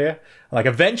 Roman's not here. Like,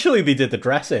 eventually they did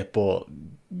address it, but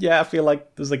yeah, I feel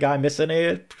like there's a guy missing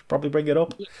here. Probably bring it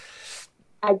up.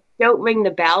 I don't ring the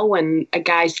bell when a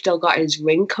guy's still got his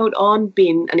ring coat on,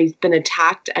 and he's been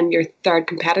attacked, and your third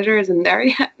competitor isn't there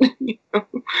yet.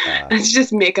 It's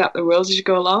just making up the rules as you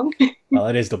go along. Well,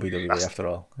 it is WWE after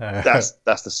all. That's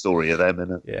the story of them,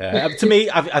 isn't it? Yeah. To me,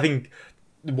 I think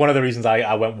one of the reasons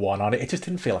I went one on it just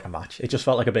didn't feel like a match. It just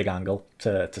felt like a big angle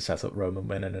to set up Roman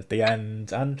winning at the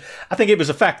end, and I think it was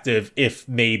effective. If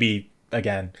maybe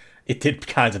again, it did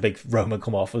kind of make Roman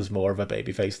come off as more of a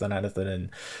babyface than anything. And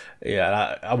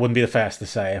yeah, I wouldn't be the first to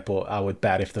say it, but I would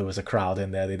bet if there was a crowd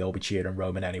in there, they'd all be cheering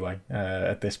Roman anyway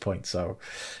at this point. So,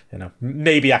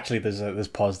 maybe actually there's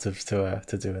positives to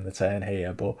doing the turn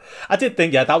here. But I did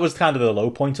think, that was kind of the low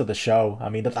point of the show. I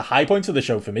mean, the high point of the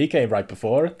show for me came right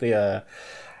before it.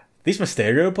 These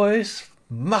Mysterio boys.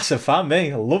 Massive fan,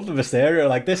 me. I love the Mysterio.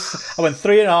 Like this, I went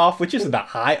 3.5, which isn't that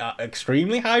high,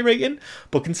 extremely high rating.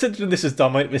 But considering this is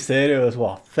Dynamite Mysterio as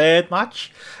third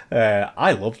match,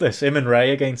 I love this. Him and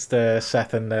Ray against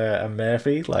Seth and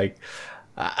Murphy. Like,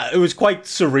 it was quite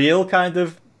surreal, kind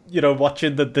of.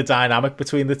 Watching the dynamic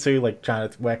between the two, like trying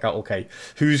to work out, okay,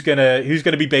 who's gonna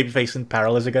be babyface in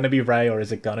peril? Is it gonna be Ray or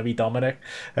is it gonna be Dominic?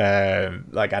 And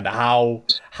how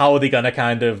are they gonna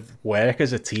kind of work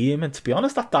as a team? And to be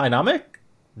honest, that dynamic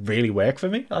really worked for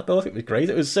me. I thought it was great.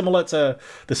 It was similar to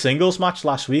the singles match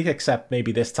last week, except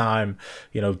maybe this time,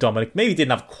 Dominic maybe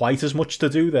didn't have quite as much to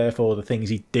do. Therefore, the things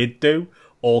he did do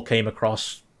all came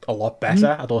across a lot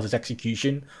better. I thought his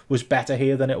execution was better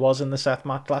here than it was in the Seth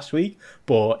match last week,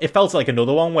 but it felt like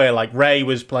another one where like Ray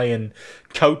was playing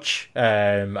coach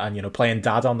and playing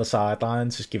dad on the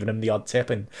sidelines, just giving him the odd tip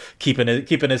and keeping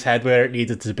his head where it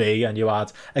needed to be. And you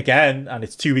had again, and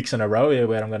it's 2 weeks in a row here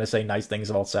where I'm going to say nice things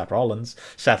about Seth Rollins.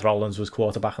 Seth Rollins was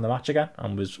quarterback in the match again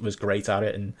and was great at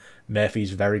it, and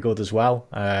Murphy's very good as well.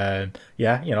 I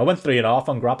went 3.5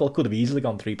 on Grapple. Could have easily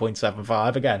gone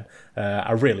 3.75 again.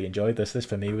 I really enjoyed this. This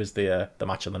for me was the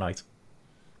match of the night.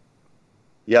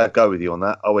 Yeah, I'd go with you on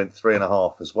that. I went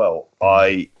 3.5 as well.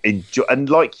 I enjoy, and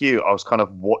like you, I was kind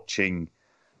of watching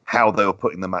how they were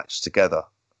putting the match together,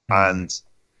 and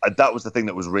that was the thing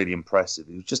that was really impressive.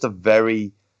 It was just a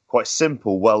very quite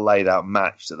simple, well laid out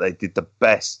match that they did the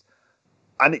best,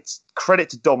 and it's credit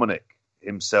to Dominic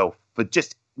himself for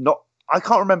just not. I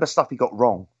can't remember stuff he got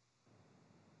wrong.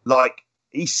 Like,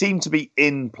 he seemed to be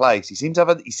in place. He seems to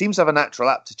have a natural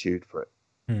aptitude for it.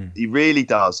 He really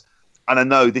does. And I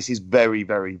know this is very,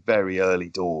 very, very early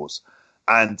doors.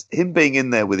 And him being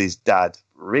in there with his dad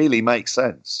really makes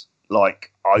sense.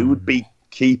 Like, I would be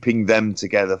keeping them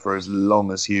together for as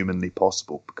long as humanly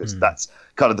possible, because that's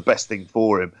kind of the best thing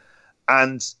for him.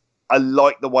 And I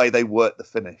like the way they work the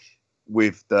finish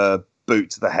with the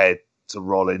boot to the head to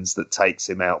Rollins that takes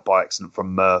him out by accident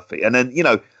from Murphy. And then,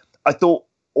 I thought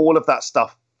all of that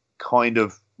stuff kind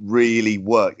of really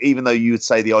worked, even though you would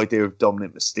say the idea of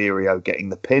Dominic Mysterio getting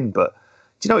the pin. But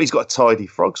do you know he's got a tidy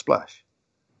frog splash?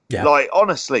 Yeah. Like,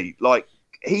 honestly, like,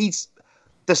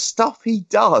 the stuff he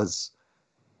does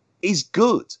is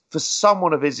good for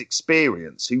someone of his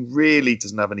experience who really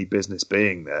doesn't have any business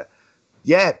being there.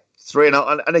 Yeah,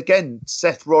 3.5. And again,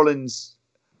 Seth Rollins,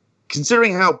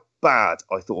 considering how bad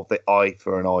I thought of the eye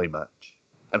for an eye match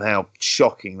and how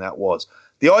shocking that was,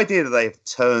 the idea that they have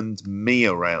turned me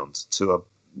around to a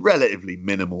relatively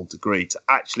minimal degree to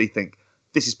actually think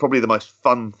this is probably the most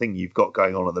fun thing you've got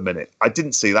going on at the minute. I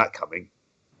didn't see that coming.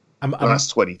 That's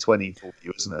 2020 for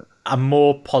you, isn't it? And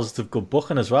more positive good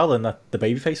booking as well, in that the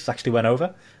babyfaces actually went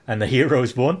over and the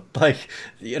heroes won. Like,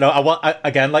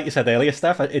 again, like you said earlier,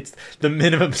 Steph, it's the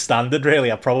minimum standard,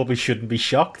 really. I probably shouldn't be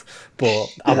shocked, but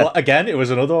again, it was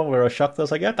another one where I was shocked. I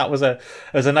was like, yeah, it was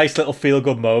a nice little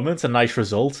feel-good moment, a nice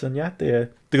result, and yeah,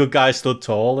 the good guys stood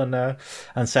tall,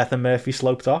 and Seth and Murphy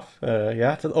sloped off.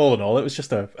 All in all, it was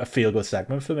just a feel-good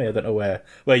segment for me. I don't know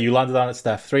where you landed on it,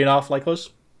 Steph. 3.5 like us?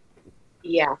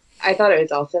 Yeah, I thought it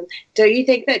was awesome. Don't you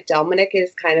think that Dominic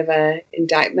is kind of an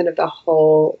indictment of the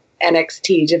whole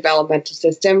NXT developmental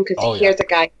system? Because here's a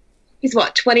guy, he's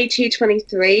 22,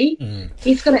 23.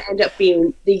 He's going to end up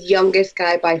being the youngest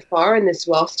guy by far in this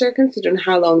roster, considering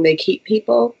how long they keep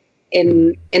people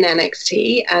in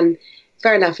NXT. And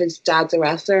fair enough, his dad's a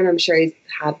wrestler, and I'm sure he's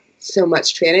had so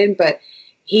much training, but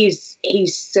he's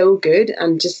so good,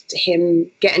 and just him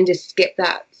getting to skip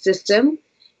that system,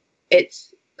 it's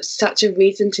such a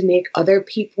reason to make other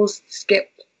people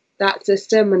skip that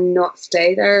system and not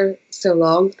stay there so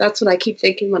long. That's what I keep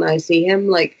thinking when I see him.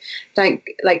 Like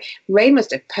Ray must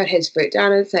have put his foot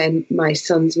down and saying, my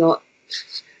son's not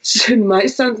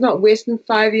wasting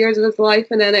 5 years of his life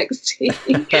in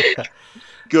NXT.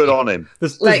 Good on him.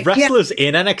 There's wrestlers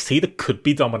in NXT that could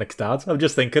be Dominic's dad. I'm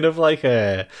just thinking of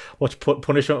what's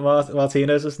Punishment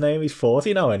Martinez's name? He's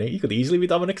 40 now, isn't he? He could easily be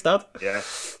Dominic's dad. Yeah.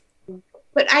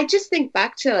 But I just think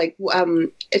back to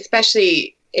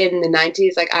especially in the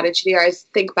 90s, Attitude Era, I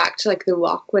think back to The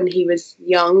Rock when he was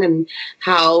young, and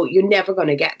how you're never going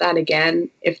to get that again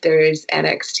if there's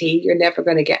NXT. You're never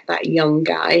going to get that young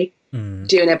guy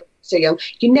doing it so young.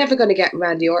 You're never going to get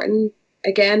Randy Orton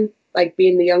again,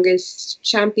 being the youngest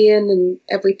champion and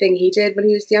everything he did when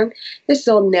he was young. This is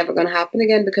all never going to happen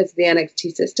again because of the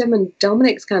NXT system, and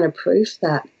Dominic's kind of proof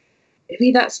that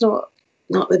maybe that's not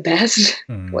the best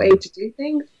way to do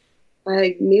things.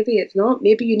 Maybe it's not.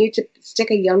 Maybe you need to stick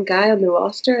a young guy on the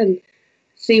roster and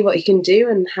see what he can do,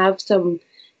 and have some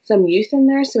youth in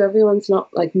there so everyone's not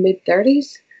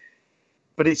mid-30s.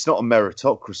 But it's not a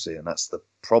meritocracy, and that's the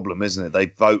problem, isn't it? They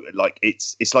vote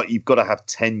it's like you've got to have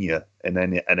tenure in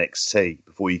NXT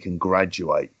before you can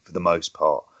graduate, for the most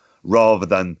part, rather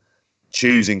than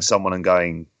choosing someone and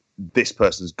going, this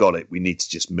person's got it, we need to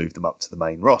just move them up to the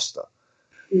main roster.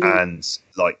 And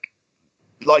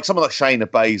someone like Shayna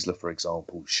Baszler, for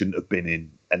example, shouldn't have been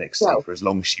in NXT for as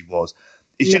long as she was.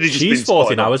 It should have just she's been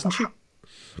 40 now, isn't she?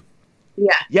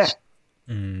 Yeah.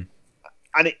 And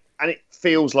it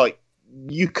feels like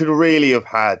you could really have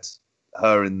had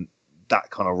her in that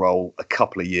kind of role a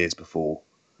couple of years before.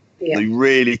 Yeah. You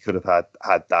really could have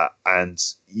had that, and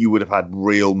you would have had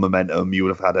real momentum. You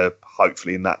would have had her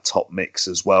hopefully in that top mix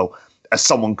as well, as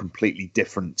someone completely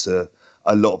different to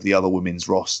a lot of the other women's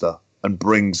roster, and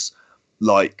brings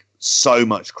so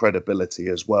much credibility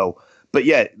as well. But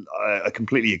yeah, I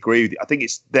completely agree with you. I think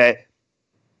it's there.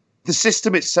 The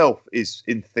system itself is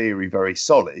in theory very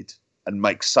solid and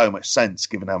makes so much sense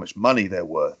given how much money they're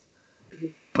worth,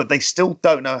 but they still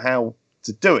don't know how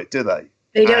to do it, do they?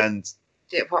 They don't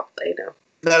do it properly, no.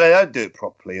 No, they don't do it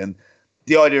properly. And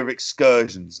the idea of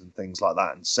excursions and things like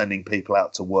that, and sending people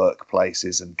out to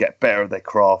workplaces and get better at their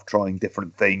craft, trying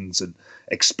different things and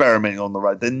experimenting on the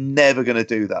road, they're never going to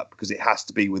do that because it has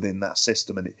to be within that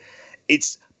system. And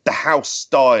it's the house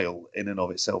style in and of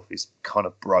itself is kind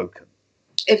of broken.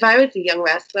 If I was a young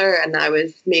wrestler and I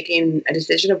was making a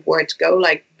decision of where to go,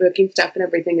 booking stuff and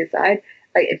everything aside,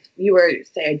 if you were,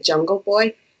 say, a Jungle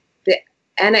Boy, the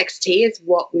NXT is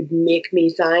what would make me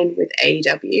sign with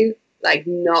AEW.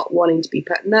 Not wanting to be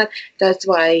put in that. That's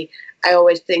why I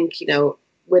always think,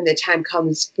 when the time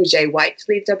comes for Jay White to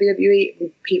leave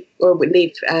WWE, or would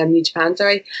leave New Japan,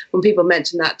 when people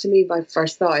mention that to me, my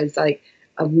first thought is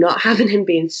of not having him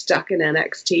being stuck in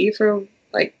NXT for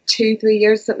 2-3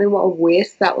 years, something. What a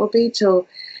waste that will be till,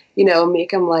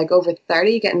 make him over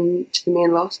 30 getting to the main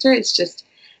roster. It's just,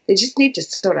 they just need to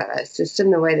sort out a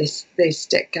system the way they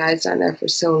stick guys down there for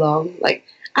so long.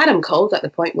 Adam Cole's at the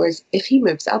point where if he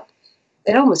moves up,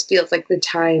 it almost feels like the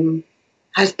time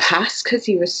has passed because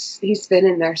he's been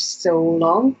in there so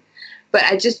long. But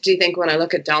I just do think when I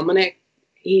look at Dominic,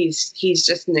 he's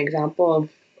just an example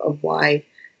of why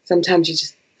sometimes you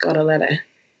just got to let a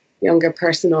younger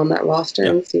person on that roster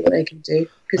and see what they can do,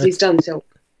 because he's done so.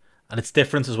 And it's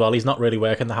different as well. He's not really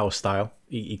working the house style.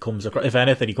 He comes across, if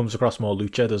anything, he comes across more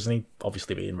lucha, doesn't he?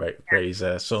 Obviously being Ray's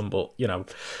son, but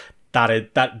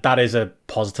that is a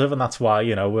positive, and that's why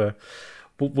we're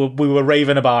we were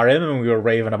raving about him, and we were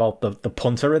raving about the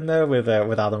punter in there with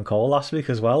Adam Cole last week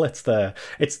as well. It's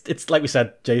like we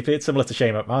said, JP. It's similar to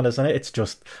Shane McMahon, isn't it? It's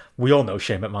just we all know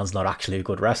Shane McMahon's not actually a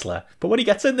good wrestler, but when he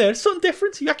gets in there, it's something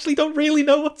different. You actually don't really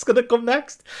know what's going to come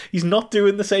next. He's not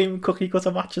doing the same cookie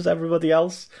cutter match as everybody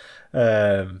else,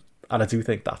 and I do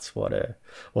think that's what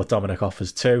Dominic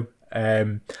offers too.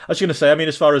 I was going to say, I mean,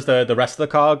 as far as the rest of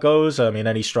the card goes, I mean,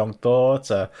 any strong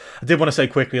thoughts? I did want to say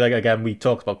quickly, like, again, we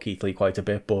talked about Keith Lee quite a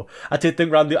bit, but I did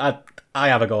think I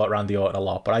have a go at Randy Orton a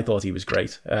lot, but I thought he was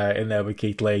great in there with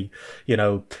Keith Lee. You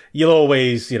know, you'll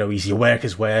always, he's your work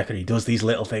is work, and he does these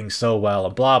little things so well,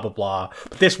 and blah, blah, blah.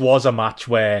 But this was a match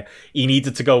where he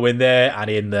needed to go in there, and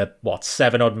in the,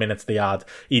 7-odd minutes they had,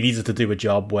 he needed to do a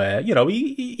job where,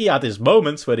 he had his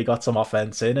moments where he got some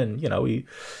offense in, and,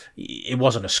 it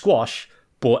wasn't a squash,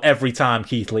 but every time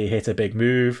Keith Lee hit a big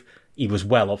move, he was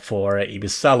well up for it. He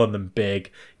was selling them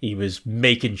big. He was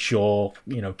making sure,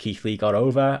 Keith Lee got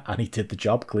over, and he did the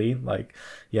job clean. Like,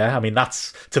 yeah, I mean,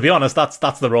 to be honest, that's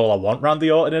the role I want Randy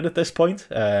Orton in at this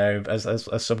point, as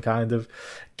some kind of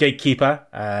gatekeeper.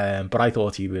 But I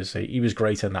thought he was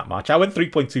great in that match. I went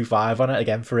 3.25 on it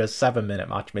again for a 7-minute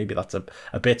match. Maybe that's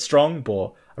a bit strong,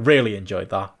 but I really enjoyed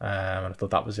that. And I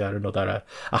thought that was another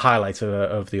a highlight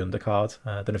of the undercard.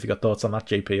 I don't know if you got thoughts on that,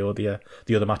 JP, or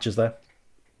the other matches there.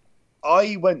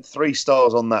 I went 3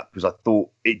 stars on that because I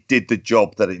thought it did the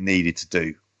job that it needed to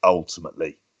do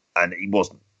ultimately. And it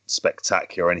wasn't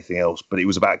spectacular or anything else, but it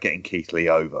was about getting Keith Lee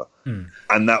over.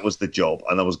 And that was the job.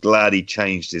 And I was glad he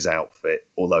changed his outfit,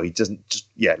 although he doesn't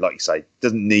like you say,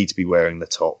 doesn't need to be wearing the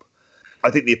top. I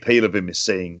think the appeal of him is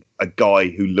seeing a guy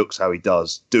who looks how he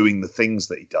does, doing the things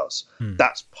that he does.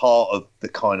 That's part of the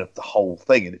kind of the whole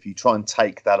thing. And if you try and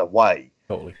take that away,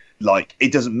 totally. Like,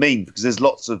 it doesn't mean, because there's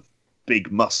lots of big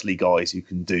muscly guys who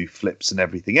can do flips and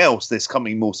everything else. There's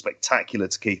something more spectacular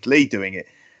to Keith Lee doing it.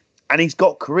 And he's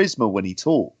got charisma when he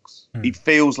talks. He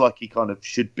feels like he kind of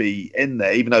should be in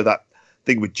there, even though that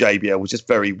thing with JBL was just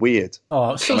very weird.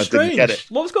 Oh, so strange.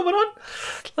 What was going on?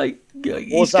 Like,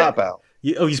 what's that about?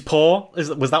 He's poor. Was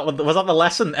that the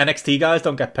lesson? NXT guys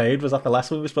don't get paid. Was that the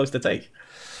lesson we were supposed to take?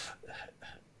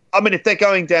 I mean, if they're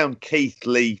going down Keith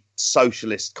Lee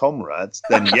socialist comrades,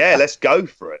 then yeah, let's go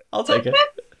for it. I'll take it.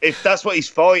 If that's what he's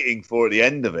fighting for at the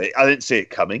end of it, I didn't see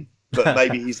it coming, but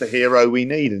maybe he's the hero we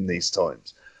need in these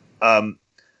times.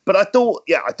 But I thought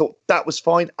that was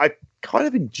fine. I kind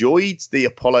of enjoyed the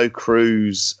Apollo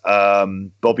Crews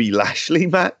Bobby Lashley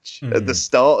match at the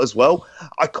start as well.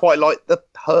 I quite like the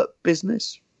Hurt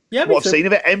Business. Yeah, what I've seen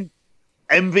of it.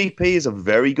 MVP is a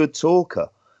very good talker.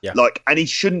 Yeah. And he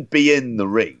shouldn't be in the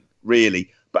ring,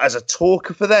 really. But as a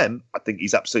talker for them, I think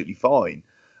he's absolutely fine.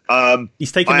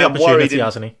 He's taken the opportunity,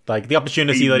 hasn't he? Like, the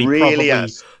opportunity that he really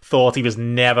probably thought he was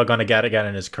never going to get again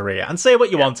in his career. And say what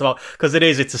you want about, because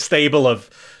it's a stable of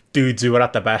dudes who were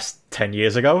at their best 10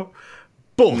 years ago.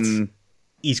 But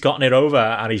he's gotten it over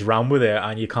and he's ran with it,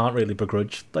 and you can't really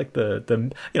begrudge like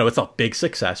the it's not big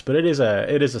success, but it is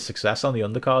a success on the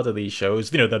undercard of these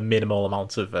shows. The minimal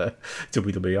amount of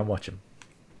WWE I'm watching.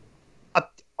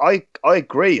 I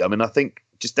agree. I mean, I think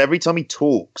just every time he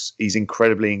talks, he's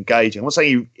incredibly engaging. I'm not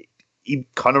saying he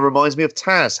kind of reminds me of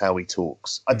Taz, how he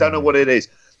talks. I don't know what it is.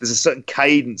 There's a certain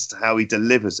cadence to how he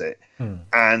delivers it,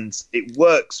 and it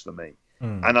works for me.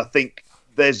 And I think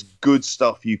there's good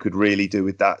stuff you could really do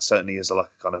with that, certainly as a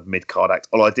kind of mid-card act.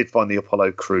 Although I did find the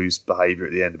Apollo Crews behaviour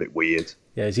at the end a bit weird.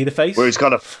 Yeah, is he the face? Where he's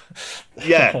kind of,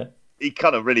 he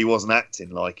kind of really wasn't acting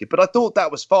like it. But I thought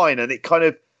that was fine, and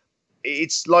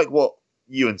it's like what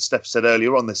you and Steph said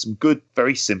earlier on. There's some good,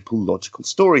 very simple, logical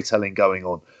storytelling going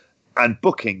on, and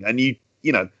booking, and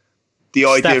the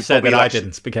idea Steph of said Bobby that Lashley. I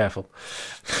didn't. Be careful.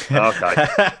 Okay,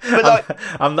 but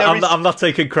I'm not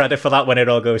taking credit for that when it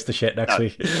all goes to shit next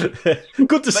week.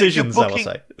 Good decisions, I will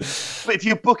say. But if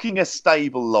you're booking a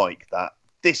stable like that,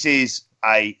 this is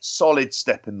a solid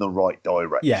step in the right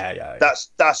direction. Yeah.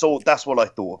 That's all. That's what I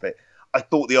thought of it. I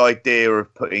thought the idea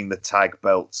of putting the tag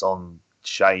belts on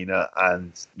Shayna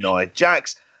and Nia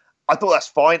Jax, I thought that's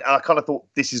fine, and I kind of thought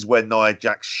this is where Nia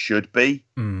Jax should be.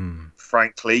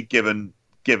 Frankly, given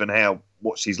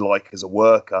what she's like as a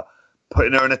worker,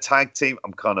 putting her in a tag team,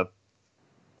 I'm kind of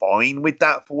fine with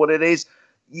that for what it is.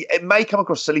 It may come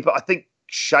across silly, but I think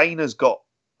Shayna's got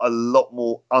a lot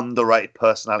more underrated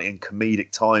personality and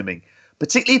comedic timing,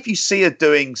 particularly if you see her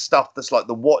doing stuff that's like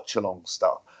the watch along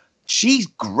stuff. She's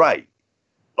great.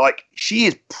 Like, she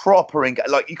is proper.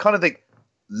 Like, you kind of think,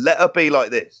 let her be like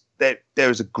this. There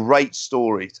is a great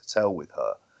story to tell with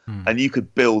her, and you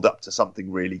could build up to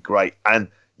something really great. And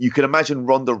you can imagine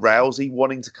Ronda Rousey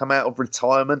wanting to come out of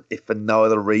retirement, if for no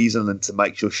other reason than to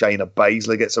make sure Shayna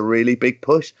Baszler gets a really big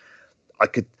push. I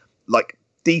could like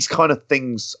these kind of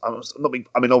things. I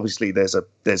mean, obviously there's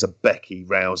a Becky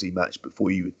Rousey match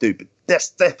before you would do, but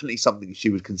that's definitely something she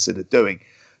would consider doing.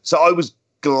 So I was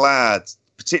glad,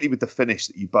 particularly with the finish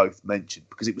that you both mentioned,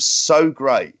 because it was so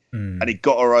great and it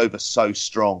got her over so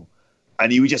strong,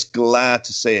 and you were just glad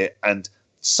to see it. And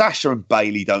Sasha and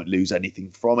Bayley don't lose anything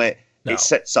from it. No. It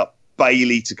sets up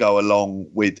Bayley to go along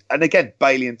with, and again,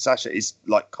 Bayley and Sasha is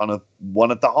like kind of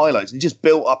one of the highlights. And just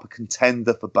built up a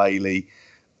contender for Bayley.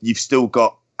 You've still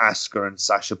got Asuka and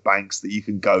Sasha Banks that you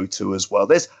can go to as well.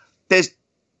 There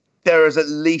is at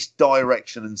least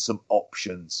direction and some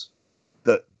options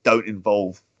that don't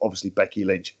involve obviously Becky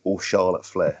Lynch or Charlotte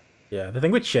Flair. Yeah, the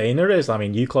thing with Shayna is, I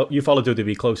mean, you follow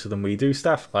WWE closer than we do,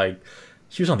 Steph. Like,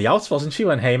 she was on the outs, wasn't she,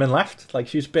 when Heyman left? Like,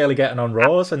 she was barely getting on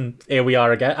Raws, and here we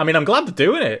are again. I mean, I'm glad they're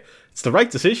doing it. It's the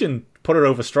right decision. Put her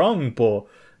over strong, but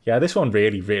yeah, this one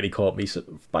really, really caught me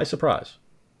by surprise.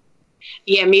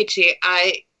 Yeah, me too.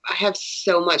 I have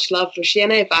so much love for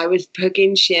Shayna. If I was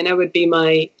picking, Shayna would be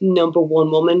my number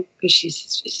one woman because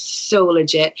she's so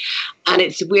legit. And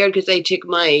it's weird because I took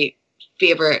my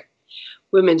favorite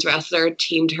women's wrestler,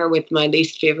 teamed her with my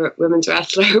least favorite women's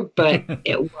wrestler, but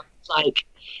it was like,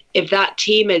 if that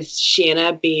team is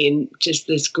Shayna being just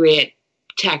this great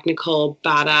technical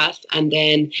badass, and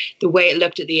then the way it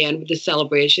looked at the end with the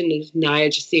celebration is Nia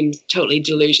just seems totally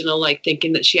delusional, like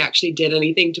thinking that she actually did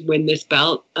anything to win this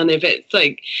belt. And if it's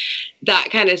like that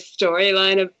kind of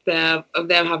storyline of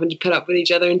them having to put up with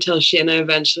each other until Shayna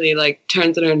eventually like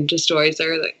turns it around and destroys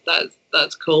her, like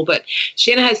that's cool. But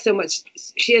Shayna has so much.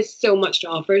 She has so much to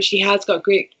offer. She has got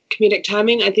great comedic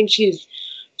timing. I think she's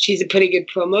a pretty good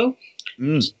promo.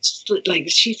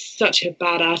 She's such a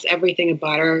badass. Everything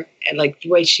about her, and like the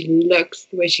way she looks,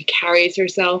 the way she carries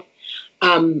herself.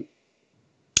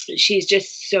 She's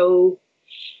just so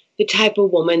the type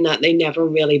of woman that they never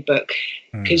really book,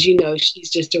 because she's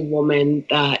just a woman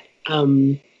that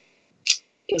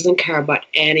doesn't care about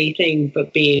anything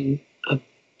but being a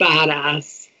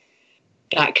badass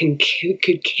that could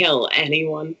kill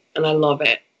anyone, and I love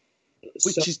it.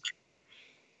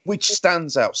 Which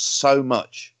stands out so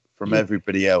much from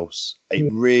everybody else. It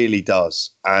really does.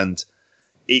 And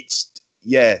it's,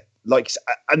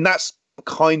 and that's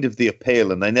kind of the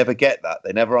appeal, and they never get that.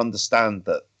 They never understand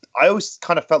that. I always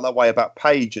kind of felt that way about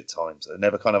Paige at times. I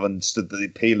never kind of understood the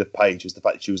appeal of Paige was the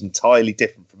fact that she was entirely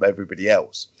different from everybody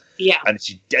else. Yeah. And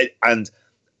she did, and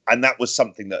that was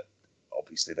something that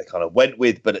obviously they kind of went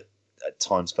with, but at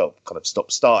times felt kind of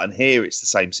stop-start. And here it's the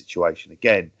same situation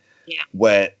again,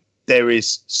 where there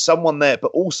is someone there,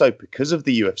 but also because of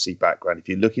the UFC background, if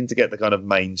you're looking to get the kind of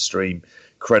mainstream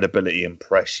credibility and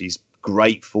press, she's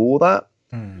great for that.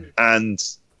 And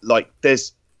like,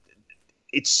 it's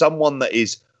someone that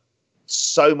is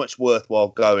so much worthwhile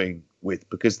going with,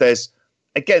 because there's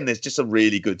just a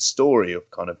really good story of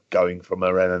kind of going from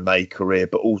her MMA career,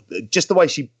 but all just the way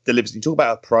she delivers. You talk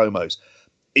about her promos.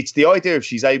 It's the idea of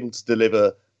she's able to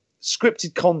deliver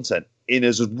scripted content in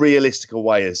as realistic a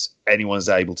way as anyone's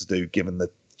able to do, given the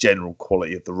general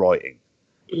quality of the writing.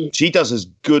 She does as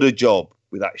good a job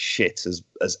with that shit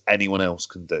as anyone else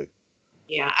can do.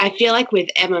 Yeah, I feel like with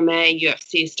MMA,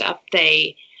 UFC stuff,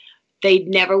 they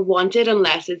never want it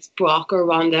unless it's Brock or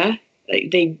Ronda.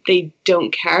 Like they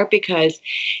don't care, because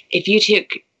if you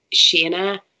took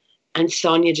Shayna and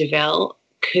Sonya Deville,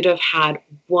 could have had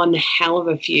one hell of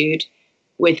a feud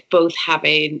with both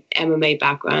having MMA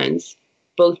backgrounds,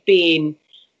 both being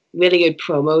really good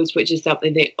promos, which is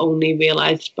something they only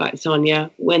realized about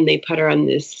Sonya when they put her on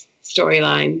this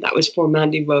storyline that was for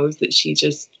Mandy Rose, that she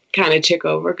just kind of took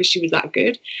over because she was that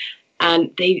good. And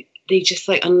they just,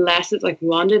 like, unless it's like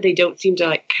Ronda, they don't seem to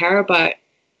like care about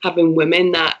having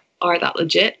women that are that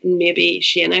legit. And maybe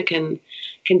Shayna can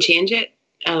change it,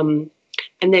 and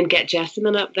then get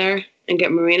Jessamine up there and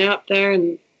get Marina up there.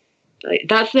 And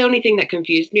that's the only thing that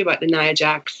confused me about the Nia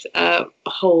Jax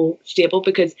whole stable,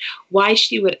 because why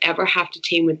she would ever have to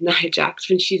team with Nia Jax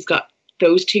when she's got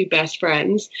those two best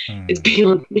friends is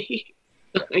beyond me.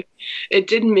 It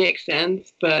didn't make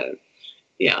sense, but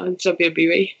yeah, it's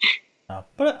WWE.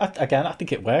 But again, I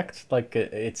think it worked. Like,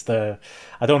 it's the...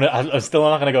 I'm still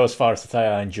not going to go as far as to say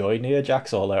I enjoyed Nia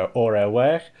Jax or her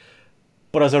work.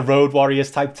 But as a Road Warriors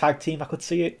type tag team, I could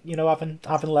see it,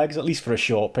 having legs, at least for a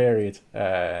short period.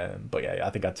 But yeah, I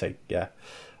think I'd take,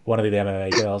 one of the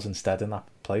MMA girls instead in that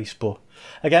place. But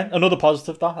again, another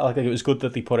positive that. I think it was good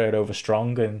that they put her over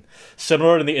strong. And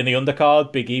similar in the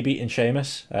undercard, Big E beating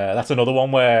Sheamus. That's another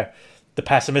one where the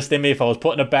pessimist in me, if I was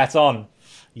putting a bet on,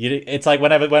 it's like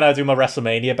when I do my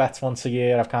WrestleMania bets once a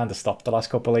year, I've kind of stopped the last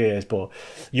couple of years. But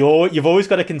you've always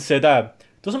got to consider,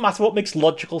 doesn't matter what makes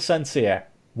logical sense here,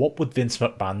 what would Vince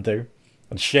McMahon do?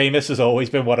 And Sheamus has always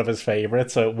been one of his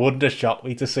favourites, so it wouldn't have shocked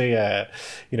me to see,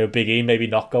 Big E maybe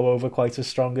not go over quite as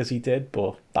strong as he did.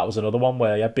 But that was another one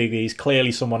where, Big E's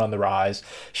clearly someone on the rise.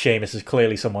 Sheamus is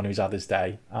clearly someone who's had his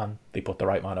day, and they put the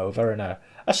right man over in a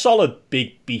solid,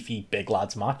 big, beefy, big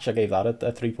lads match. I gave that a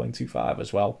 3.25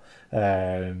 as well.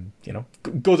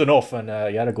 Good enough, and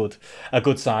he had a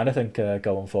good sign, I think,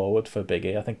 going forward for Big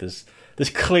E. I think there's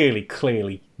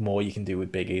clearly more you can do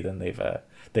with Big E than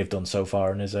they've done so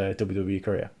far in his WWE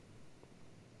career.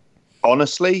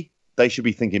 Honestly, they should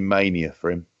be thinking Mania for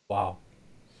him. Wow.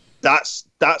 That's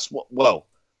what. Well,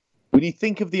 when you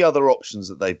think of the other options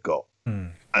that they've got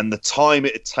and the time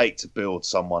it'd take to build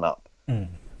someone up,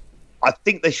 I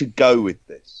think they should go with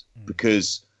this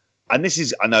because, and this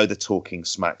is, I know the talking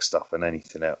smack stuff and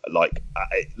anything else, like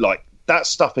that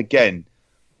stuff again,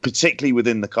 particularly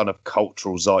within the kind of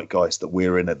cultural zeitgeist that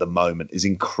we're in at the moment, is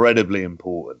incredibly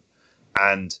important.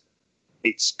 And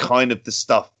it's kind of the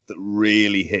stuff that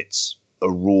really hits a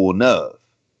raw nerve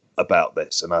about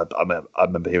this. And I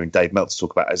remember hearing Dave Meltzer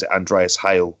talk about, is it Andreas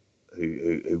Hale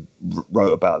who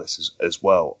wrote about this as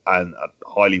well. And I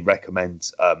highly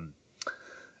recommend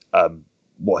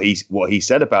what he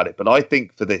said about it. But I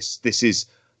think for this is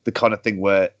the kind of thing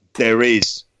where there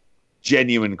is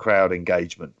genuine crowd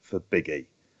engagement for Big E.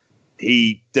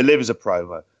 He delivers a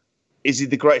promo. Is he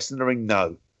the greatest in the ring?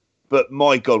 No. But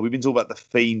my God, we've been talking about The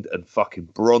Fiend and fucking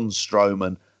Braun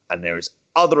Strowman, and there is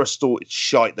other assorted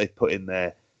shite they've put in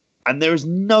there. And there is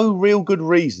no real good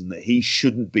reason that he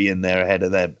shouldn't be in there ahead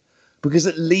of them. Because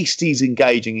at least he's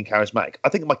engaging and charismatic. I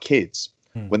think of my kids,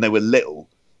 when they were little,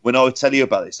 when I would tell you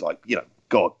about this,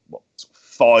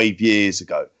 5 years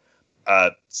ago,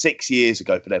 6 years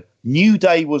ago for them, New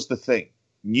Day was the thing.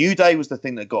 New Day was the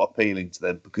thing that got appealing to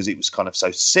them because it was kind of so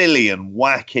silly and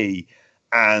wacky,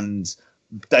 and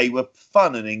they were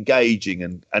fun and engaging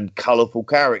and colourful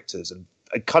characters and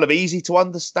kind of easy to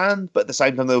understand, but at the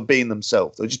same time they were being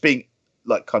themselves. They were just being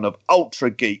like kind of ultra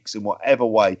geeks in whatever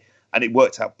way, and it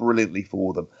worked out brilliantly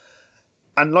for them.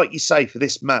 And like you say, for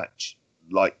this match,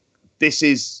 like this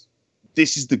is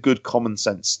the good common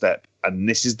sense step, and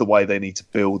this is the way they need to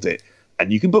build it.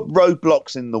 And you can put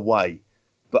roadblocks in the way,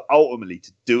 but ultimately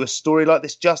to do a story like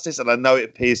this justice, and I know it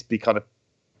appears to be kind of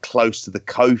close to the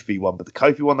Kofi one, but the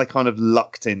Kofi one they kind of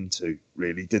lucked into,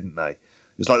 really, didn't they? It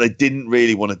was like they didn't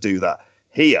really want to do that.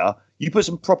 Here, you put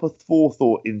some proper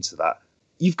forethought into that,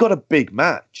 you've got a big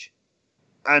match.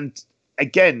 And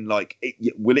again,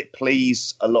 will it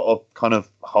please a lot of kind of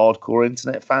hardcore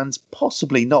internet fans?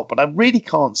 Possibly not, but I really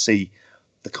can't see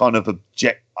the kind of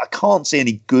I can't see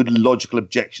any good logical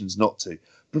objections not to,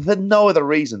 but for no other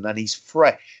reason than he's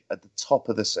fresh at the top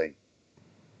of the scene.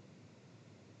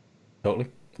 Totally.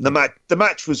 The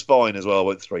match was fine as well. I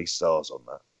went 3 stars on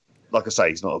that. Like I say,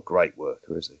 he's not a great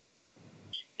worker, is he?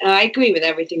 I agree with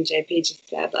everything JP just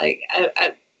said.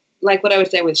 Like what I was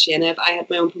saying with Shayna, if I had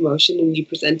my own promotion and you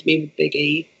presented me with Big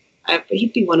E,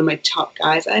 he'd be one of my top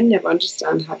guys. I never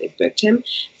understand how they booked him.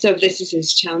 So if this is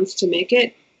his chance to make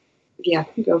it, yeah,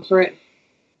 go for it.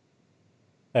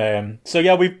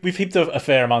 We've heaped a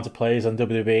fair amount of plays on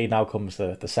WWE. Now comes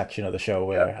the section of the show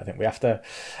where I think we have to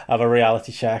have a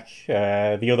reality check.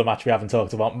 The other match we haven't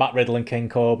talked about, Matt Riddle and King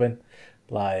Corbin.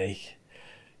 I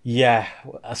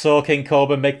saw King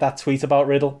Corbin make that tweet about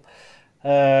Riddle,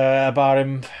 about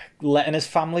him letting his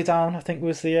family down, I think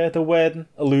was the word,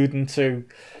 alluding to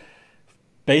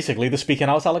basically the speaking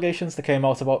out allegations that came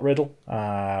out about Riddle,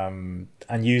 and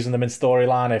using them in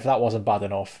storyline. If that wasn't bad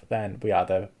enough, then we had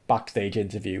a backstage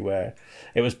interview where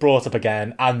it was brought up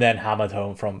again and then hammered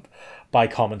home by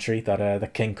commentary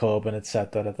that King Corbin had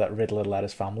said that Riddle had let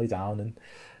his family down. And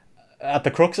at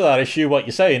the crux of that issue, what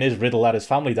you're saying is Riddle let his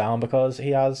family down because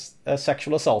he has a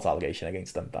sexual assault allegation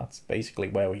against them. That's basically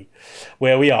where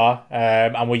we are,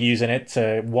 and we're using it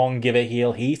to, 1, give it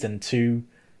heel heat, and 2,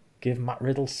 give Matt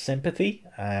Riddle sympathy.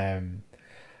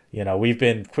 We've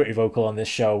been pretty vocal on this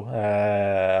show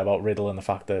about Riddle and the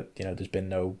fact that there's been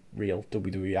no real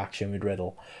WWE action with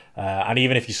Riddle, and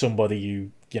even if you're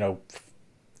somebody who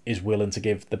is willing to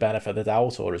give the benefit of the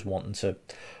doubt or is wanting to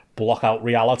block out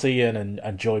reality and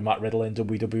enjoy Matt Riddle in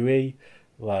WWE,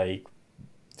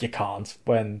 you can't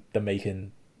when they're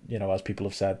making, as people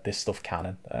have said, this stuff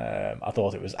canon. I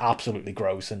thought it was absolutely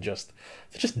gross and there's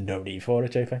just no need for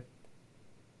it, JP.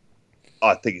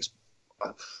 I think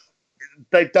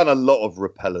they've done a lot of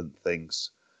repellent things.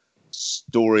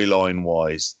 Storyline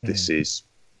wise, this is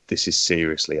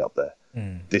seriously up there.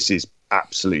 This is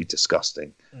absolutely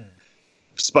disgusting.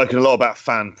 Spoken a lot about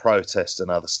fan protest and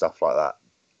other stuff like that.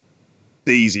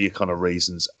 These are your kind of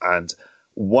reasons. And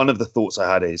one of the thoughts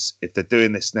I had is, if they're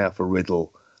doing this now for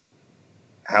Riddle,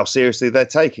 how seriously they're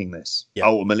taking this.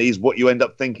 Ultimately is what you end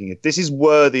up thinking. If this is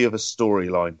worthy of a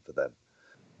storyline for them,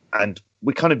 and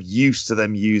we're kind of used to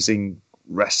them using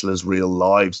wrestlers' real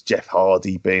lives, Jeff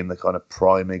Hardy being the kind of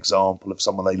prime example of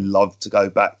someone they love to go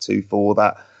back to for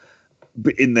that,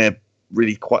 but in their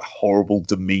really quite horrible,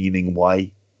 demeaning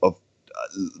way of.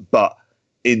 But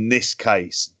in this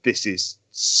case, this is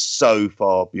so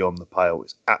far beyond the pale.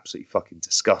 It's absolutely fucking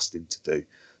disgusting to do,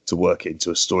 to work it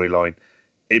into a storyline.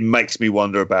 It makes me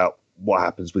wonder about what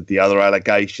happens with the other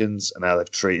allegations and how they've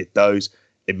treated those.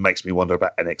 It makes me wonder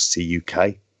about NXT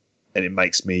UK. And it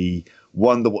makes me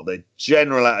wonder what the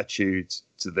general attitude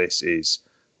to this is,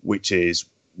 which is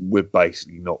we're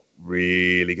basically not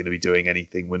really going to be doing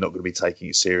anything. We're not going to be taking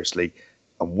it seriously.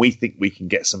 And we think we can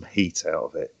get some heat out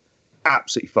of it.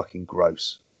 Absolutely fucking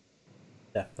gross.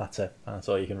 Yeah, that's it. That's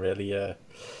all you can really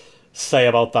say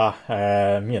about that.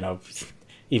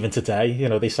 Even today,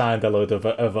 they signed a load of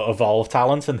Evolve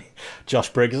talent, and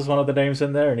Josh Briggs is one of the names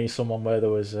in there, and he's someone where there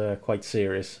was quite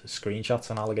serious screenshots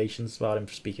and allegations about him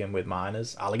speaking with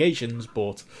minors. Allegations,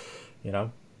 but,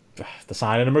 they're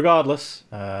signing him regardless.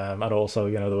 And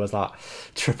also, there was that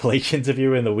Triple H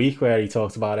interview in the week where he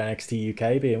talked about NXT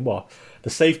UK being, the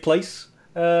safe place,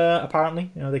 apparently.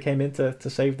 They came in to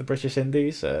save the British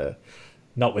Indies.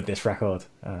 Not with this record.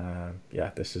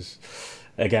 This is...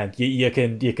 Again, you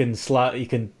can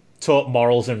talk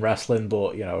morals in wrestling,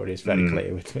 but it is very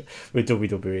clear with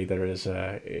WWE there is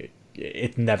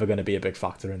it's never going to be a big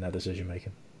factor in their decision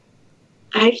making.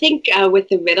 I think with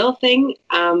the Riddle thing,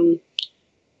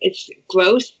 it's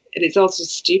gross and it's also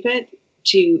stupid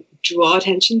to draw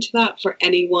attention to that for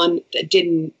anyone that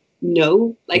didn't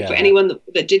know, for anyone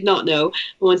that did not know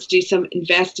and wants to do some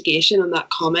investigation on that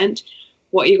comment.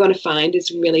 What you're going to find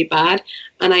is really bad.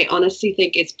 And I honestly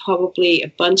think it's probably a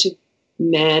bunch of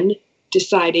men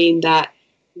deciding that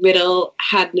Riddle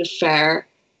had an affair.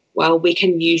 Well, we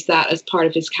can use that as part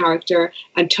of his character,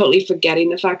 and totally forgetting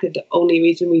the fact that the only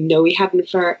reason we know he had an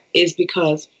affair is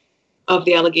because of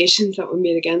the allegations that were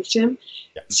made against him.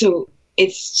 Yeah. So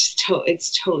it's just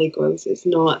it's totally gross. It's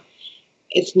not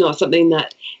something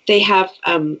that they have,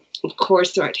 of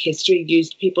course, throughout history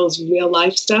used people's real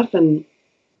life stuff, and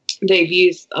they've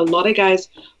used a lot of guys'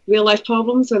 real life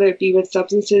problems, whether it be with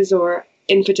substances or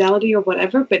infidelity or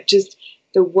whatever, but just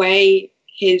the way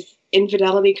his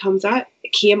infidelity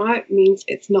came out means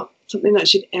it's not something that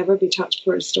should ever be touched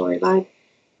for a storyline.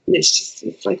 And it's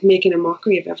like making a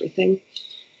mockery of everything.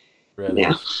 Really?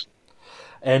 Yeah.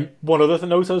 One other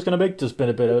note I was going to make, there's been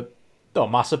a bit of, not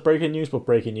massive breaking news, but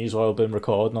breaking news while I've been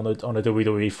recording on a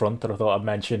WWE front that I thought I'd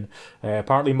mention.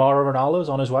 Apparently Mauro Ranallo's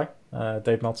on his way.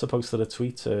 Dave Meltzer posted a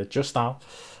tweet just now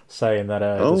saying that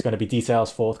there's going to be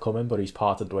details forthcoming, but he's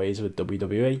parted ways with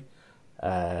WWE.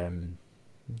 Don't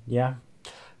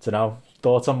know.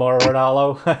 Thoughts on Mauro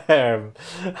Ranallo?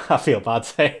 I feel bad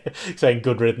saying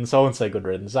good riddance. I won't say good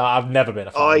riddance. I've never been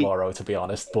a fan of Mauro, to be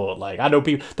honest. But I know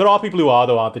there are people who are,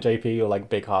 though, aren't the JP, who are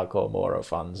big hardcore Mauro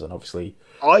fans, and obviously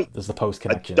there's the post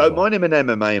connection. I don't mind him in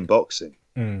MMA and boxing.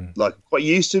 Quite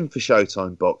used to him for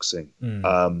Showtime boxing.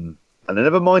 And I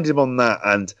never minded him on that.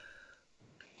 And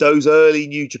those early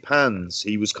New Japans,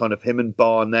 he was kind of him and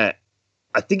Barnett.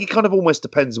 I think it kind of almost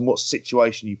depends on what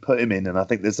situation you put him in. And I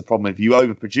think there's the problem. If you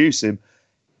overproduce him,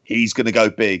 he's going to go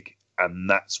big. And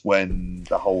that's when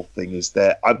the whole thing is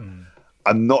there.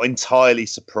 I'm not entirely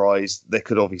surprised. There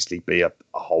could obviously be a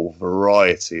whole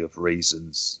variety of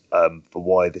reasons for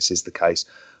why this is the case.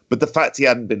 But the fact he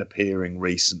hadn't been appearing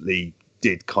recently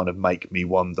did kind of make me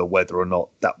wonder whether or not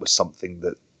that was something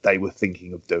that they were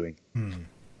thinking of doing.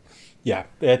 Yeah,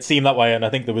 it seemed that way, and I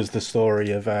think there was the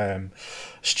story of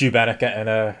Stu Bennett getting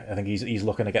I think he's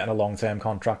looking at getting a long-term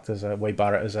contract as Wade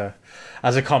Barrett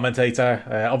as a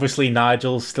commentator. Obviously,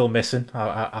 Nigel's still missing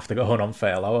after going on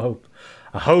Fail.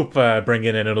 I hope bringing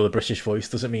in another British voice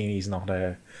doesn't mean he's not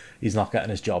getting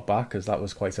his job back, because that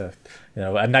was quite a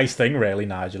nice thing, really.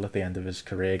 Nigel at the end of his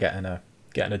career getting a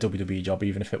WWE job,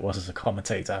 even if it was as a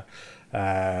commentator.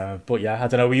 But yeah, I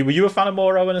don't know. Were you a fan of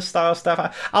Mauro and his style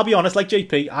stuff? I'll be honest, like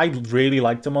JP, I really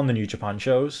liked him on the New Japan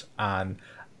shows, and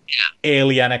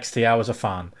early NXT I was a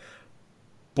fan.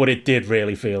 But it did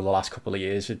really feel the last couple of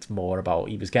years it's more about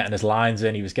he was getting his lines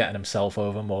in, he was getting himself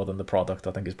over more than the product,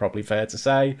 I think is probably fair to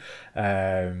say.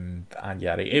 And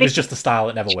yeah, it was just the style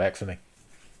that never worked for me.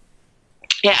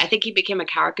 Yeah, I think he became a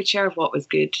caricature of what was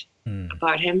good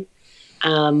about him.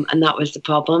 And that was the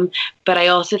problem. But I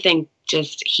also think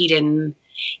just he didn't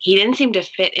seem to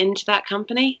fit into that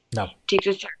company. No. It takes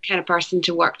a certain kind of person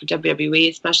to work for WWE,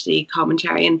 especially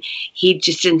commentary, and he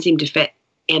just didn't seem to fit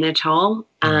in at all.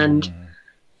 And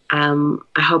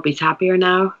I hope he's happier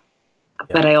now.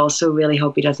 But I also really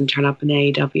hope he doesn't turn up in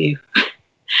AEW,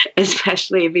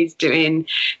 especially if he's doing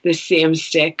the same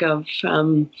stick of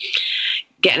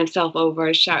getting himself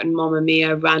over, shouting "Mamma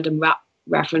Mia," random rap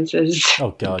references.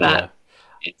 Oh God, but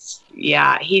he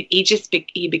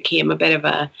became a bit of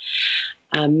a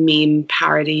meme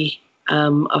parody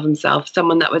of himself.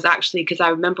 Someone that was actually, because I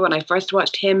remember when I first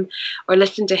watched him or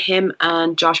listened to him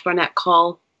and Josh Barnett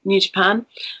call New Japan,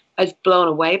 I was blown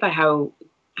away by how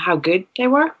good they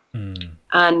were.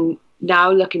 And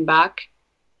now looking back,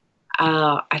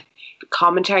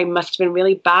 commentary must have been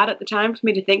really bad at the time for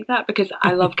me to think that, because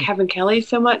I love Kevin Kelly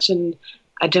so much and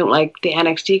I don't like the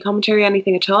NXT commentary or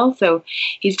anything at all. So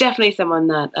he's definitely someone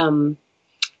that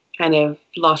kind of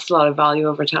lost a lot of value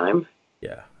over time.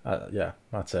 Yeah,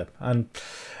 that's it. And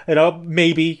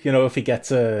maybe if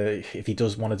he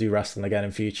does want to do wrestling again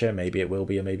in future, maybe it will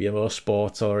be a more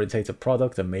sports orientated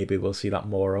product, and maybe we'll see that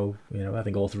more. I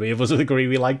think all three of us would agree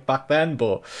we liked back then.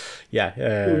 But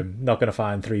yeah, not going to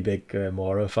find three big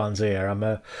Moro fans here.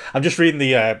 I'm just reading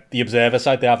the Observer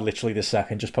site. They have literally this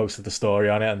second just posted the story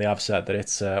on it, and they have said that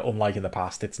it's unlike in the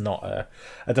past. It's not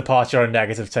a departure on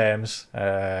negative terms,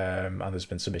 and there's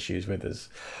been some issues with his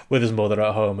mother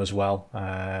at home as well.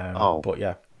 But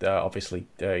yeah, obviously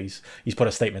he's put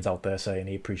a statement out there saying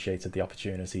he appreciated the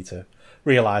opportunity to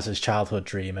realise his childhood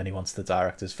dream, and he wants the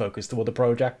director's focus to other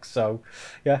projects. So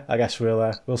yeah, I guess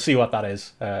we'll see what that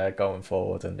is going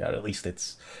forward. And at least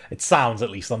it sounds, at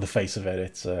least on the face of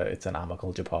it, it's an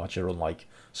amicable departure, unlike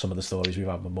some of the stories we've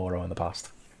had with Moro in the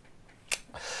past.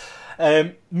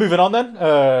 Moving on then,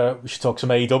 we should talk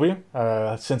some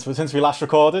AEW. Since we last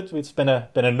recorded, it's been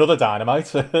another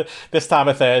Dynamite. This time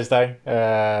a Thursday.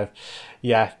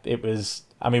 It was.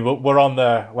 I mean,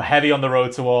 we're heavy on the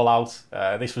road to All Out.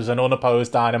 This was an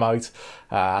unopposed Dynamite.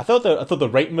 I thought the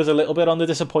rating was a little bit on the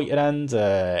disappointed end,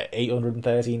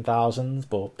 813,000,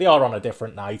 but they are on a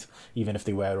different night, even if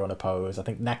they were unopposed. I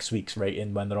think next week's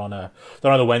rating, when they're on a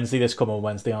Wednesday, this coming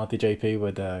Wednesday, aren't they, JP?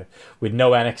 With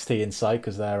no NXT in sight,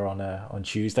 because they're on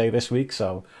Tuesday this week.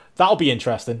 So that'll be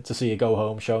interesting to see a go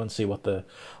home show and see what the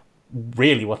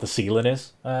ceiling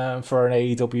is for an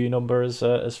AEW number as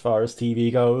far as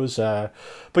TV goes. But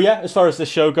yeah, as far as this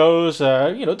show goes,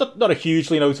 not a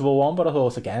hugely notable one, but I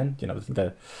thought, again,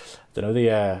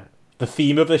 the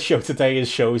theme of this show today is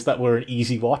shows that were an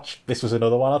easy watch. This was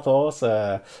another one I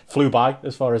thought flew by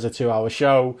as far as a 2-hour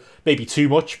show. Maybe too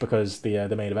much, because the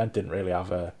main event didn't really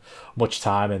have much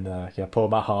time, and poor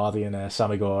Matt Hardy and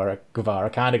Sammy Guevara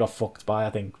kind of got fucked by, I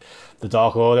think, the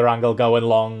Dark Order angle going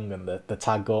long and the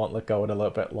tag gauntlet going a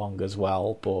little bit long as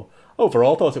well. But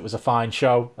overall, I thought it was a fine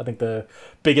show. I think the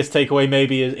biggest takeaway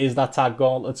maybe is that tag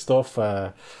gauntlet stuff.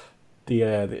 I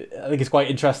think it's quite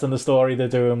interesting, the story they're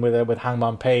doing with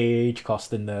Hangman Page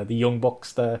costing the Young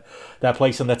Bucks their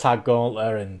place in the tag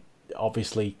gauntlet, and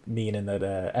obviously meaning that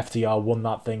FTR won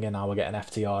that thing, and now we're getting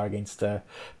FTR against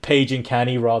Page and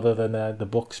Kenny rather than the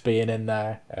Bucks being in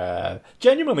there.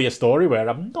 Genuinely a story where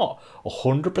I'm not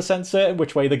 100% certain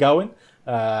which way they're going.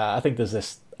 I think there's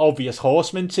this obvious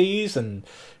Horseman tease, and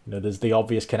there's the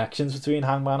obvious connections between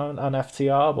Hangman and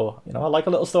FTR, but I like a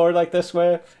little story like this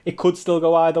where it could still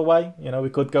go either way. We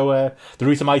could go the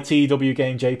route of my TW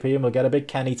game, JP, and we'll get a big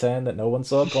Kenny turn that no one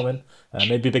saw coming.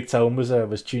 Maybe Big Tone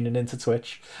was tuning into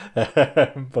Twitch.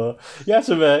 But yeah,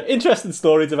 some interesting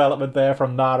story development there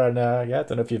from that, and I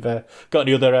don't know if you've got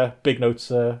any other big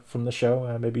notes from the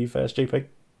show. Maybe you first, JP.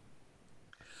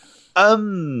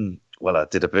 Well, I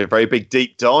did a very big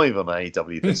deep dive on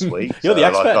AEW this week. You're the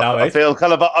expert now, mate. I feel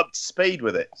kind of up to speed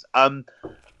with it.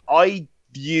 I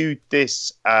viewed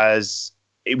this as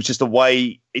it was just a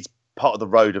way. It's part of the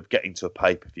road of getting to a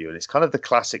pay-per-view, and it's kind of the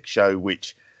classic show,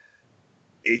 which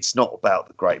it's not about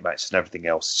the great matches and everything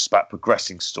else. It's just about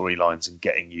progressing storylines and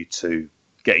getting you to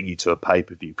a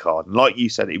pay-per-view card. And like you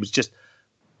said, it was just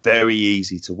very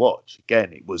easy to watch.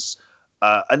 Again, it was,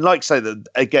 and like say that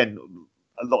again.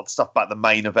 A lot of stuff about the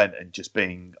main event and just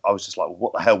being, I was just like, well,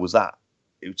 what the hell was that?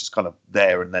 It was just kind of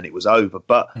there and then it was over.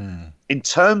 But in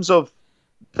terms of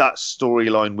that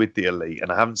storyline with the Elite,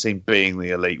 and I haven't seen Being the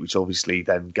Elite, which obviously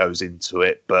then goes into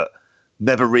it, but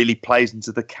never really plays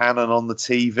into the canon on the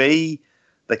TV.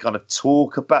 They kind of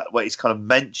talk about it's kind of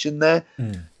mentioned there.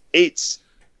 It's,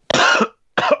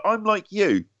 I'm like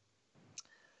you.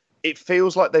 It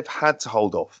feels like they've had to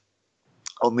hold off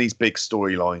on these big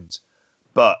storylines,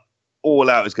 but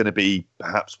All Out is going to be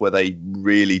perhaps where they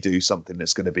really do something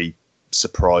that's going to be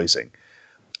surprising.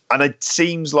 And it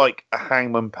seems like a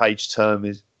Hangman Page turn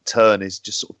is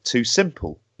just sort of too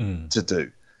simple to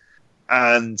do.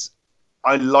 And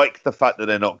I like the fact that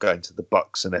they're not going to the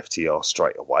Bucks and FTR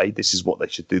straight away. This is what they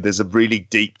should do. There's a really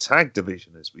deep tag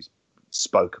division, as we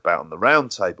spoke about on the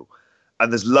roundtable.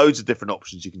 And there's loads of different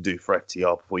options you can do for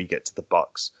FTR before you get to the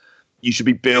Bucks. You should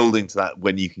be building to that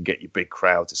when you can get your big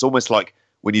crowds. It's almost like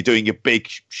when you're doing your big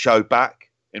show back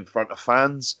in front of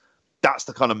fans. That's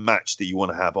the kind of match that you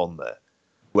want to have on there,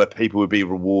 where people would be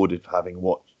rewarded for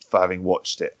having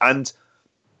watched it. And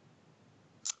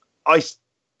I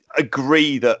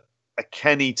agree that a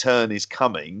Kenny turn is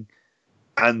coming,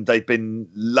 and they've been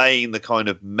laying the kind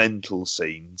of mental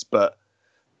scenes, but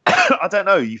I don't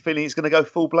know. You feeling it's going to go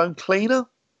full blown cleaner?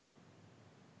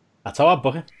 That's how I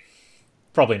book it.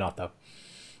 Probably not, though.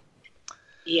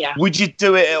 Yeah. Would you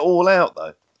do it all out,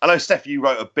 though? I know, Steph, you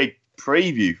wrote a big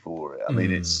preview for it. I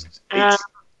mean, it's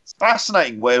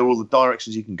fascinating where all the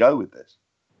directions you can go with this.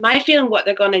 My feeling what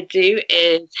they're going to do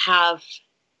is have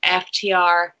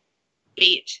FTR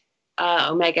beat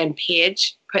Omega and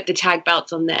Page, put the tag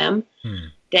belts on them.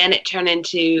 Then it turned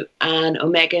into an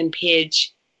Omega and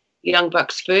Page Young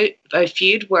Bucks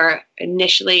feud where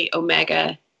initially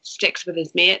Omega sticks with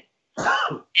his mate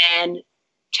and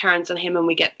turns on him, and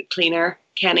we get the cleaner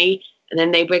Kenny, and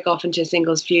then they break off into a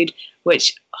singles feud,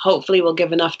 which hopefully will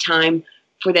give enough time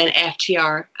for then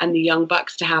FTR and the Young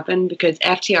Bucks to happen, because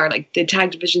FTR, like, the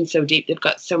tag division's so deep, they've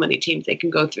got so many teams they can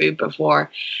go through before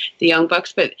the Young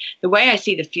Bucks. But the way I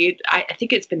see the feud, I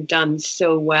think it's been done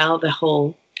so well, the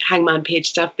whole Hangman Page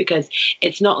stuff, because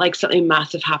it's not like something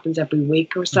massive happens every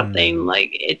week or something.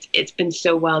 Like, it's been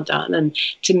so well done, and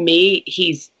to me,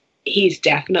 he's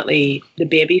definitely the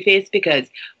babyface, because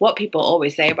what people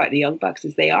always say about the Young Bucks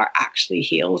is they are actually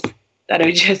heels that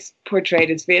are just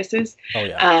portrayed as faces. Oh,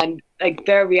 yeah. And like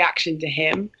their reaction to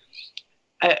him,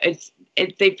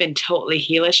 they've been totally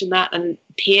heelish in that. And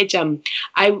Paige,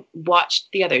 I watched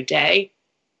the other day,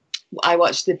 I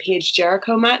watched the Paige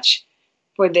Jericho match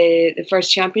for the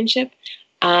first championship,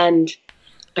 and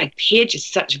like Paige is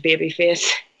such a babyface.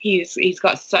 He's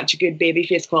got such a good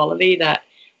babyface quality that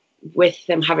with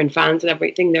them having fans and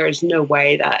everything, there is no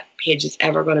way that Paige is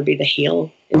ever going to be the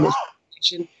heel in this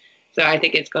situation. So I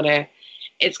think it's gonna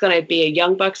be a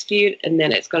Young Bucks feud, and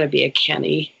then it's gonna be a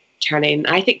Kenny turning.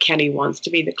 I think Kenny wants to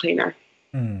be the cleaner.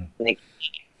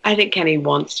 I think Kenny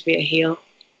wants to be a heel.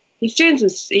 He's doing some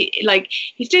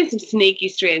sneaky,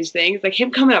 strange things, like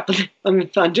him coming up on the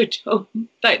Thunderdome.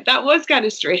 Like, that was kind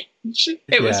of strange.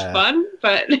 It was fun,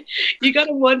 but you got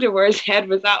to wonder where his head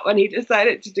was at when he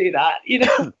decided to do that. You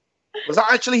know, was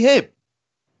that actually him?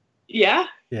 Yeah,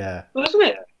 wasn't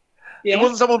it? Yeah, it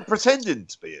wasn't someone pretending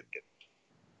to be him.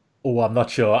 Oh, I'm not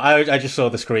sure. I just saw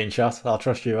the screenshot. I'll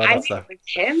trust you. I think it was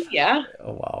him. Yeah.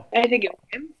 Oh wow. I think it was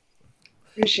him.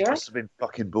 You sure? Must have been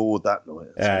fucking bored that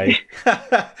night.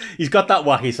 Yeah, he's got that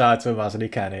wacky side to him, hasn't he,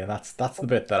 Kenny? And that's the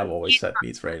bit that I've always said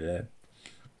needs rated in.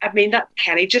 I mean, that's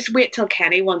Kenny. Just wait till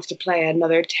Kenny wants to play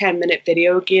another 10-minute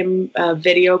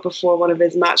video before one of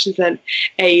his matches at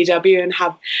AEW, and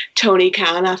have Tony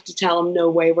Khan have to tell him, no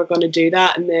way, we're going to do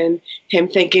that. And then him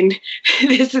thinking,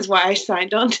 this is why I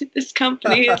signed on to this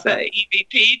company as an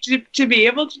EVP to be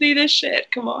able to do this shit.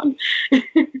 Come on.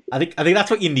 I think that's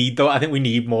what you need, though. I think we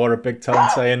need more of Big Tone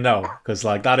saying no, because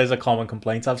like that is a common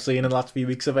complaint I've seen in the last few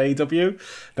weeks of AEW.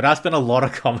 There has been a lot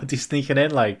of comedy sneaking in,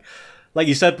 like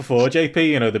you said before, JP,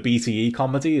 you know, the BTE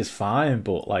comedy is fine,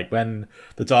 but like when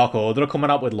the Dark Order are coming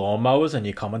up with lawnmowers and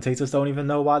your commentators don't even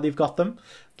know why they've got them,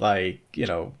 like, you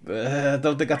know, I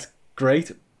don't think that's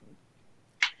great.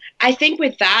 I think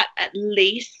with that, at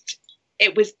least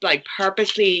it was like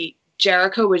purposely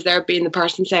Jericho was there being the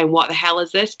person saying, what the hell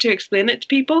is this, to explain it to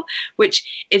people,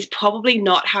 which is probably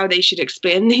not how they should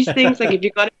explain these things. Like, if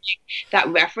you've got to make that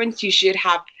reference, you should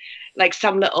have like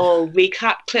some little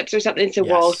recap clips or something, so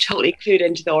we're all totally clued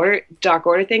into the Dark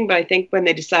Order thing. But I think when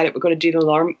they decided we're going to do the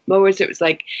lawn mowers, it was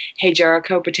like, hey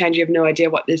Jericho, pretend you have no idea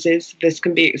what this is, this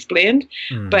can be explained.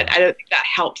 But I don't think that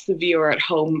helps the viewer at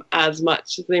home as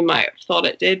much as they might have thought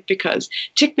it did, because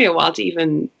it took me a while to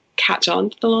even catch on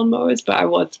to the lawn mowers, but I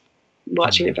was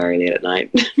watching it very late at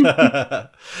night.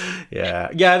 yeah,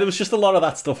 there was just a lot of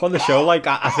that stuff on the show. Like,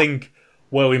 I think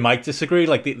where we might disagree,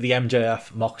 like the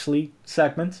MJF Moxley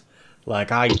segment,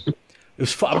 like I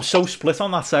was so split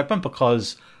on that segment,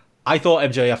 because I thought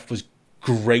MJF was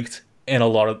great in a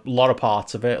lot of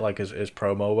parts of it, like his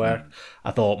promo work. I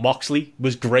thought Moxley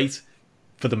was great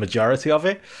for the majority of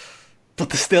it, but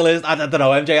there still is, I don't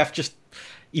know, MJF just,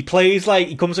 he plays like,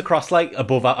 he comes across like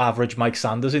above average Mike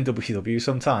Sanders in WCW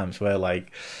sometimes, where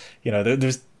like, you know,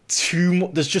 there's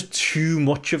just too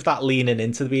much of that leaning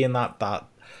into being that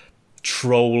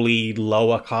trolly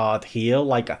lower card heel.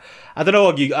 Like, I don't know,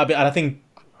 I think,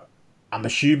 I'm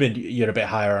assuming you're a bit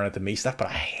higher on it than me, Steph, but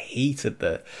I hated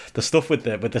the stuff with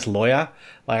this lawyer.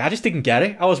 Like, I just didn't get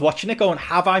it. I was watching it going,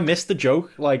 have I missed the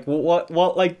joke? Like, what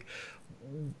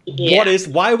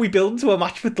why are we building to a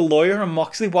match with the Lawyer and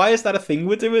Moxley? Why is that a thing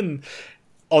we're doing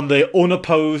on the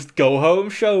unopposed go home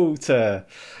show to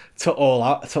all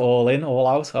out, to all in, all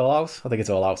out? I think it's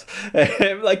all out.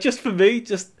 Like, just for me,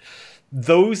 just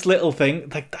those little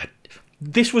things like that.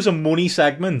 This was a money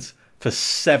segment for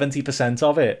 70%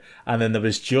 of it, and then there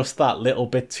was just that little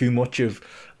bit too much of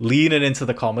leaning into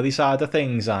the comedy side of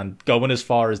things and going as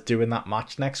far as doing that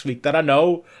match next week that I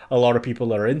know a lot of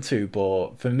people are into.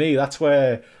 But for me, that's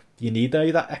where you need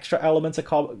that extra element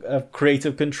of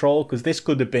creative control, because this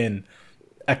could have been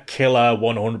a killer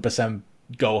 100%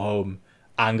 go home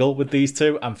angle with these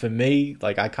two, and for me,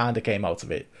 like, I kind of came out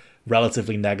of it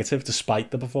relatively negative,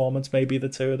 despite the performance. Maybe the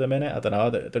two of them in it, I don't know. I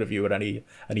don't know if you were any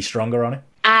stronger on it.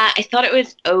 I thought it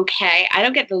was okay. I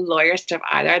don't get the Lawyer stuff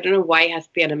either. I don't know why he has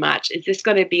to be in a match. Is this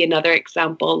going to be another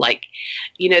example? Like,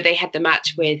 they had the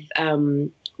match with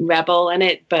Rebel in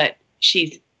it, but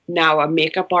she's now a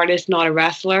makeup artist, not a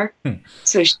wrestler.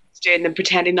 So she's doing them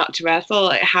pretending not to wrestle.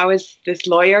 Like, how is this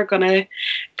Lawyer gonna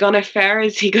fare?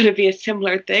 Is he going to be a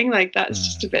similar thing? Like, that's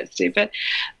just a bit stupid.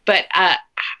 But I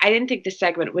didn't think the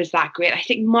segment was that great. I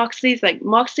think Moxley's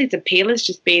appeal is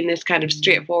just being this kind of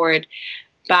straightforward,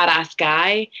 badass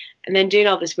guy, and then doing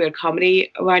all this weird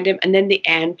comedy around him, and then the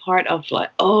end part of like,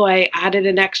 oh, I added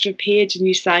an extra page and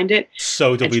you signed it.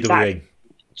 So WWE.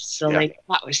 Silly. Yeah.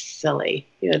 That was silly.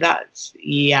 That's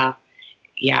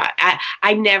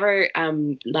I never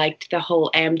liked the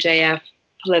whole MJF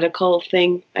political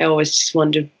thing. I always just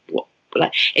wondered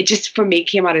it just for me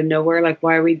came out of nowhere. Like,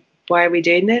 why are we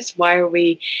doing this? Why are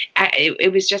we?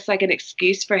 It was just like an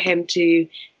excuse for him to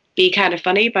be kind of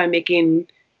funny by making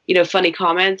funny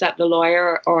comments at the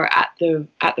Lawyer or at the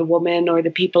woman or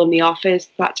the people in the office.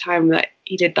 That time that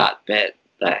he did that bit,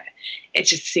 it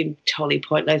just seemed totally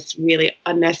pointless. Really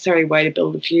unnecessary way to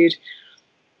build a feud.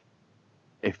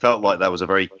 It felt like that was a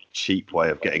very cheap way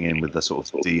of getting in with the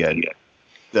sort of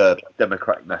the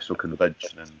Democratic National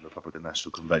Convention and Republican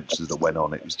National Conventions that went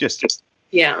on. It was just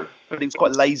yeah. I think it's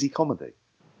quite lazy comedy.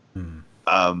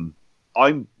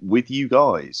 I'm with you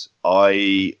guys.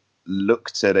 I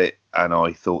looked at it and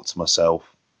I thought to myself,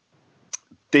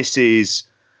 this is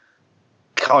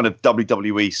kind of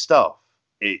WWE stuff.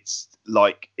 It's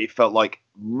like, it felt like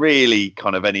really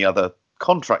kind of any other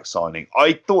contract signing.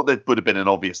 I thought there would have been an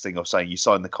obvious thing of saying you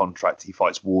sign the contract, he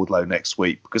fights Wardlow next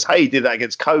week, because hey, he did that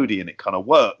against Cody and it kind of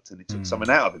worked and it took something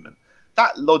out of him. And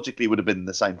that logically would have been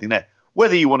the same thing there.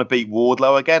 Whether you want to beat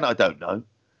Wardlow again, I don't know.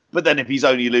 But then if he's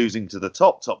only losing to the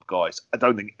top guys, I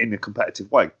don't think in a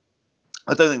competitive way,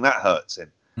 I don't think that hurts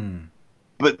him.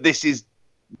 But this is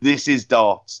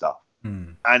daft stuff.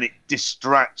 And it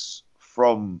distracts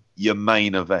from your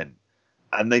main event.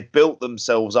 And they built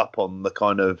themselves up on the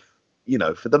kind of,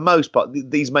 for the most part,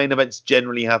 these main events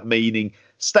generally have meaning.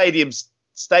 Stadium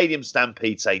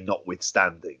stampede, say,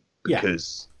 notwithstanding,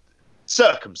 because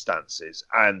circumstances,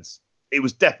 and it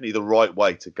was definitely the right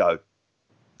way to go.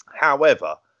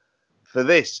 However, for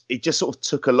this, it just sort of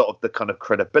took a lot of the kind of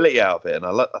credibility out of it. And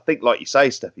I think, like you say,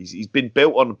 Steph, he's been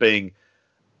built on being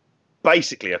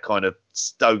basically a kind of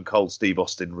stone cold Steve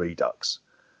Austin redux.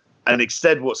 And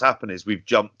instead what's happened is we've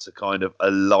jumped to kind of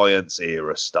Alliance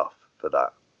era stuff for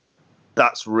that.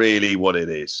 That's really what it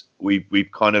is. We've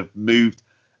kind of moved,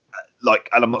 like,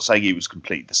 and I'm not saying it was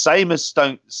complete the same as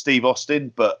Steve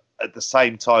Austin, but at the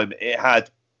same time it had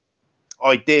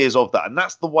ideas of that. And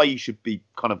that's the way you should be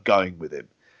kind of going with him.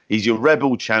 He's your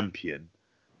rebel champion,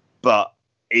 but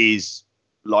is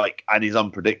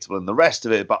unpredictable and the rest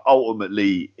of it, but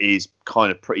ultimately is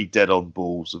kind of pretty dead on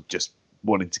balls of just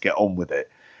wanting to get on with it.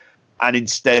 And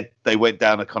instead they went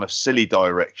down a kind of silly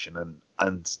direction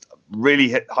and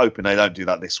really hoping they don't do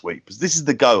that this week, because this is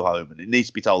the go home and it needs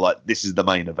to be told like this is the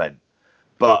main event.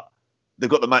 But they've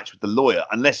got the match with the Lawyer,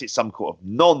 unless it's some kind of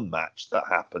non-match that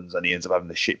happens and he ends up having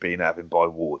the shit beaten out of him by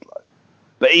Wardlow.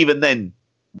 But even then,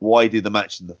 why do the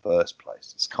match in the first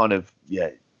place? It's kind of,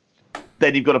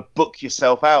 then you've got to book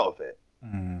yourself out of it.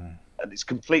 And it's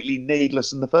completely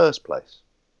needless in the first place.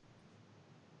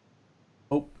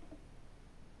 Oh.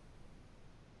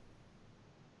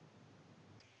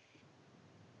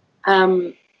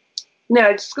 No,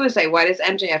 I was just going to say, why does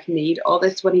MJF need all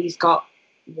this when he's got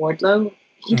Wardlow?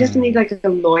 He doesn't need like a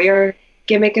Lawyer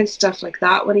gimmick and stuff like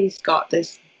that when he's got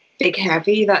this big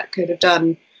heavy that could have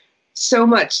done so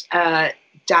much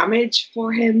damage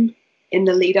for him in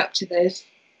the lead up to this.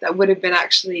 That would have been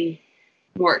actually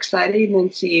more exciting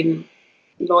than seeing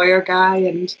Lawyer guy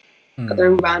and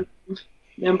other random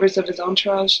members of his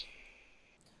entourage.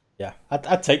 Yeah,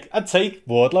 I'd take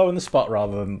Wardlow in the spot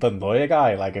rather than Lawyer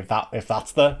guy. Like if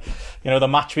that's the the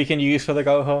match we can use for the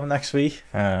go home next week.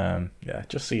 It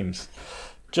just seems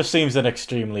just seems an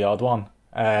extremely odd one.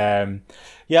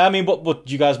 Yeah, I mean, what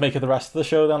do you guys make of the rest of the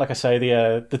show then? Like I say,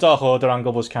 the Dark Order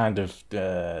angle was kind of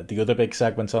the other big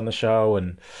segment on the show,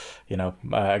 and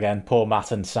again, poor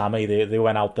Matt and Sammy, they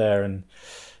went out there and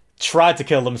tried to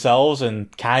kill themselves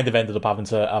and kind of ended up having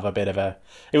to have a bit of a...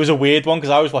 It was a weird one because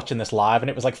I was watching this live and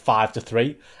it was like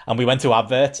 5-3 and we went to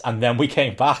adverts and then we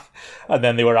came back and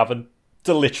then they were having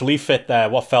to literally fit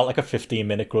what felt like a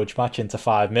 15-minute grudge match into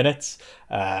 5 minutes.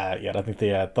 I think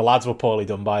the lads were poorly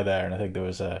done by there, and I think there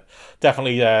was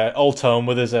definitely Old Tone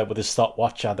with his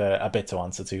stopwatch had a bit to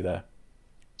answer to there.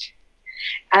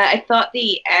 I thought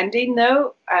the ending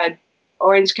though,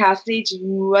 Orange Cassidy just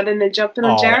running and jumping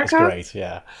on Jericho. That was great,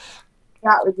 yeah.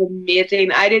 That was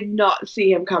amazing. I did not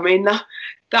see him coming.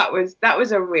 That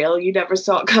was a real, you never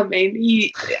saw it coming.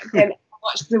 And I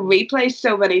watched the replay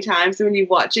so many times, and when you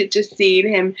watch it, just seeing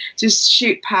him just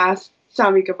shoot past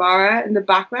Sammy Guevara in the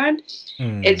background,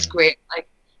 it's great. Like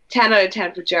 10 out of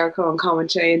 10 for Jericho on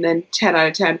commentary, and then 10 out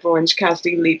of 10 for Orange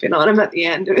Cassidy leaping on him at the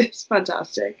end. It was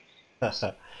fantastic.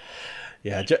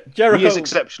 Yeah, Jericho... He is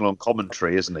exceptional on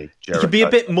commentary, isn't he, Jericho? He can be a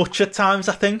bit much at times,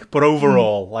 I think, but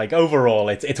overall, it's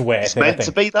worth it. It's meant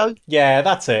to be, though? Yeah,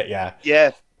 that's it, yeah.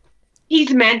 Yeah.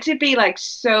 He's meant to be,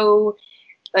 so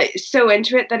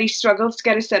into it that he struggles to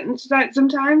get a sentence out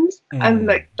sometimes. And,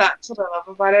 that's what I love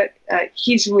about it.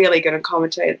 He's really good at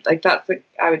commentary. That's,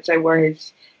 I would say, where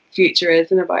his future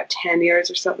is in about 10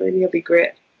 years or something. He'll be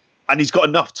great. And he's got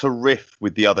enough to riff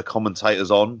with the other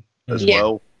commentators on as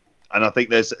well. And I think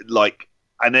there's,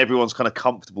 and everyone's kind of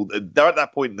comfortable. They're at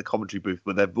that point in the commentary booth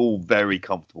where they're all very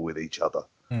comfortable with each other.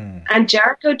 And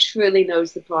Jericho truly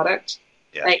knows the product.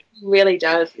 Yeah. He really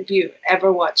does. If you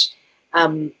ever watch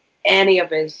any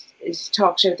of his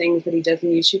talk show things that he does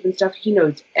on YouTube and stuff, he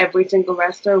knows every single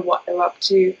wrestler, what they're up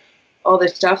to, all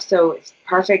this stuff. So it's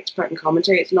perfect to put in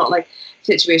commentary. It's not like a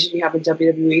situation you have in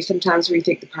WWE sometimes where you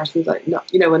think the person's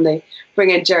when they bring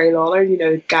in Jerry Lawler,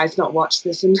 the guy's not watched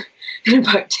this in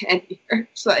about 10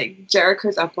 years.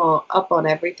 Jericho's up on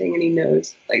everything, and he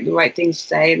knows the right things to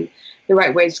say and the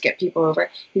right ways to get people over.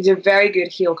 He's a very good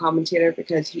heel commentator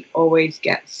because he always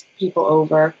gets people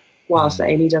over while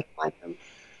saying he doesn't like them.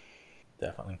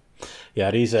 Definitely.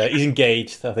 Yeah, he's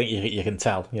engaged. I think you can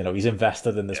tell. He's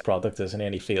invested in this product, isn't he?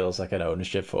 And he feels like an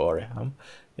ownership for it.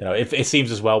 If it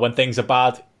seems as well when things are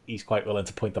bad, he's quite willing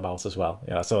to point them out as well.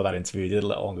 I saw that interview he did a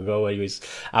little long ago where he was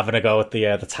having a go at the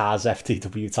Taz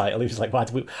FTW title. He was like, "Why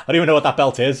do we? I don't even know what that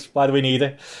belt is. Why do we need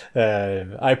it?"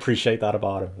 I appreciate that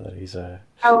about him. That he's.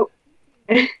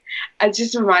 It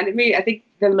just reminded me. I think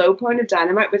the low point of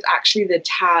Dynamite was actually the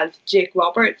Taz Jake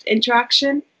Roberts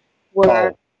interaction,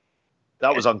 where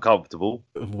that was uncomfortable.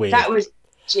 Weird. That was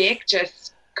Jake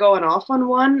just going off on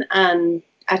one, and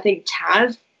I think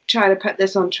Taz tried to put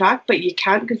this on track, but you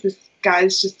can't because this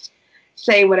guy's just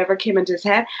saying whatever came into his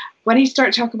head. When he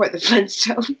started talking about the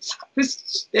Flintstones,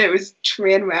 it was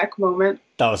train wreck moment.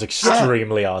 That was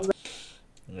extremely odd.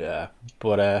 Yeah,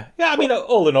 but I mean,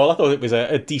 all in all, I thought it was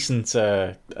a decent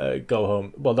go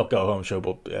home. Well, not go home show,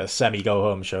 but semi go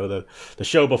home show. The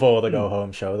show before the go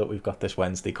home show that we've got this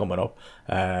Wednesday coming up.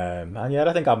 And yeah,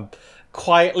 I think I'm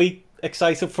quietly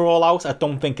excited for All Out. I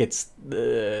don't think it's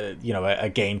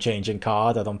a game changing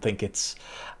card. I don't think it's.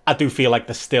 I do feel like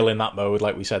they're still in that mode,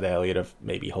 like we said earlier, of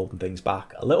maybe holding things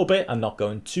back a little bit and not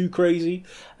going too crazy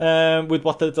with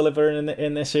what they're delivering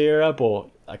in this era. But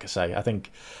like I say, I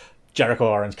think Jericho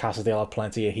Orange Cassidy will have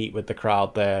plenty of heat with the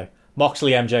crowd there.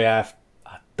 Moxley MJF,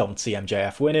 I don't see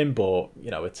MJF winning, but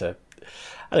I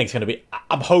think it's going to be.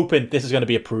 I'm hoping this is going to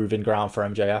be a proving ground for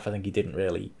MJF. I think he didn't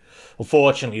really.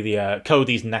 Unfortunately, the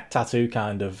Cody's neck tattoo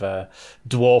kind of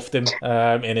dwarfed him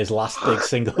in his last big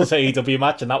singles AEW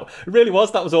match, and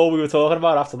that was all we were talking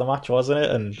about after the match, wasn't it?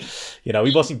 And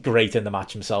he wasn't great in the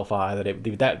match himself either.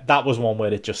 That was one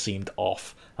where it just seemed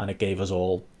off, and it gave us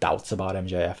all doubts about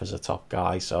MJF as a top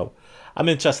guy. So I'm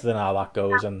interested in how that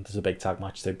goes, and there's a big tag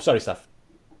match too. Sorry, Steph.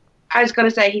 I was going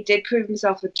to say he did prove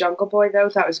himself with Jungle Boy though.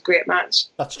 That was a great match.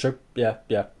 That's true. Yeah,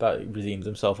 that redeemed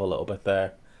himself a little bit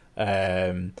there.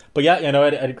 But yeah,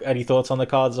 any thoughts on the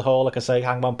card as a whole? Like I say,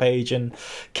 Hangman Page and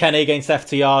Kenny against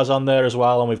FTR's on there as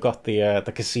well, and we've got the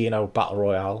Casino Battle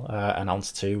Royale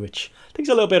announced too, which I think is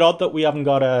a little bit odd that we haven't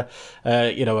got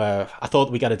I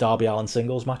thought we got a Darby Allin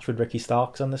singles match with Ricky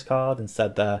Starks on this card.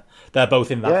 Instead, they're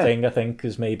both in that thing. I think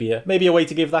is maybe a way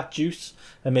to give that juice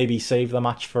and maybe save the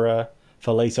match for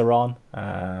later on.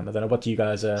 I don't know. What do you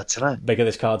guys make of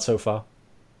this card so far?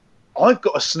 I've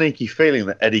got a sneaky feeling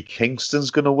that Eddie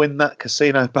Kingston's going to win that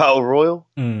Casino Battle Royal.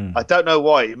 I don't know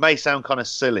why. It may sound kind of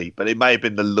silly, but it may have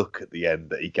been the look at the end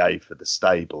that he gave for the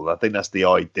stable. I think that's the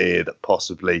idea, that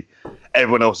possibly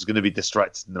everyone else is going to be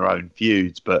distracted in their own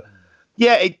feuds. But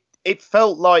yeah, it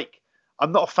felt like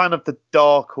I'm not a fan of the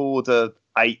Dark Order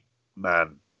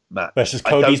 8-man match versus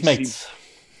Cody's mates.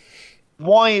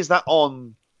 Why is that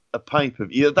on a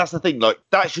pay-per-view? That's the thing. Like,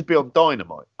 that should be on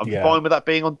Dynamite. I'm fine with that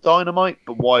being on Dynamite,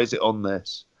 but why is it on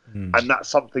this? And that's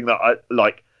something that I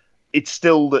like. It's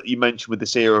still that you mentioned with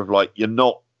this era of like, you're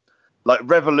not like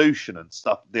Revolution and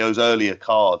stuff, those earlier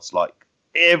cards, like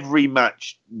every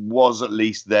match was at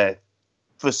least there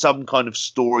for some kind of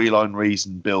storyline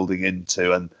reason building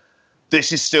into. And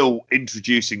this is still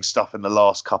introducing stuff in the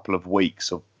last couple of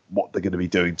weeks of what they're going to be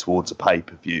doing towards a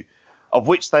pay-per-view, of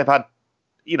which they've had,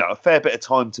 a fair bit of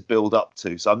time to build up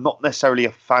to. So I'm not necessarily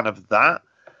a fan of that.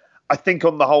 I think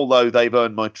on the whole, though, they've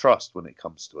earned my trust when it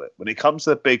comes to it. When it comes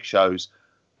to the big shows,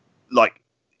 like,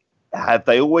 have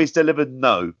they always delivered?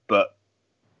 No. But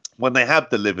when they have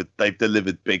delivered, they've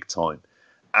delivered big time.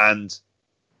 And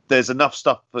there's enough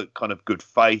stuff for kind of good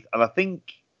faith. And I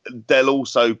think they'll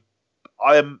also...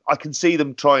 I can see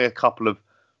them trying a couple of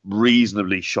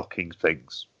reasonably shocking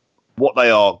things. What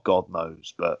they are, God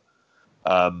knows. But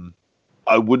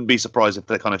I wouldn't be surprised if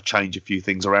they kind of change a few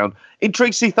things around.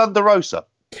 Intrigued to see Thunder Rosa.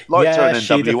 Like her in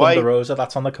NWA. The Thunder Rosa,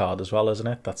 that's on the card as well, isn't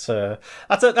it?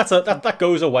 That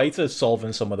goes away to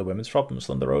solving some of the women's problems.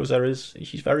 Thunder Rosa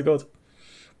she's very good.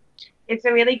 It's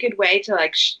a really good way to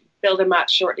build a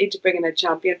match shortly to bring in a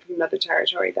champion from another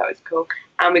territory. That was cool,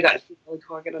 and we got to see Billy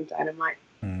Corgan on Dynamite.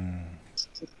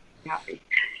 Happy.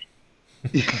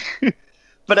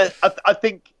 But I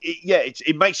think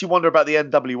it makes you wonder about the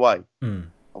NWA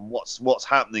and what's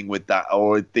happening with that,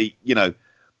 or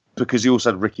because you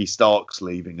also had Ricky Starks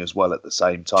leaving as well at the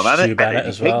same time, and Stu Bennett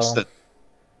as well. Kingston.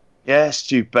 Yeah,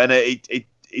 Stu Bennett.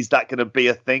 Is that going to be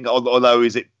a thing? Although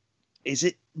is it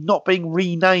not being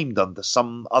renamed under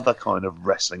some other kind of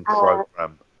wrestling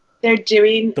program? They're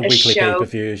doing the a weekly show.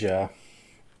 pay-per-views, yeah.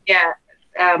 Yeah,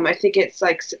 I think it's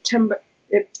like September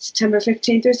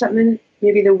 15th or something.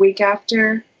 Maybe the week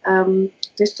after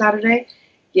this Saturday.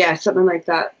 Yeah, something like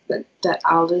that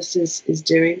Aldous is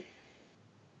doing.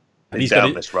 And he's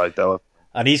down this road, though.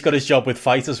 And he's got his job with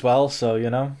Fight as well, so,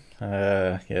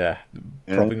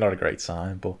 probably not a great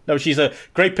sign. But no, she's a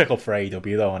great pickup for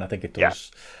AEW, though, and I think it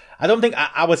does. Yeah. I don't think,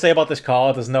 I would say about this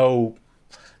card, there's no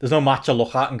match to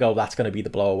look at and go, that's going to be the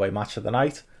blow-away match of the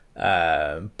night.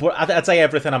 But I'd say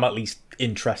everything I'm at least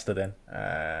interested in.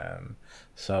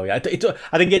 So, yeah,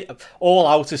 I think All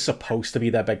Out is supposed to be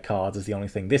their big card, is the only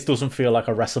thing. This doesn't feel like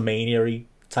a WrestleMania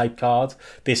type card.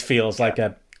 This feels like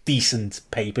a decent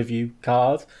pay-per-view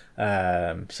card.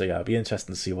 So yeah, it'll be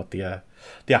interesting to see what the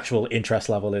actual interest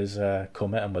level is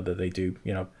coming, and whether they do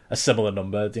a similar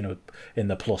number in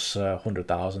the plus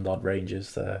 100,000 odd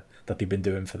ranges that they've been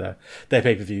doing for their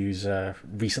pay-per-views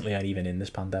recently, and even in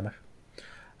this pandemic.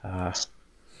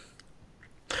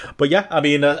 But yeah, I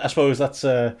mean, I suppose that's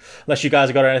unless you guys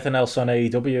have got anything else on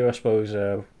AEW, I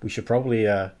suppose we should probably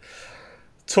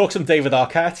talk some David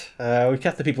Arquette. We've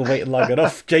kept the people waiting long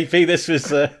enough. JP, this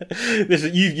was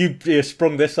you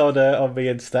sprung this on me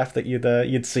and Steph that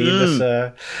you'd seen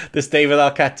this David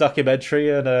Arquette documentary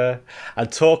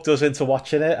and talked us into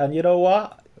watching it. And you know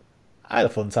what? I had a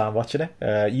fun time watching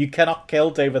it. You Cannot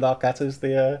Kill David Arquette is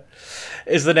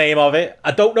the name of it.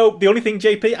 I don't know. The only thing,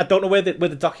 JP, I don't know where the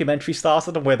documentary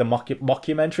started and where the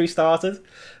mockumentary started,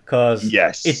 because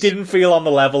it didn't feel on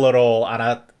the level at all.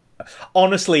 And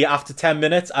honestly, after 10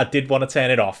 minutes, I did want to turn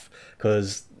it off,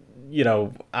 because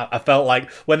I felt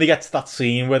like when they get to that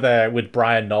scene with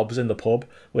Brian Knobbs in the pub,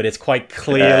 where it's quite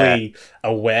clearly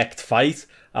a worked fight,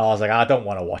 I was like, I don't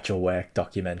want to watch a worked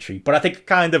documentary. But I think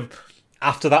kind of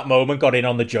after that moment got in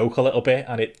on the joke a little bit,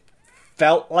 and it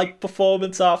felt like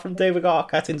performance art from David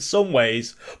Arquette in some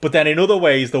ways, but then in other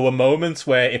ways there were moments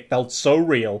where it felt so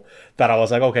real that I was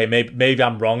like, okay, maybe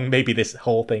I'm wrong, maybe this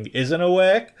whole thing isn't a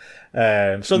work.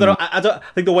 I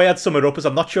think the way I'd sum it up is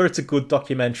I'm not sure it's a good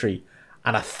documentary,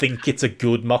 and I think it's a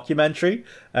good mockumentary,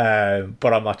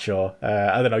 but I'm not sure.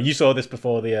 I don't know. You saw this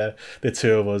before the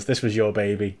two of us. This was your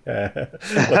baby.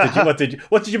 What did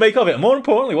you make of it? And more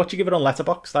importantly, what did you give it on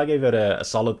Letterboxd? I gave it a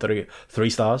solid 3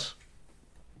 stars.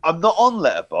 I'm not on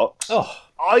Letterboxd. Oh,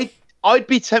 I'd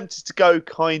be tempted to go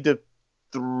kind of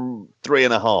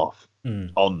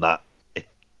 3.5 on that,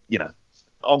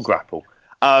 on Grapple.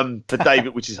 For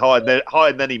David, which is higher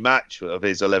than any match of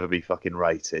his will ever be fucking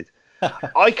rated.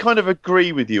 I kind of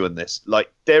agree with you on this.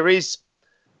 Like, it's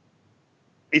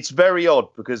very odd,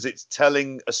 because it's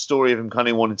telling a story of him kind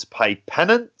of wanting to pay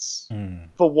penance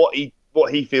for what he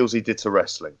feels he did to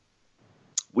wrestling,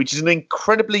 which is an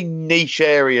incredibly niche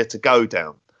area to go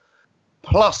down.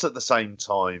 Plus, at the same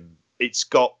time, it's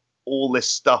got all this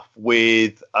stuff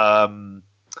with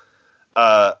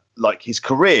like his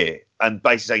career, and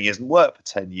basically saying he hasn't worked for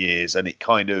 10 years, and it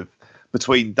kind of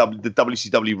between the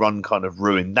WCW run kind of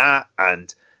ruined that,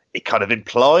 and it kind of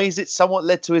implies it somewhat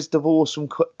led to his divorce from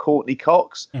Courtney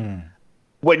Cox.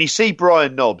 When you see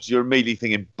Brian Knobbs, you're immediately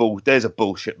thinking, there's a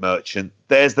bullshit merchant.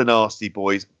 There's the Nasty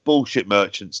Boys. Bullshit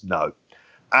merchants, no.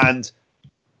 And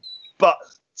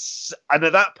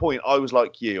at that point, I was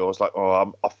like you. I was like,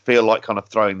 I feel like kind of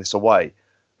throwing this away.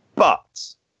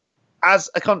 But as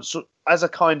a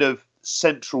kind of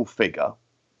central figure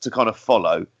to kind of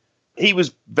follow, he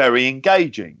was very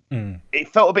engaging. It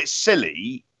felt a bit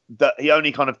silly that he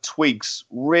only kind of twigs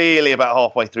really about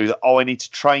halfway through that, I need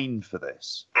to train for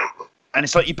this. And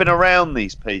it's like, you've been around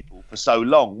these people for so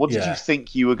long. What did you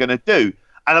think you were going to do?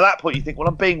 And at that point, you think, well,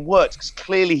 I'm being worked, because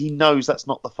clearly he knows that's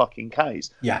not the fucking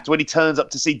case. Yeah. So when he turns up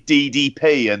to see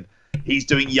DDP and he's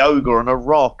doing yoga on a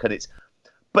rock,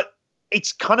 but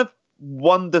it's kind of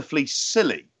wonderfully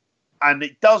silly, and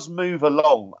it does move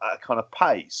along at a kind of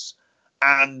pace,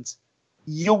 and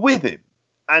you're with him,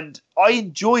 and I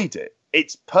enjoyed it.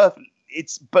 It's perfect.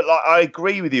 But like, I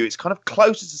agree with you. It's kind of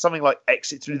closer to something like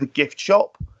Exit Through the Gift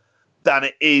Shop than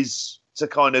it is to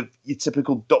kind of your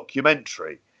typical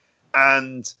documentary.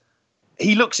 And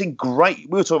he looks in great,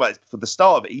 we were talking about it for the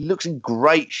start of it, he looks in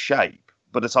great shape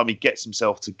by the time he gets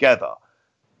himself together.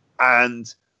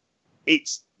 And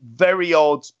it's very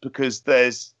odd, because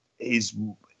there's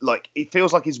it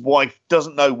feels like his wife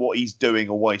doesn't know what he's doing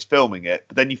or why he's filming it,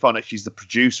 but then you find out she's the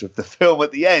producer of the film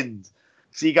at the end.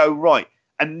 So you go, right.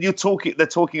 And they're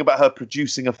talking about her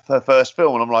producing her first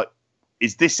film, and I'm like,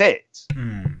 is this it?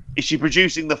 Is she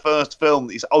producing the first film?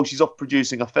 She's off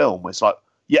producing a film. It's like,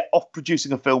 yeah, off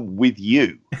producing a film with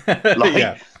you.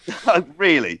 Like,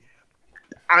 really.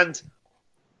 And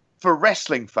for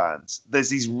wrestling fans, there's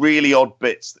these really odd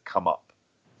bits that come up.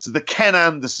 So the Ken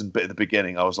Anderson bit at the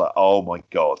beginning, I was like, oh my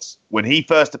God. When he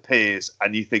first appears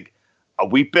and you think, are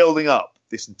we building up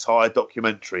this entire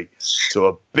documentary to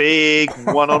a big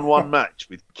one-on-one match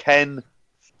with Ken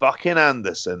fucking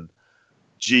Anderson?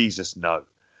 Jesus, no.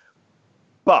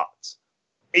 But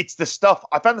it's the stuff,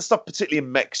 I found the stuff particularly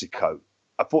in Mexico.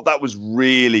 I thought that was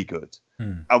really good.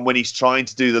 And when he's trying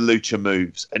to do the lucha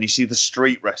moves and you see the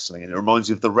street wrestling, and it reminds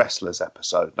you of the Wrestlers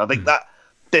episode. And I think that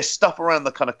there's stuff around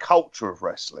the kind of culture of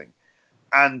wrestling.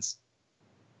 And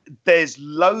there's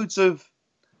loads of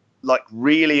like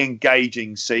really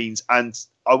engaging scenes. And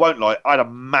I won't lie, I had a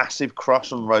massive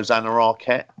crush on Rosanna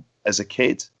Arquette as a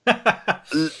kid.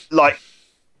 Like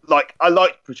I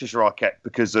liked Patricia Arquette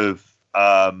because of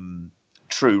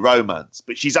True Romance,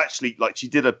 but she's actually she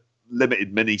did a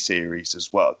limited mini-series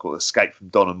as well called Escape from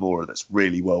Don and Mora that's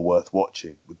really well worth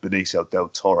watching with Benicio del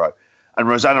Toro. And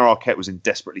Rosanna Arquette was in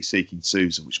Desperately Seeking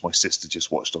Susan, which my sister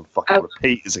just watched on fucking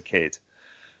repeat as a kid.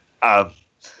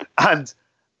 And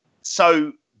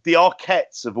so the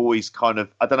Arquettes have always kind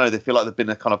of, I don't know, they feel like they've been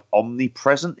a kind of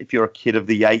omnipresent if you're a kid of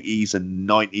the 80s and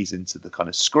 90s into the kind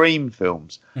of Scream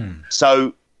films.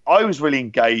 So I was really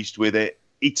engaged with it.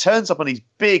 He turns up on these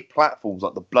big platforms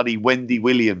like the bloody Wendy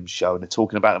Williams show, and they're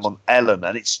talking about him on Ellen,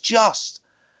 and it's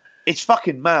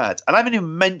fucking mad. And I haven't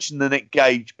even mentioned the Nick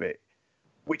Gage bit,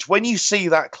 which when you see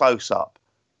that close up,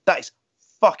 that is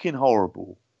fucking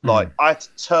horrible. Like, I had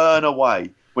to turn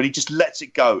away when he just lets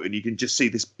it go, and you can just see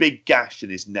this big gash in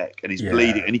his neck, and he's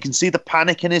bleeding, and you can see the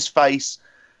panic in his face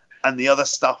and the other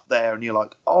stuff there, and you're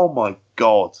like, oh my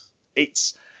God.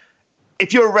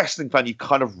 If you're a wrestling fan, you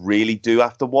kind of really do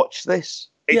have to watch this.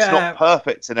 It's not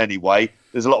perfect in any way.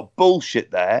 There's a lot of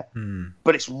bullshit there,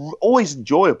 but it's always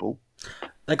enjoyable.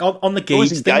 Like on the Gage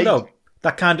thing, though,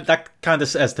 that kind of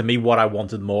says to me what I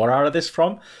wanted more out of this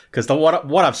from. Because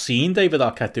what I've seen David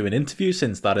Arquette do in interviews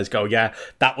since that is go, yeah,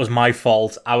 that was my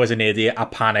fault. I was an idiot. I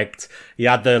panicked. He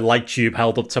had the light tube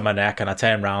held up to my neck, and I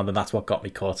turned around, and that's what got me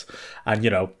cut. And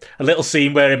a little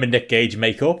scene where him and Nick Gage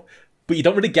make up, but you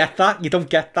don't really get that. You don't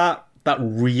get that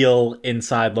real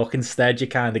inside look. Instead, you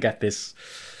kind of get this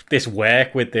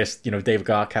work with this, David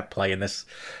Arquette playing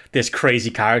this crazy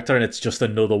character, and it's just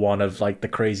another one of like the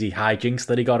crazy hijinks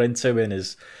that he got into in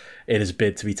his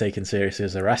bid to be taken seriously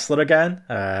as a wrestler again.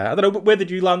 I don't know, where did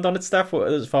you land on it, Steph,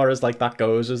 as far as like that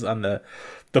goes, and the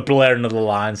blurring of the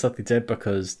lines that they did?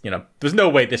 Because there's no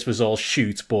way this was all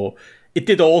shoot, but it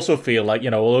did also feel like,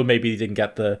 although maybe he didn't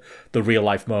get the real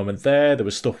life moment there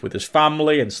was stuff with his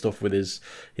family and stuff with his,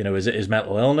 his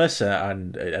mental illness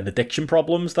and addiction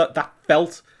problems that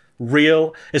felt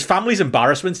real. His family's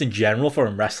embarrassments in general for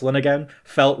him wrestling again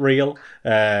felt real.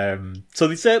 So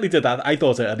they certainly did that. I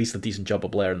thought at least a decent job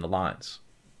of blurring the lines.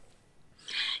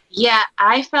 Yeah,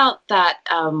 I felt that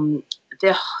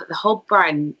the whole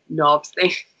Brian Knobbs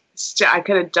thing, I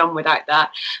could have done without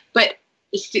that. But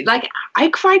like I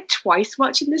cried twice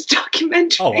watching this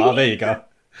documentary. Oh wow, there you go.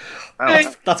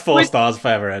 That's 4 stars if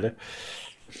I ever read it.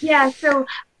 Yeah, so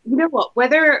you know what?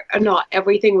 Whether or not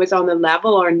everything was on the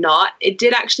level or not, it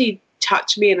did actually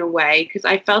touch me in a way, because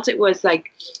I felt it was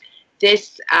like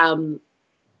this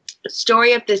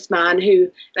story of this man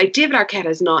who, like, David Arquette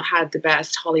has not had the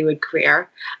best Hollywood career,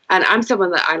 and I'm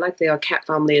someone that I like the Arquette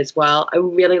family as well. I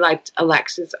really liked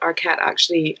Alexis Arquette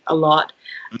actually a lot.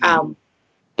 Mm-hmm.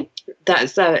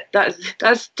 That's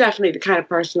definitely the kind of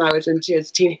person I was into as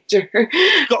a teenager.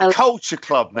 Got a culture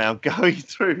club now going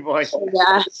through my...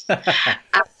 Yes.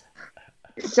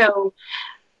 So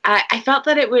I felt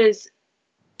that it was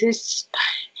this...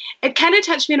 It kind of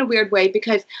touched me in a weird way,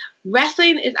 because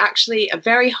wrestling is actually a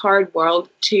very hard world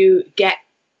to get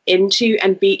into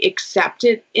and be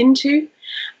accepted into.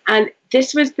 And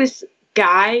this was this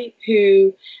guy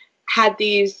who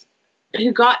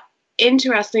got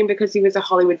into wrestling because he was a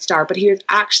Hollywood star, but he was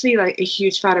actually like a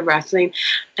huge fan of wrestling.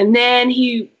 And then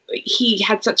he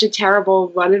had such a terrible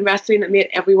run in wrestling that made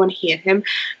everyone hate him.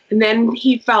 And then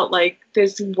he felt like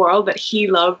this world that he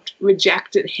loved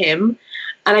rejected him.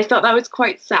 And I thought that was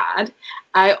quite sad.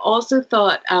 I also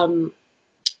thought some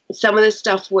of the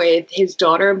stuff with his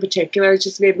daughter in particular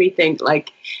just made me think,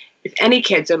 like, if any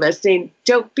kids are listening,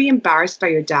 don't be embarrassed by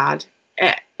your dad.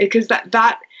 Because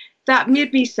that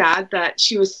made me sad that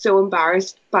she was so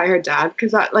embarrassed by her dad,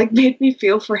 because that like made me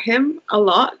feel for him a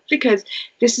lot, because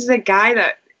this is a guy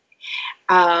that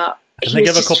can they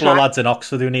give a couple of lads in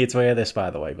Oxford who need to hear this,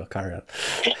 by the way, but carry on.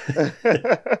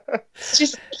 It's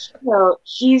just, you know,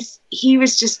 he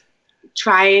was just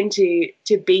trying to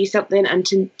be something and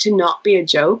to not be a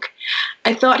joke.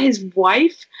 I thought his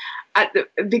wife, at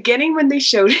the beginning when they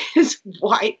showed his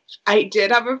wife, I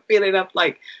did have a feeling of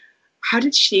like, how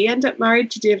did she end up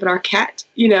married to David Arquette,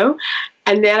 you know?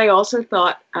 And then I also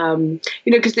thought, you know,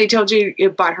 because they told you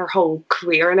about her whole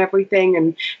career and everything,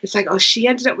 and it's like, oh, she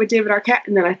ended up with David Arquette.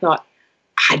 And then I thought,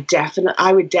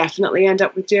 I would definitely end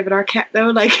up with David Arquette, though.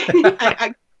 Like,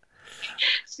 I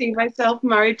see myself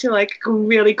married to like a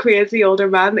really crazy older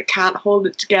man that can't hold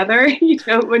it together, you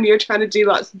know, when you're trying to do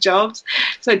lots of jobs.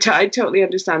 So I totally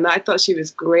understand that. I thought she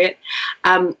was great.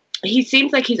 He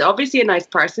seems like he's obviously a nice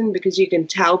person, because you can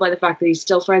tell by the fact that he's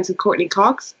still friends with Courtney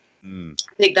Cox. I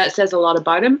think that says a lot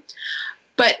about him.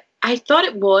 But I thought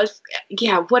it was,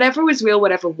 whatever was real,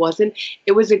 whatever wasn't,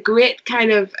 it was a great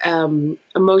kind of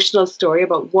emotional story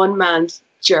about one man's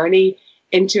journey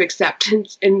into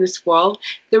acceptance in this world.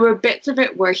 There were bits of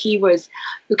it where he was,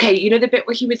 okay, you know the bit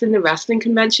where he was in the wrestling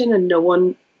convention and no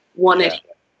one wanted his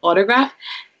autograph?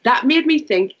 That made me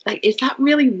think, like, is that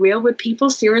really real? Would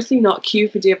people seriously not queue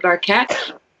for David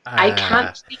Arquette? I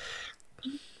can't see.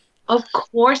 Of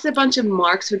course, a bunch of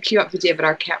marks would queue up for David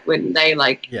Arquette, wouldn't they?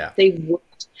 Like, they would.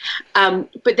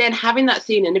 But then having that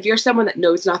scene, and if you're someone that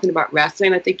knows nothing about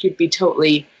wrestling, I think you'd be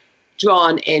totally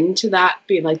drawn into that,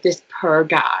 being like, this poor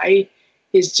guy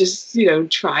is just, you know,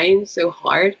 trying so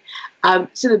hard.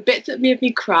 So the bits that made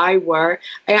me cry were,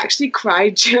 I actually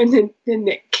cried during the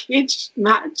Nick Cage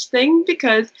match thing,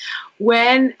 because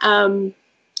when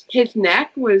his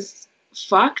neck was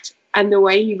fucked and the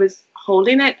way he was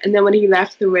holding it, and then when he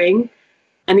left the ring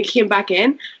and he came back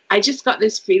in, I just got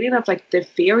this feeling of like the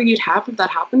fear you'd have if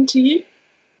that happened to you,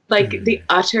 like the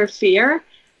utter fear.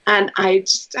 And I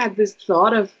just had this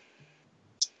thought of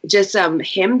just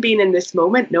him being in this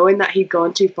moment, knowing that he'd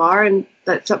gone too far and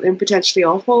that something potentially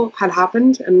awful had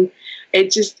happened, and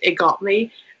it got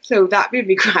me. So that made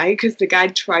me cry, because the guy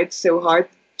tried so hard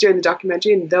during the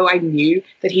documentary, and though I knew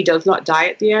that he does not die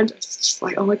at the end, I was just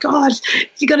like, oh my god, is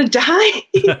he gonna die?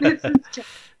 You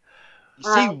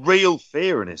see real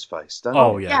fear in his face, don't you?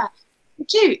 Oh yeah, you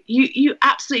do. You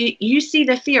absolutely, you see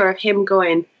the fear of him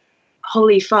going,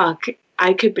 holy fuck,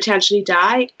 I could potentially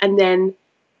die. And then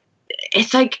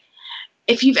it's like,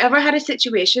 if you've ever had a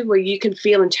situation where you can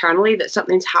feel internally that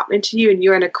something's happening to you and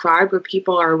you're in a crowd where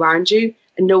people are around you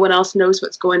and no one else knows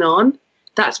what's going on,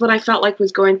 that's what I felt like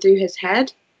was going through his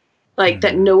head. Like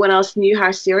that no one else knew how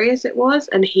serious it was,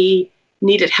 and he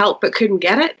needed help but couldn't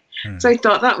get it. So I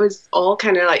thought that was all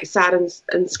kind of like sad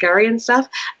and scary and stuff.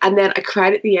 And then I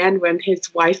cried at the end when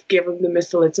his wife gave him the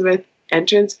Miss Elizabeth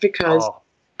entrance, because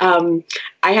I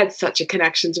had such a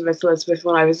connection to Miss Elizabeth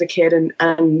when I was a kid,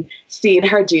 and seeing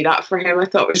her do that for him, I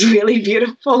thought was really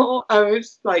beautiful. I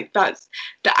was like,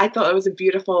 I thought it was a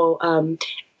beautiful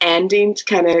ending to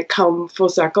kind of come full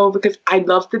circle, because I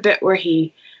loved the bit where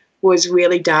he was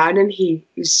really down and he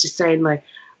was just saying like,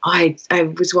 I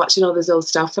was watching all this old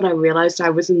stuff and I realized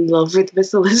I was in love with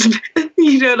Miss Elizabeth,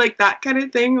 like that kind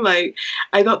of thing. Like,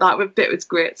 I thought that bit was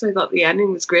great, so I thought the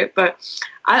ending was great, but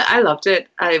I loved it.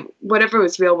 Whatever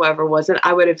was real, whatever wasn't,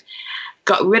 I would have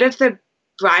got rid of the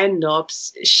Brian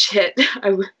Knobbs shit.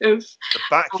 I would have... The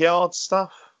backyard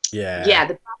stuff? Yeah. Yeah,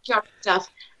 the backyard stuff,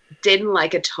 didn't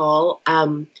like at all.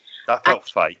 That felt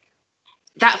fake.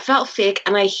 That felt fake,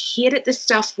 and I hated the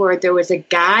stuff where there was a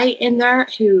guy in there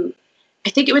who, I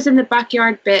think it was in the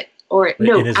backyard bit, or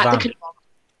no, in his at van. the convention.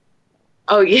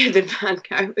 Oh yeah, the van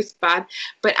guy was bad.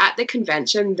 But at the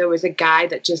convention, there was a guy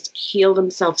that just healed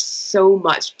himself so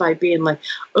much by being like,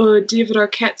 "Oh, David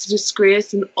Arquette's a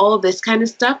disgrace," and all this kind of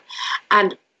stuff.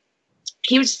 And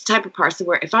he was just the type of person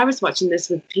where if I was watching this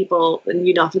with people and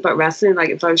knew nothing about wrestling, like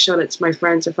if I was showing it to my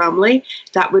friends or family,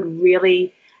 that would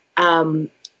really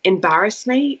embarrass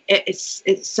me.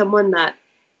 It's someone that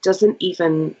doesn't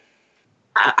even...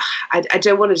 I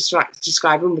don't want to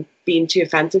describe him with being too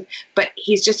offensive, but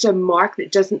he's just a mark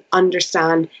that doesn't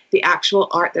understand the actual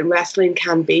art that wrestling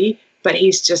can be, but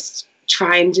he's just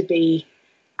trying to be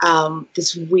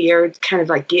this weird kind of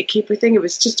like gatekeeper thing. It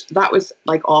was just, that was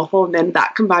like awful. And then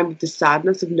that combined with the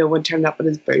sadness of no one turning up at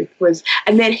his booth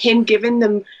and then him giving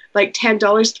them like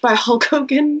 $10 to buy a Hulk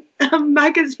Hogan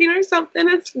magazine or something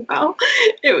as well.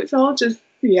 It was all just,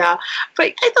 yeah,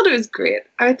 but I thought it was great.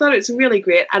 I thought it was really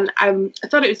great, and I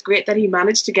thought it was great that he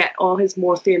managed to get all his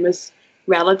more famous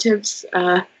relatives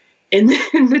in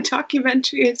the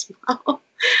documentary as well.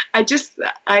 I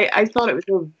thought it was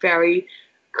a very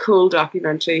cool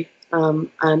documentary,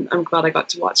 and I'm glad I got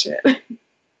to watch it.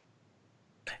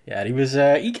 Yeah, he was.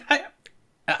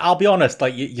 I'll be honest,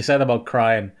 like you said about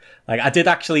crying. Like I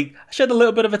shed a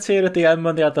little bit of a tear at the end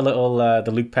when they had the little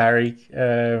the Luke Perry.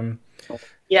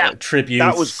 Tribute.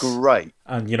 That was great.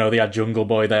 And, they had Jungle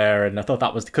Boy there, and I thought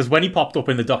that was... Because when he popped up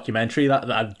in the documentary,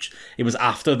 that it was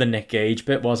after the Nick Gage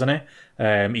bit, wasn't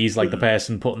it? He's like the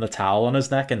person putting the towel on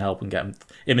his neck and helping get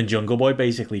him and Jungle Boy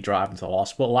basically drive him to the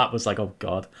hospital. That was like, oh,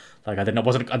 God. Like, I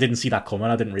didn't see that coming.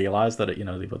 I didn't realise that,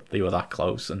 they were that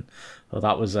close. And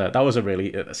that was a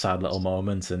really sad little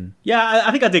moment. And, yeah,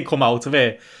 I think I did come out of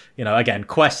it, again,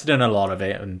 questioning a lot of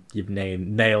it, and you've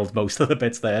nailed most of the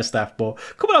bits there, Steph, but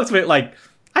coming out of it, like...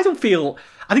 I think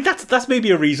that's maybe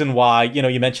a reason why,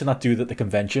 you mentioned that dude at the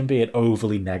convention being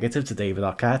overly negative to David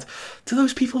Arquette. Do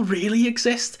those people really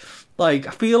exist? Like,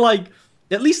 I feel like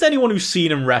at least anyone who's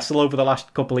seen him wrestle over the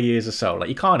last couple of years or so, like,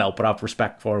 you can't help but have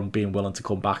respect for him being willing to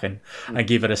come back and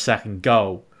give it a second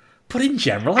go. But in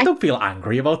general, I don't feel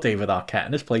angry about David Arquette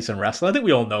and his place in wrestling. I think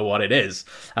we all know what it is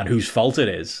and whose fault it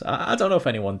is. I don't know if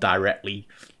anyone directly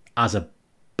has a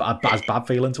bad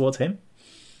feeling towards him.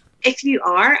 If you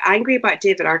are angry about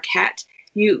David Arquette,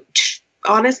 you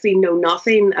honestly know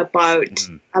nothing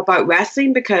about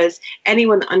wrestling, because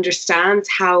anyone that understands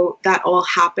how that all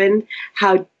happened,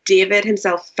 how David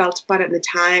himself felt about it at the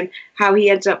time, how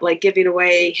he ended up like giving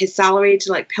away his salary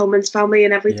to like Pillman's family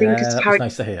and everything. Yeah, that was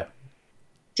nice to hear.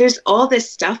 There's all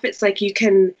this stuff. It's like you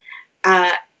can't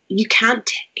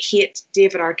hate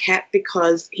David Arquette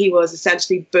because he was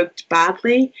essentially booked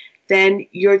badly. Then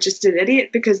you're just an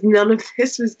idiot, because none of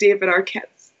this was David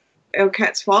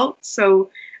Arquette's fault. So,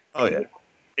 oh yeah,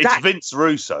 it's Vince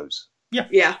Russo's.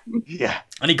 Yeah.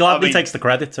 And he gladly takes the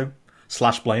credit too.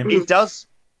 / blame. He does,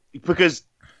 because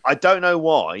I don't know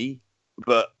why,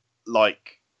 but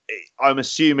like I'm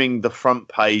assuming the front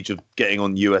page of getting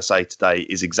on USA Today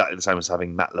is exactly the same as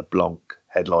having Matt LeBlanc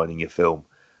headlining your film.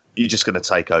 You're just going to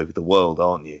take over the world,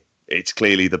 aren't you? It's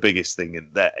clearly the biggest thing in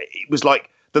there. It was like.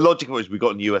 The logic was we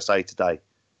got in USA Today,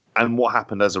 and what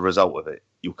happened as a result of it?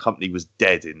 Your company was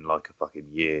dead in like a fucking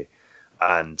year,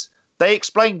 and they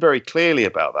explained very clearly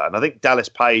about that. And I think Dallas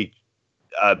Page,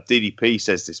 DDP,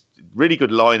 says this really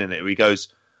good line in it where he goes,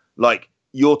 like,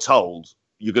 you're told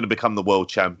you're going to become the world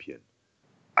champion,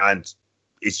 and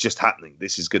it's just happening.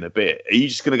 This is going to be it. Are you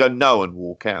just going to go no and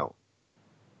walk out?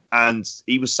 And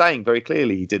he was saying very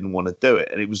clearly he didn't want to do it.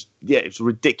 And it was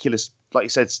ridiculous. Like you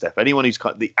said, Steph, anyone who's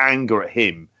kind of the anger at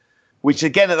him, which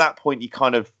again, at that point,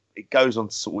 it goes on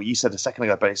to what you said a second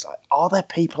ago, but it's like, are there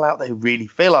people out there who really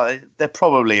feel like it? There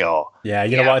probably are. Yeah,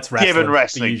 you know what? It's wrestling. Given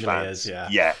wrestling usually fans. is,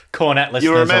 yeah. Cornet listeners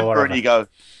you remember or and you go,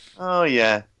 oh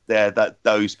yeah,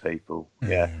 those people.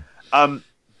 Yeah.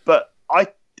 But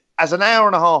as an hour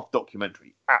and a half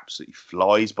documentary, absolutely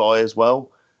flies by as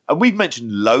well. And we've mentioned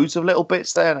loads of little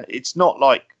bits there. And it's not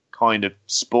like kind of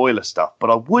spoiler stuff, but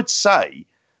I would say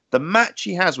the match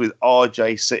he has with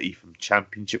RJ City from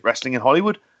Championship Wrestling in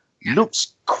Hollywood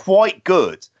looks quite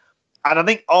good. And I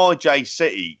think RJ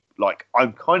City, like,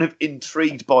 I'm kind of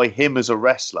intrigued by him as a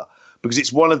wrestler, because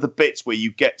it's one of the bits where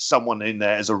you get someone in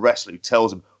there as a wrestler who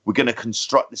tells them, we're going to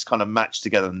construct this kind of match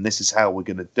together and this is how we're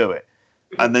going to do it.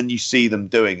 and then you see them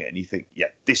doing it and you think, yeah,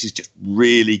 this is just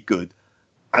really good.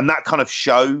 And that kind of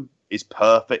show is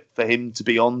perfect for him to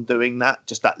be on doing that,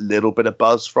 just that little bit of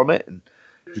buzz from it. And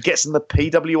he gets in the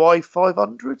PWI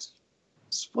 500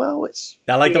 as well.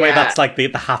 I like the way that's like the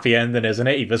happy ending, isn't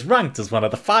it? He was ranked as one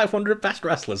of the 500 best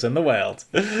wrestlers in the world.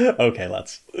 Okay,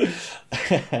 lads.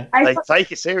 They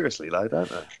take it seriously, though, don't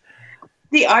they?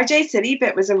 The RJ City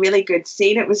bit was a really good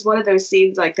scene. It was one of those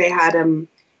scenes like they had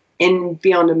in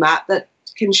Beyond the Mat that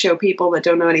can show people that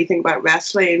don't know anything about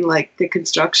wrestling, like the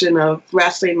construction of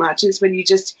wrestling matches. When you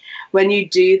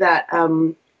do that,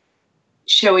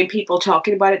 showing people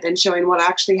talking about it, then showing what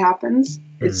actually happens.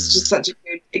 It's just such a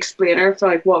good explainer for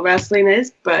like what wrestling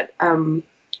is. But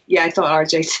I thought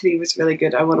RJ City was really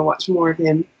good. I want to watch more of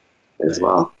him as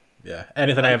well. Yeah,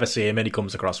 anything I ever see him in, he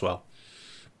comes across well.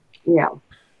 Yeah.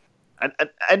 And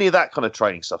any of that kind of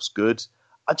training stuff's good.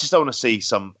 I just don't want to see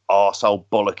some arsehole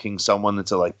bollocking someone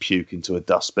until they puke into a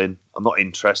dustbin. I'm not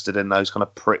interested in those kind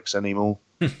of pricks anymore.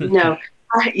 No.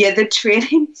 The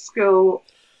training school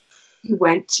he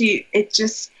went to, it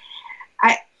just...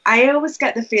 I always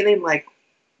get the feeling like,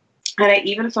 and I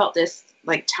even felt this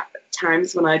like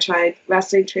times when I tried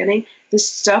wrestling training, the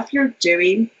stuff you're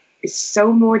doing is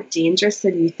so more dangerous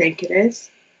than you think it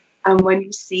is. And when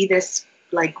you see this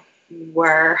like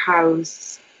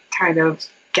warehouse kind of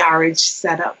garage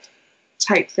setup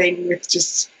type thing with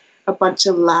just a bunch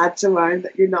of lads around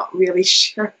that you're not really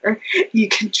sure you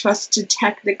can trust to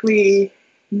technically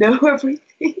know everything,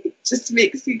 it just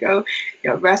makes you go,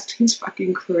 yeah, wrestling's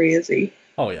fucking crazy.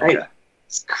 Oh yeah, like,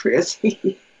 it's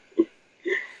crazy.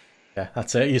 Yeah,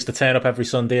 that's it. I used to turn up every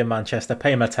Sunday in Manchester,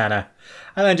 pay my tenner,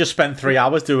 and then just spend 3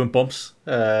 hours doing bumps.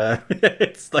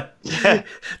 It's like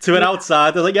to an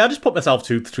outsider, like, I just put myself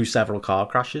through several car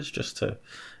crashes just to,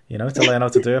 to learn how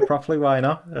to do it properly. Why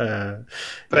not?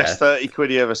 Best 30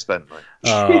 quid you ever spent, mate.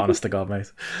 Oh, honest to God, mate.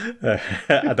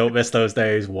 I don't miss those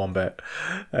days one bit.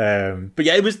 But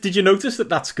yeah, it was. Did you notice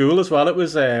that school as well? It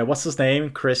was what's his name?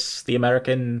 Chris, the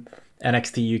American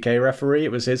NXT UK referee.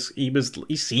 It was his.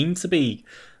 He seemed to be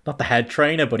not the head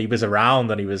trainer, but he was around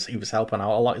and he was helping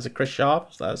out a lot. Is it Chris Sharp?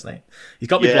 Is that his name? He's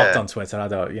got me blocked on Twitter. I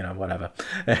don't, whatever.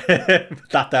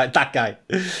 that guy.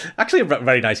 Actually, a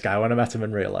very nice guy when I met him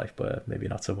in real life, but maybe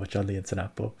not so much on the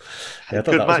internet. But yeah, I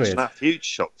thought that was weird. That huge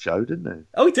shock show, didn't he?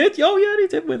 Oh, he did. Oh, yeah, he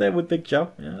did with Big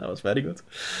Joe. Yeah, that was very good.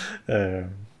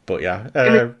 But yeah,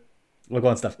 we'll go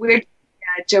on, Steph. Weird.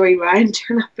 Yeah, Joey Ryan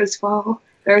turned up as well.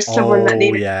 There's someone that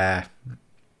needed. Yeah.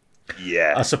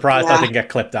 Yeah. I'm surprised I didn't get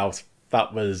clipped out.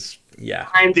 That was, yeah.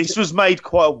 This was made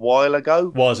quite a while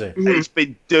ago. Was it? And it's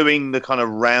been doing the kind of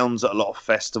rounds at a lot of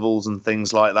festivals and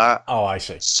things like that. Oh, I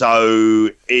see. So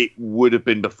it would have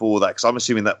been before that, because I'm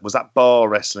assuming that was that Bar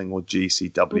Wrestling or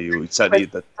GCW. It's certainly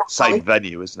the same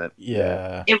venue, isn't it?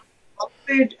 Yeah. It was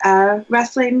good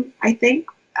wrestling, I think.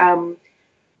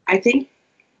 I think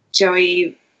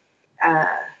Joey,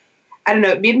 I don't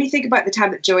know, it made me think about the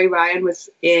time that Joey Ryan was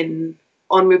on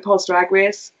RuPaul's Drag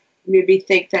Race. Made me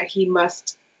think that he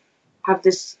must have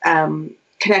this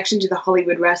connection to the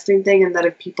Hollywood wrestling thing, and that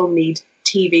if people need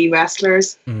TV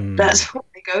wrestlers, that's what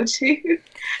they go to.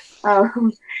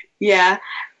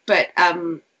 But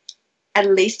at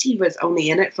least he was only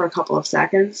in it for a couple of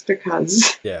seconds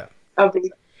because of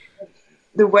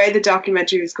the way the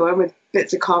documentary was going with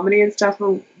bits of comedy and stuff.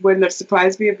 It wouldn't have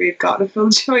surprised me if we'd gotten a full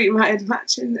Joey Ryan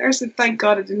match in there, so thank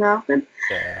God it didn't happen.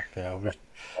 Yeah.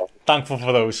 Thankful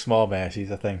for those small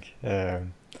mercies, I think.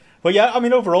 But yeah, I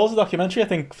mean, overall, as a documentary, I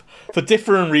think for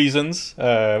different reasons,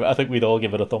 I think we'd all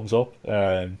give it a thumbs up.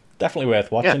 Definitely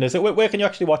worth watching. Yeah. Is it? Where can you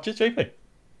actually watch it,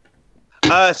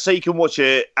 JP? So you can watch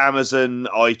it Amazon,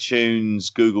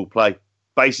 iTunes, Google Play.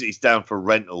 Basically, it's down for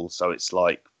rental, so it's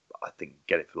like, I think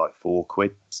get it for like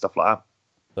 £4, stuff like that.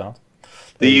 So,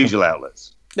 the usual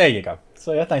outlets. There you go.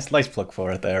 So yeah, nice plug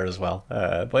for it there as well.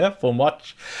 But yeah, fun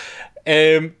watch.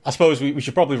 I suppose we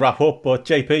should probably wrap up, but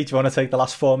JP, do you want to take the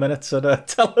last 4 minutes and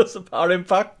tell us about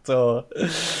Impact? Or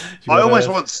I almost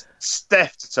want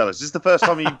Steph to tell us. This is the first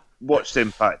time you've watched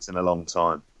Impact in a long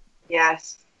time.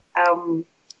 Yes.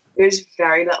 There's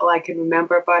very little I can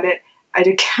remember about it. I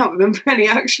can't remember any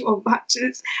actual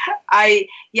matches. I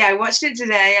watched it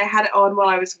today. I had it on while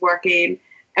I was working.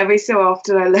 Every so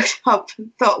often I looked up and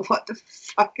thought, what the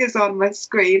fuck is on my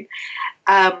screen?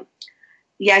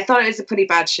 I thought it was a pretty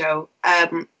bad show.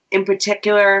 In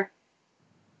particular,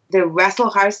 the Wrestle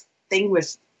House thing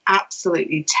was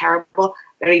absolutely terrible.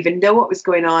 I don't even know what was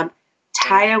going on.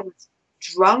 Taya was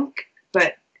drunk,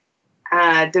 but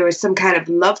there was some kind of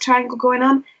love triangle going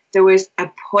on. There was a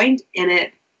point in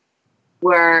it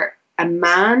where a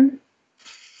man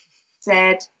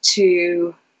said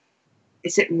to,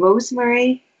 is it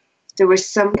Rosemary? there was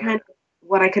some kind of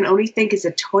what I can only think is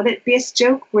a toilet-based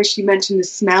joke where she mentioned the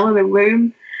smell in the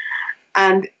room,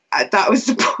 and that was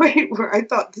the point where I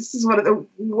thought this is one of the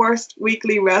worst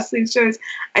weekly wrestling shows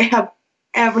I have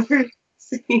ever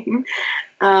seen.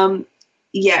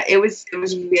 It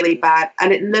was really bad,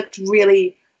 and it looked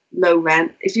really low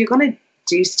rent. If you're going to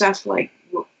do stuff like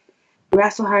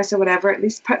Wrestle House or whatever, at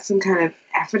least put some kind of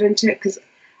effort into it, because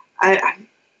I've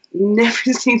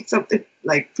never seen something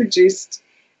like produced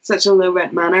such a low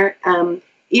rent manner.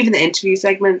 Even the interview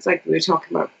segments, like we were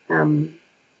talking about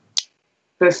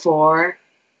before,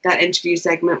 that interview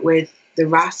segment with the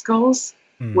Rascals,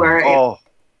 where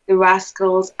the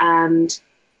Rascals and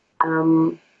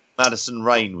Madison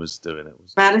Rain was doing it.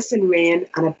 Madison Rain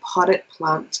and a potted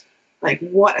plant. Like,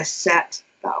 what a set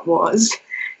that was.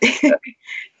 It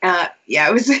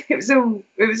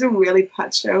was a really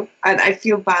bad show, and I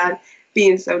feel bad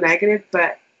being so negative,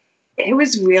 but it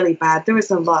was really bad. There was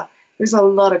a lot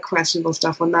of questionable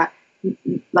stuff on that.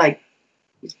 Like,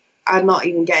 I'm not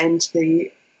even getting into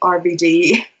the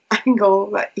RVD angle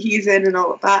that he's in and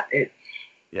all of that.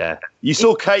 You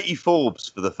saw Katie Forbes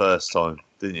for the first time,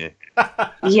 didn't you?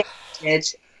 Yeah, I did.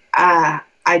 I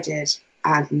did,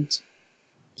 and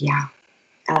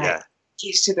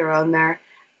each to their own there.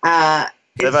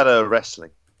 They've had a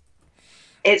wrestling.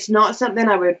 It's not something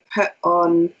I would put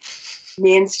on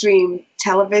mainstream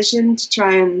television to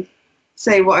try and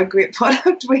say what a great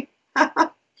product we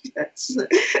have.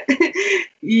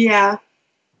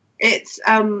 It's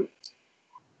I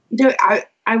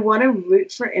want to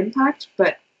root for Impact,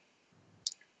 but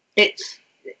it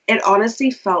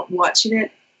honestly felt, watching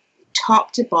it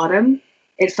top to bottom,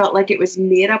 it felt like it was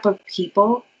made up of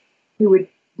people who would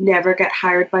never get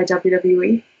hired by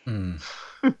WWE.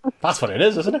 That's what it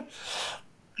is, isn't it?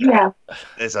 Yeah.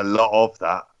 There's a lot of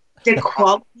that. The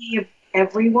quality of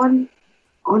everyone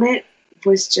on it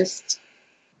was just,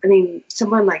 I mean,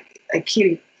 someone like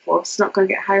Katie Forbes is not going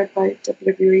to get hired by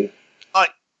WWE.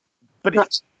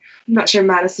 Not sure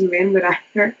Madison Rain would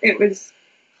either. It was,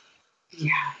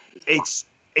 It's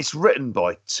written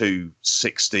by two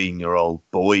 16-year-old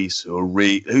boys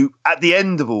who at the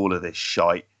end of all of this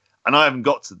shite, and I haven't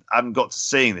got to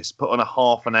seeing this, put on a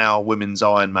half an hour women's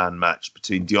Iron Man match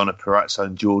between Deonna Purrazzo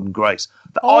and Jordan Grace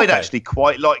that I'd actually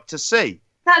quite like to see.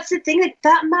 That's the thing.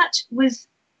 That match was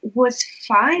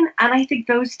fine, and I think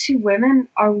those two women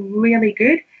are really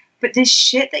good. But the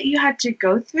shit that you had to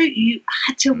go through, you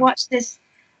had to watch this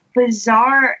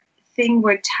bizarre thing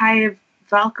where Taya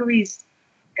Valkyrie's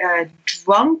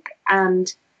drunk,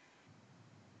 and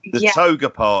the toga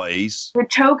parties. The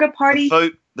toga party.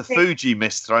 The Fuji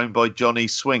mist thrown by Johnny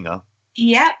Swinger.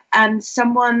 Yep, and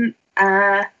someone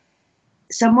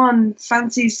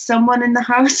fancies someone in the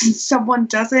house and someone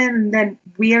doesn't, and then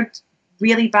weird,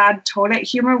 really bad toilet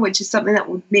humor, which is something that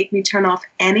would make me turn off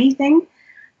anything.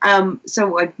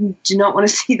 So I do not want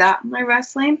to see that in my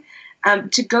wrestling.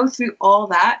 To go through all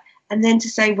that and then to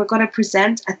say we're going to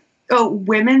present a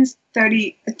women's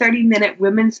 30-minute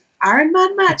women's Iron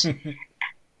Man match.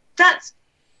 That's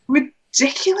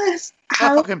ridiculous.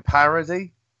 How fucking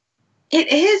parody. It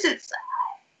is. It's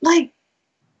like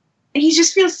you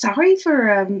just feel sorry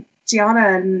for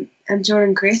Deonna and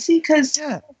Jordan Gracie, because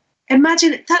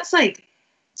imagine that's like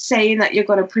saying that you're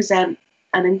going to present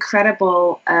an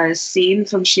incredible scene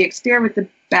from Shakespeare with the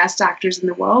best actors in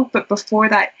the world, but before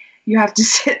that you have to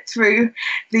sit through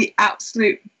the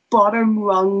absolute bottom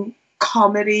rung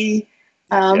comedy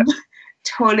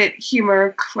toilet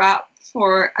humor crap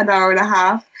for an hour and a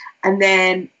half, and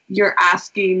then you're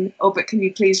asking, but can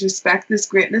you please respect this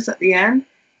greatness at the end?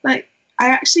 Like, I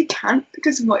actually can't,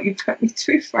 because of what you put me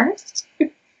through first.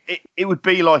 It would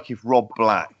be like if Rob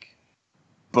Black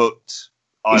booked,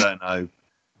 I don't know,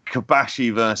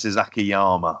 Kobashi versus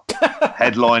Akiyama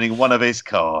headlining one of his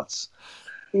cards.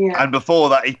 Yeah. And before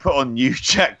that, he put on New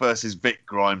Jack versus Vic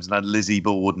Grimes and had Lizzie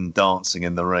Borden dancing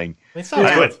in the ring. It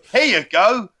sounds good. Here you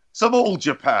go, some All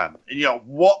Japan. And you're like,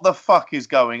 what the fuck is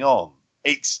going on?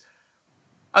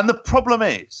 And the problem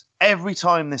is, every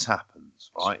time this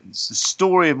happens, right, it's the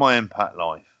story of my Impact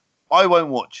life. I won't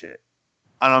watch it.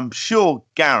 And I'm sure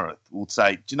Gareth will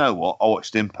say, do you know what? I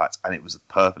watched Impact and it was a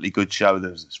perfectly good show.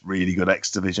 There was this really good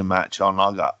X Division match on.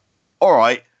 I go, all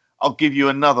right, I'll give you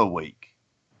another week.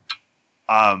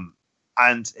 And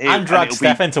drag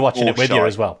Steph into watching it with you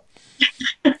as well.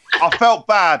 I felt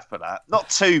bad for that. Not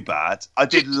too bad. I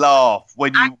did laugh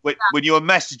when you were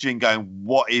messaging going,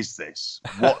 what is this?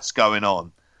 What's going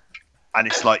on? And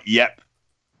it's like, yep.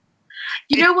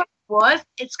 You know what it was?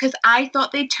 It's because I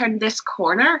thought they turned this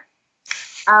corner.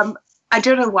 I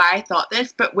don't know why I thought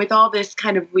this, but with all this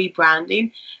kind of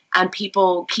rebranding and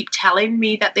people keep telling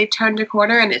me that they've turned a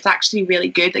corner and it's actually really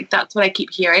good. Like, that's what I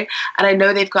keep hearing. And I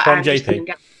know they've got from JP.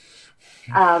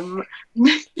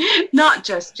 Not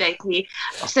just JP.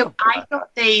 So I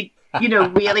thought they,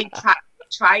 really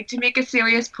tried to make a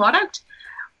serious product.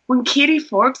 When Katie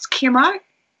Forbes came out,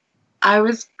 I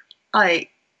was like,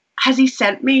 has he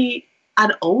sent me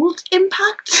an old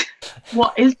Impact?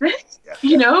 What is this?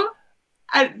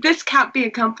 This can't be a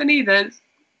company that's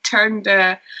turned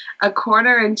a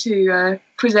corner into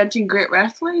presenting great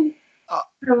wrestling.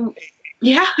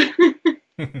 Yeah.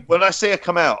 When I see her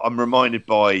come out, I'm reminded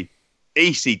by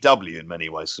ECW in many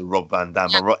ways. So Rob Van Dam,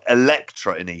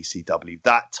 Elektra in ECW,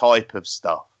 that type of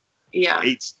stuff. Yeah.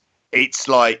 It's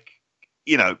like,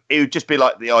 it would just be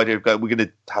like the idea of going, we're going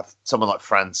to have someone like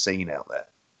Francine out there.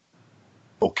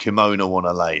 Or Kimono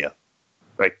Wanalaya.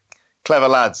 Very clever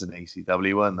lads in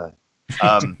ECW, weren't they?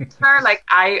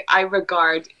 I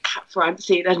regard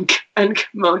Francine and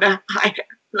Kimono.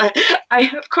 I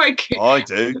have quite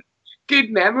good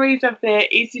memories of the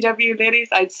ECW ladies.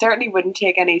 I certainly wouldn't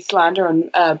take any slander on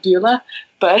Beulah,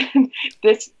 but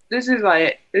this is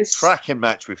like this cracking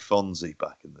match with Fonzie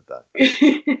back in the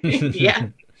day. Yeah.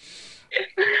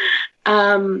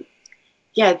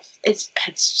 It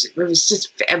was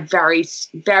just a very,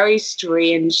 very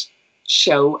strange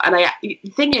show. And the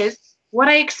thing is, what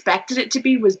I expected it to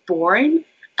be was boring.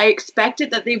 I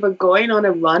expected that they were going on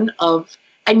a run of,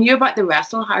 I knew about the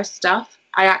Wrestle House stuff.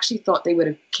 I actually thought they would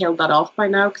have killed that off by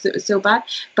now because it was so bad.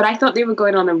 But I thought they were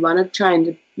going on a run of trying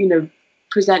to,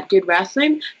 present good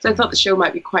wrestling. So I thought the show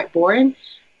might be quite boring.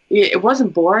 It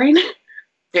wasn't boring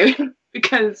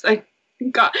because I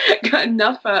got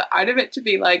enough out of it to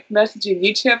be like messaging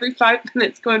you two every 5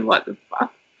 minutes going, what the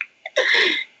fuck?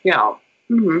 Yeah.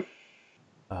 Mm-hmm.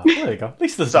 There you go. At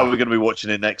least there's so we're going to be watching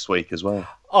it next week as well.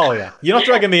 Oh yeah, you're not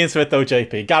dragging me into it though,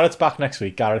 JP. Garrett's back next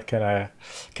week. Garrett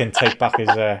can take back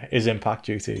his Impact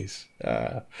duties.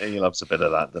 He loves a bit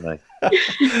of that, doesn't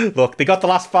he? Look, they got the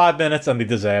last 5 minutes, and they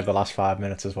deserve the last 5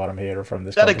 minutes, is what I'm hearing from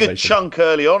this. They had a good chunk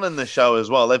early on in the show as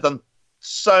well. They've done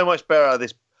so much better out of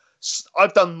this.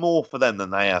 I've done more for them than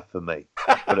they have for me.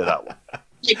 Put it that way.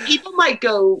 Yeah, people might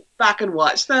go back and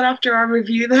watch that after our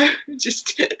review, though.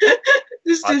 just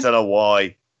I don't know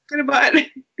why. About it.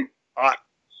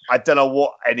 I don't know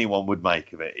what anyone would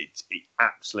make of it. It's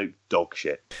absolute dog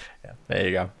shit. Yeah, there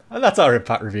you go. And that's our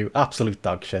Impact review. Absolute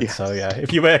dog shit. Yes. So yeah,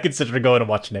 if you were considering going and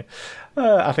watching it,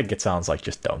 I think it sounds like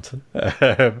just don't.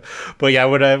 But yeah,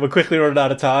 we're quickly running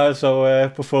out of time. So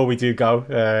before we do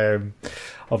go,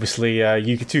 obviously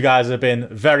you two guys have been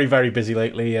very, very busy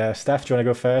lately. Steph, do you want to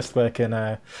go first? Where can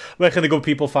the good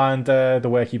people find the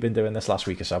work you've been doing this last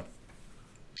week or so?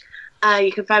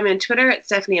 You can find me on Twitter at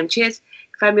Stephanie M. Chase.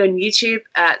 You can find me on YouTube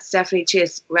at Stephanie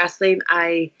Chase Wrestling.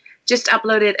 I just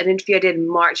uploaded an interview I did in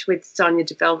March with Sonia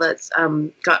Deville that's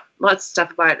got lots of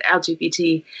stuff about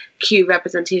LGBTQ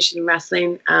representation in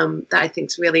wrestling that I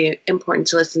think is really important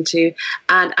to listen to.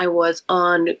 And I was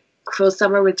on Cruel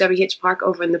Summer with WH Park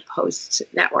over in the Post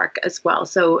Network as well.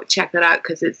 So check that out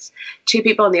because it's two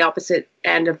people on the opposite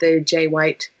end of the Jay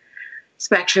White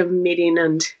spectrum meeting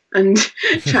and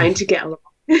trying to get along.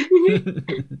 You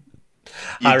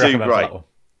do great.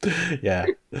 Yeah.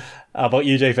 How about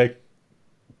you, JP?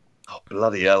 Oh,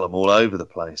 bloody hell, I'm all over the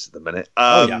place at the minute.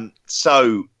 Yeah.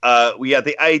 So we had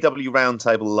the AEW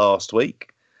roundtable last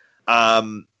week.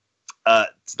 So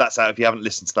that's out. If you haven't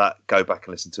listened to that, go back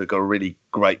and listen to it. Got a really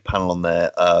great panel on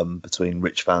there between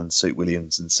Rich Van, Sue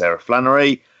Williams, and Sarah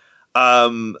Flannery.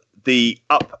 The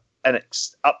up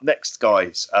next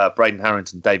guys, Braden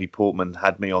Harrington, Davey Portman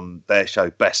had me on their show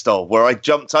Best Of, where I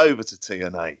jumped over to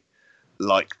TNA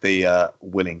like the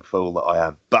willing fool that I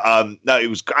am. But no, it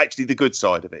was actually the good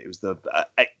side of it. It was the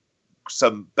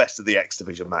some Best of the X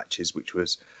Division matches, it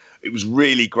was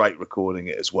really great recording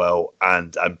it as well.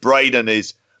 And Braden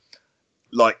is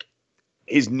like,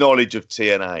 his knowledge of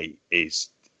TNA is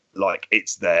like,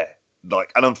 it's there.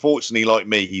 Like, and unfortunately, like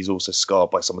me, he's also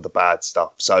scarred by some of the bad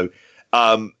stuff. So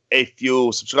if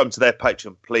you're subscribing to their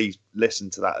Patreon, please listen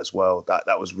to that as well.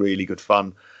 That was really good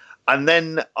fun. And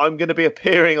then I'm going to be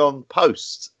appearing on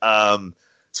Post,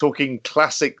 talking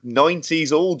classic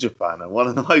 90s All Japan and one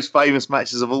of the most famous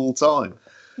matches of all time.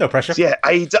 No pressure. So yeah,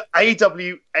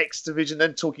 AEW X Division,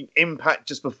 then talking Impact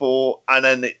just before, and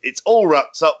then it's all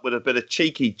wrapped up with a bit of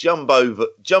cheeky Jumbo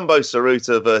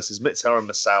Saruta versus Mitsuharu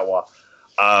Misawa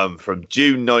from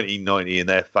June 1990 in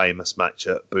their famous match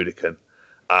at Budokan.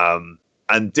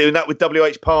 And doing that with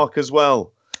WH Park as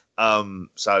well.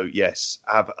 So yes,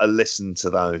 have a listen to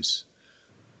those.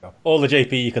 All the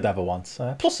JP you could ever want,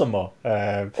 plus some more.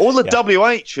 All the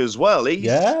WH as well. There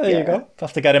you go.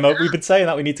 Have to get him up. We've been saying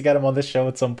that we need to get him on this show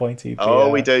at some point.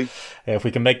 We do. If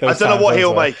we can make those. I don't know what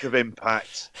he'll make of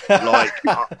Impact. Like,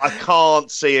 I can't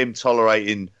see him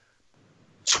tolerating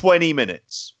 20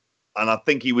 minutes, and I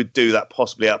think he would do that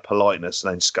possibly out of politeness,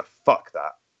 and then just go, "Fuck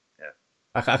that."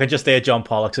 I can just hear John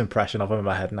Pollock's impression of him in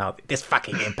my head now. This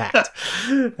fucking Impact.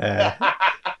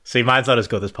 See, mine's not as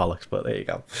good as Pollock's, but there you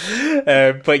go.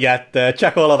 But yeah,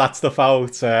 check all of that stuff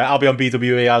out. I'll be on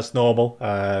BWE as normal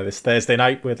this Thursday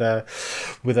night with a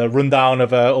rundown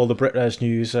of all the Brit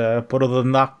news. But other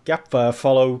than that,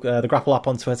 follow the Grapple app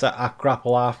on Twitter at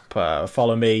Grapple app.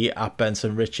 Follow me at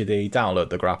Benson Richardy. Download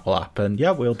the Grapple app, and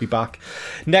we'll be back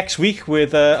next week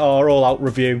with our all-out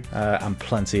review and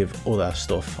plenty of other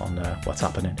stuff on what's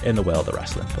happening in the world of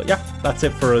wrestling. But that's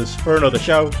it for us for another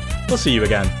show. We'll see you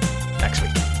again next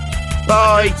week.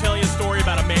 Bye. I'm going to tell you a story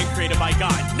about a man created by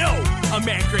God. No, a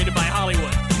man created by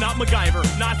Hollywood. Not MacGyver,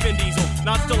 not Vin Diesel,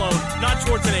 not Stallone, not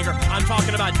Schwarzenegger. I'm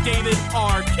talking about David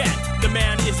Arquette. The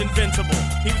man is invincible.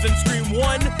 He was in Scream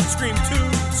 1, Scream 2,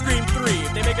 Scream 3.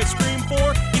 If they make a Scream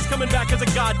 4, he's coming back as a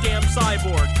goddamn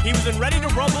cyborg. He was in Ready to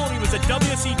Rumble. He was a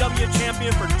WCW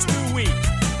champion for 2 weeks.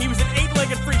 He was an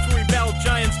 8-legged freak who repelled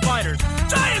giant spiders.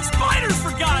 Giant spiders, for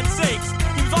God's sakes!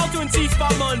 He was also in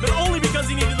C-Spot Mun, but only because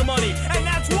he needed the money. And